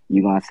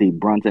 you're gonna see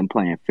Brunson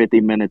playing 50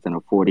 minutes in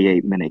a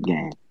 48-minute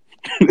game.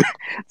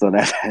 So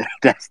that's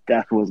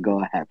what's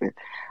gonna happen.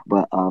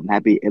 But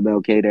happy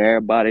MLK to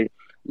everybody.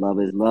 Love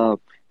is love.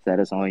 Set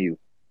us on you.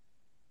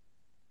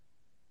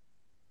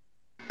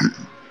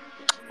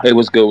 Hey,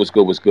 what's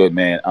good,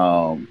 man?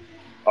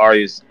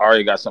 Arya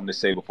got something to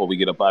say before we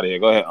get up out of here.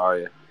 Go ahead,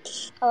 Arya.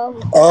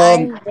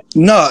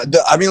 No,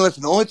 I mean,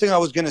 listen. The only thing I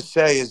was gonna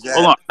say is that.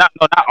 Hold on,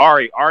 not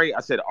Ari. Ari, I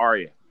said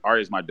Arya.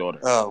 Arya is my daughter.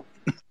 Oh,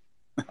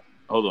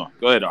 hold on.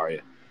 Go ahead,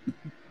 Arya.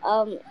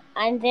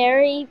 I'm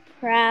very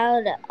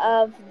proud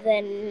of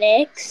the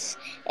Knicks,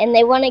 and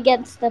they won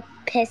against the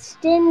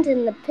Pistons,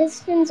 and the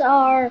Pistons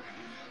are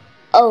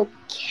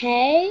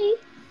okay.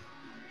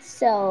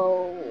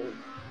 So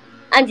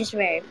I'm just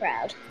very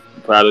proud.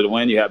 Proud of the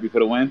win? You happy for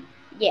the win?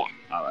 Yeah.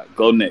 All right.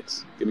 Go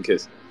Knicks. Give me a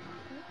kiss.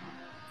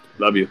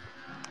 Love you.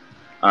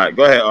 All right.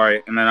 Go ahead,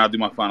 Ari, and then I'll do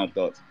my final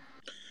thoughts.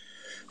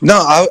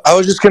 No, I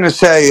was just going to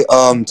say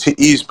to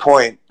E's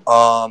point,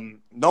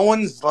 no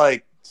one's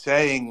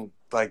saying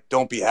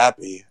don't be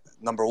happy,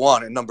 number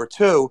one. And number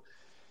two,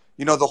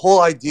 the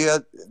whole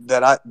idea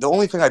that the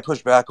only thing I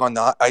push back on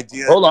the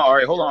idea. Hold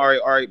on,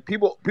 Ari.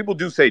 People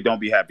do say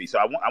don't be happy. So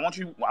I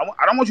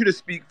don't want you to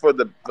speak for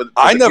the.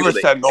 I never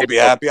said don't be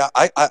happy.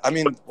 I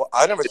mean,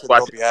 I never said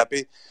don't be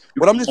happy.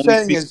 What I'm just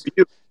saying is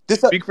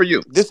speak for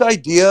you. This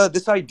idea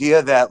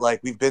that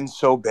we've been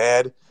so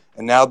bad,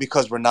 and now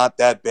because we're not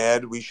that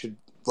bad, we should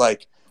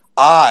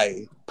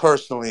I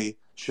personally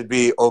should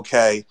be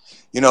okay.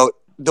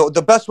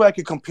 the best way I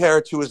could compare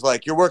it to is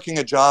like you're working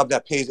a job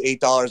that pays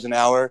 $8 an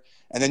hour,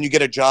 and then you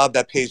get a job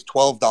that pays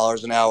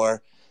 $12 an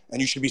hour, and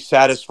you should be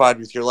satisfied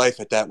with your life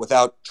at that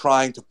without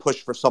trying to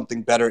push for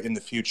something better in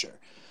the future.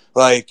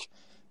 Like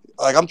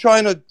I'm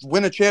trying to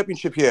win a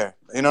championship here.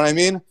 You know what I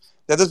mean?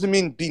 That doesn't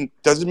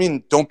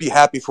mean don't be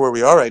happy for where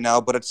we are right now,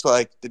 but it's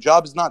like the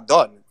job is not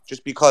done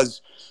just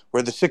because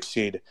we're the 6th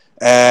seed.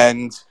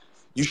 And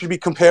you should be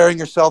comparing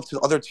yourself to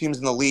other teams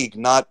in the league,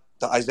 not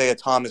the Isaiah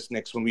Thomas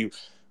Knicks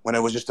when it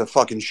was just a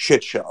fucking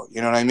shit show.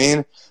 You know what I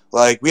mean?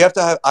 Like we have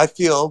to have I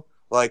feel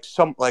like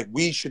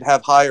we should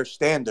have higher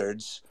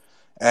standards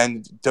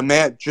and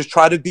demand just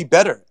try to be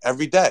better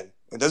every day.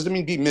 It doesn't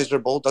mean be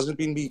miserable, doesn't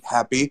mean be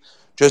happy.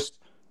 Just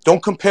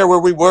don't compare where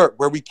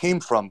we came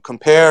from.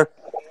 Compare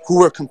who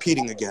we're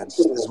competing against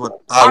is what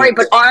I All would right,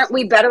 but aren't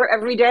we better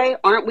every day?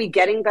 Aren't we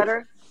getting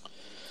better?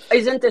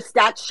 Isn't the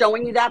stats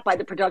showing you that by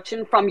the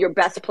production from your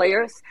best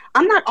players?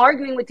 I'm not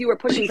arguing with you or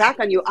pushing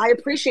back on you. I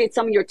appreciate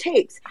some of your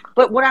takes.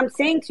 But what I'm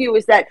saying to you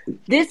is that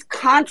this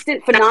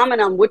constant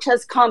phenomenon, which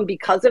has come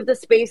because of the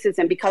spaces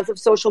and because of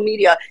social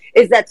media,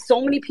 is that so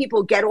many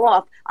people get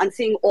off on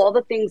seeing all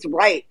the things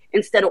right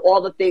instead of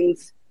all the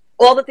things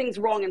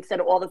wrong instead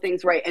of all the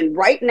things right. And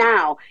right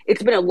now,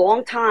 it's been a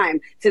long time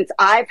since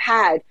I've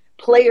had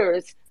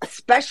players,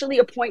 especially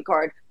a point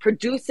guard,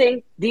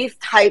 producing these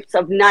types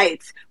of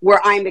nights where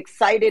I'm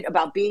excited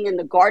about being in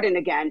the Garden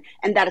again,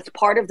 and that it's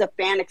part of the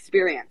fan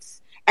experience.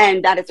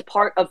 And that it's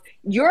part of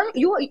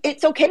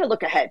it's okay to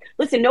look ahead.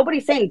 Listen,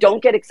 nobody's saying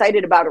don't get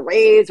excited about a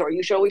raise or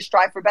you should always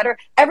strive for better.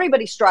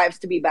 Everybody strives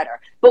to be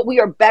better, but we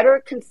are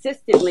better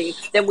consistently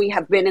than we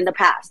have been in the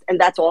past. And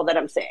that's all that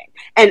I'm saying.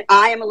 And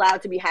I am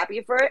allowed to be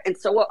happy for it. And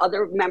so are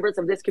other members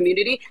of this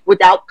community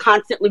without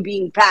constantly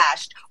being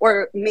bashed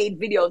or made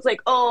videos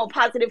like, oh,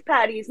 positive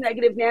Patties,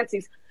 negative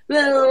Nancy's.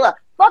 Blah, blah, blah.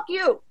 Fuck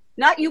you.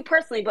 Not you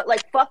personally, but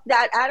like, fuck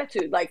that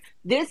attitude. Like,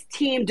 this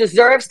team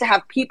deserves to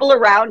have people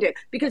around it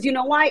because you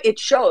know why? It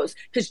shows.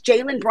 Because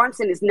Jalen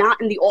Brunson is not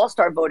in the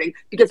All-Star voting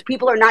because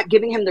people are not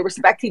giving him the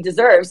respect he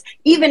deserves,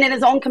 even in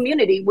his own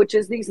community, which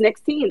is these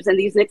Knicks teams and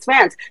these Knicks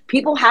fans.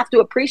 People have to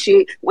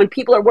appreciate when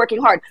people are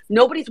working hard.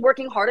 Nobody's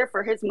working harder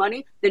for his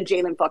money than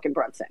Jalen fucking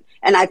Brunson.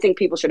 And I think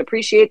people should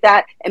appreciate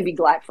that and be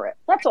glad for it.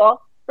 That's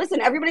all.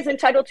 Listen, everybody's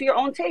entitled to your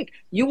own take.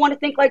 You want to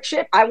think like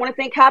shit. I want to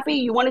think happy.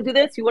 You want to do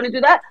this. You want to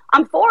do that.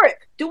 I'm for it.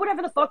 Do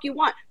whatever the fuck you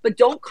want. But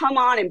don't come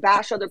on and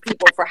bash other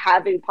people for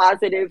having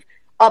positive,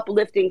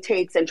 uplifting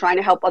takes and trying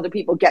to help other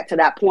people get to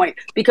that point.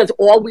 Because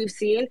all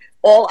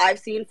I've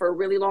seen for a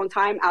really long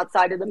time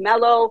outside of the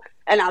Mello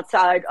and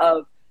outside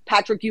of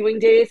Patrick Ewing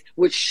days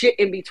was shit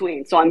in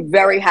between. So I'm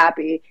very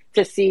happy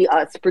to see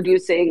us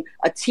producing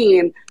a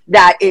team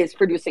that is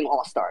producing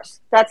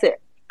all-stars. That's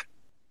it.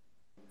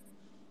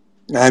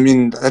 I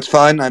mean, that's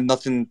fine. I'm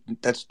nothing.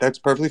 That's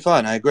perfectly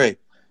fine. I agree.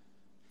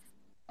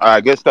 All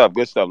right, good stuff.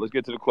 Let's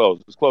get to the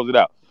close. Let's close it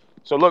out.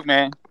 So look,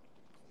 man.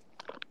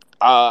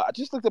 I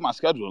just looked at my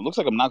schedule. It looks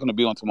like I'm not going to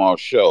be on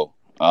tomorrow's show.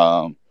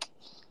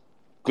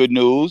 Good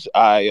news.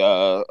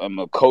 I am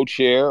a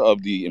co-chair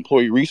of the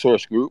employee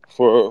resource group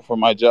for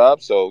my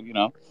job. So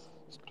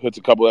puts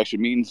a couple extra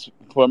meetings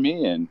for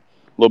me and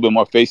a little bit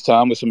more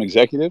FaceTime with some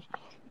executives.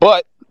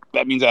 But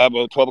that means I have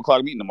a 12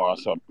 o'clock meeting tomorrow,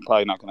 so I'm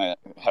probably not going to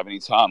have any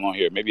time on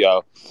here. Maybe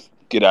I'll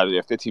get out of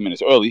there 15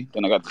 minutes early.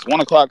 Then I got this 1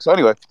 o'clock. So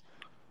anyway,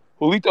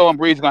 Julito and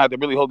Breeze are going to have to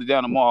really hold it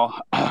down tomorrow.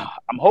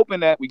 I'm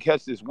hoping that we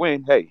catch this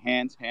win. Hey,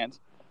 hands. I'm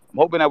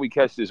hoping that we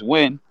catch this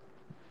win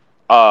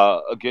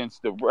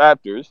against the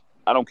Raptors.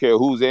 I don't care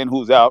who's in,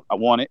 who's out. I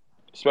want it,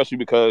 especially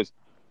because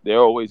they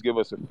always give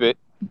us a fit.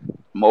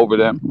 I'm over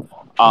them.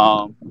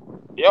 Man,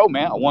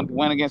 I want to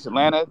win against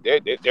Atlanta.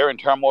 They're in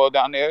turmoil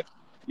down there.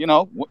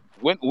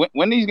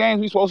 Win these games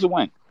we're supposed to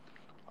win.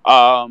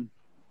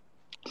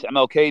 It's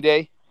MLK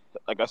Day,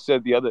 like I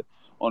said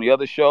on the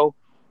other show.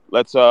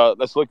 Let's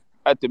look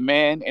at the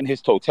man in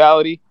his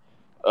totality.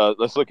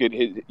 Let's look at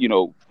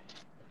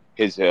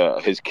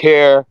his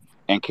care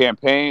and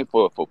campaign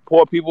for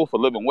poor people, for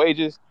living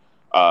wages.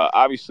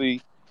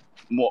 Obviously,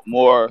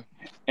 more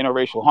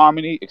interracial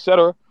harmony,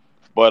 etc.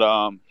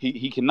 But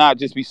he cannot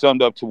just be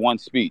summed up to one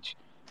speech,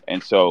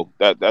 and so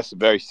that's a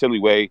very silly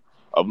way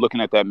of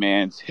looking at that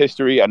man's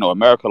history. I know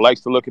America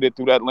likes to look at it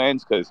through that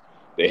lens because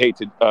they hate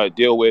to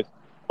deal with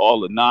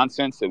all the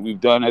nonsense that we've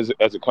done as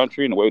a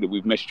country and the way that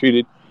we've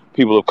mistreated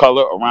people of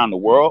color around the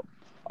world.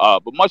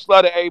 But much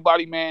love to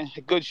everybody, man.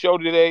 A good show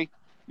today.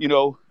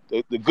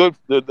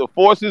 The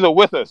forces are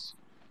with us.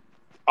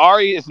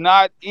 Ari is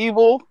not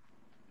evil,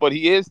 but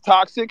he is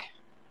toxic.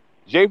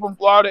 Jay from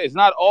Florida is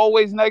not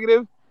always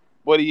negative,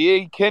 but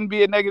he can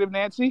be a negative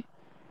Nancy.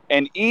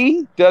 And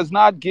E does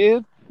not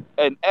give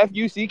an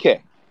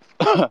F-U-C-K.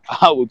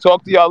 I will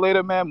talk to y'all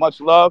later, man.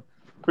 Much love.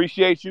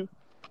 Appreciate you.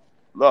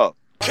 Love.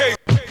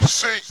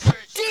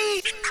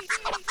 K-C-D.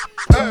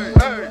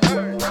 Hey.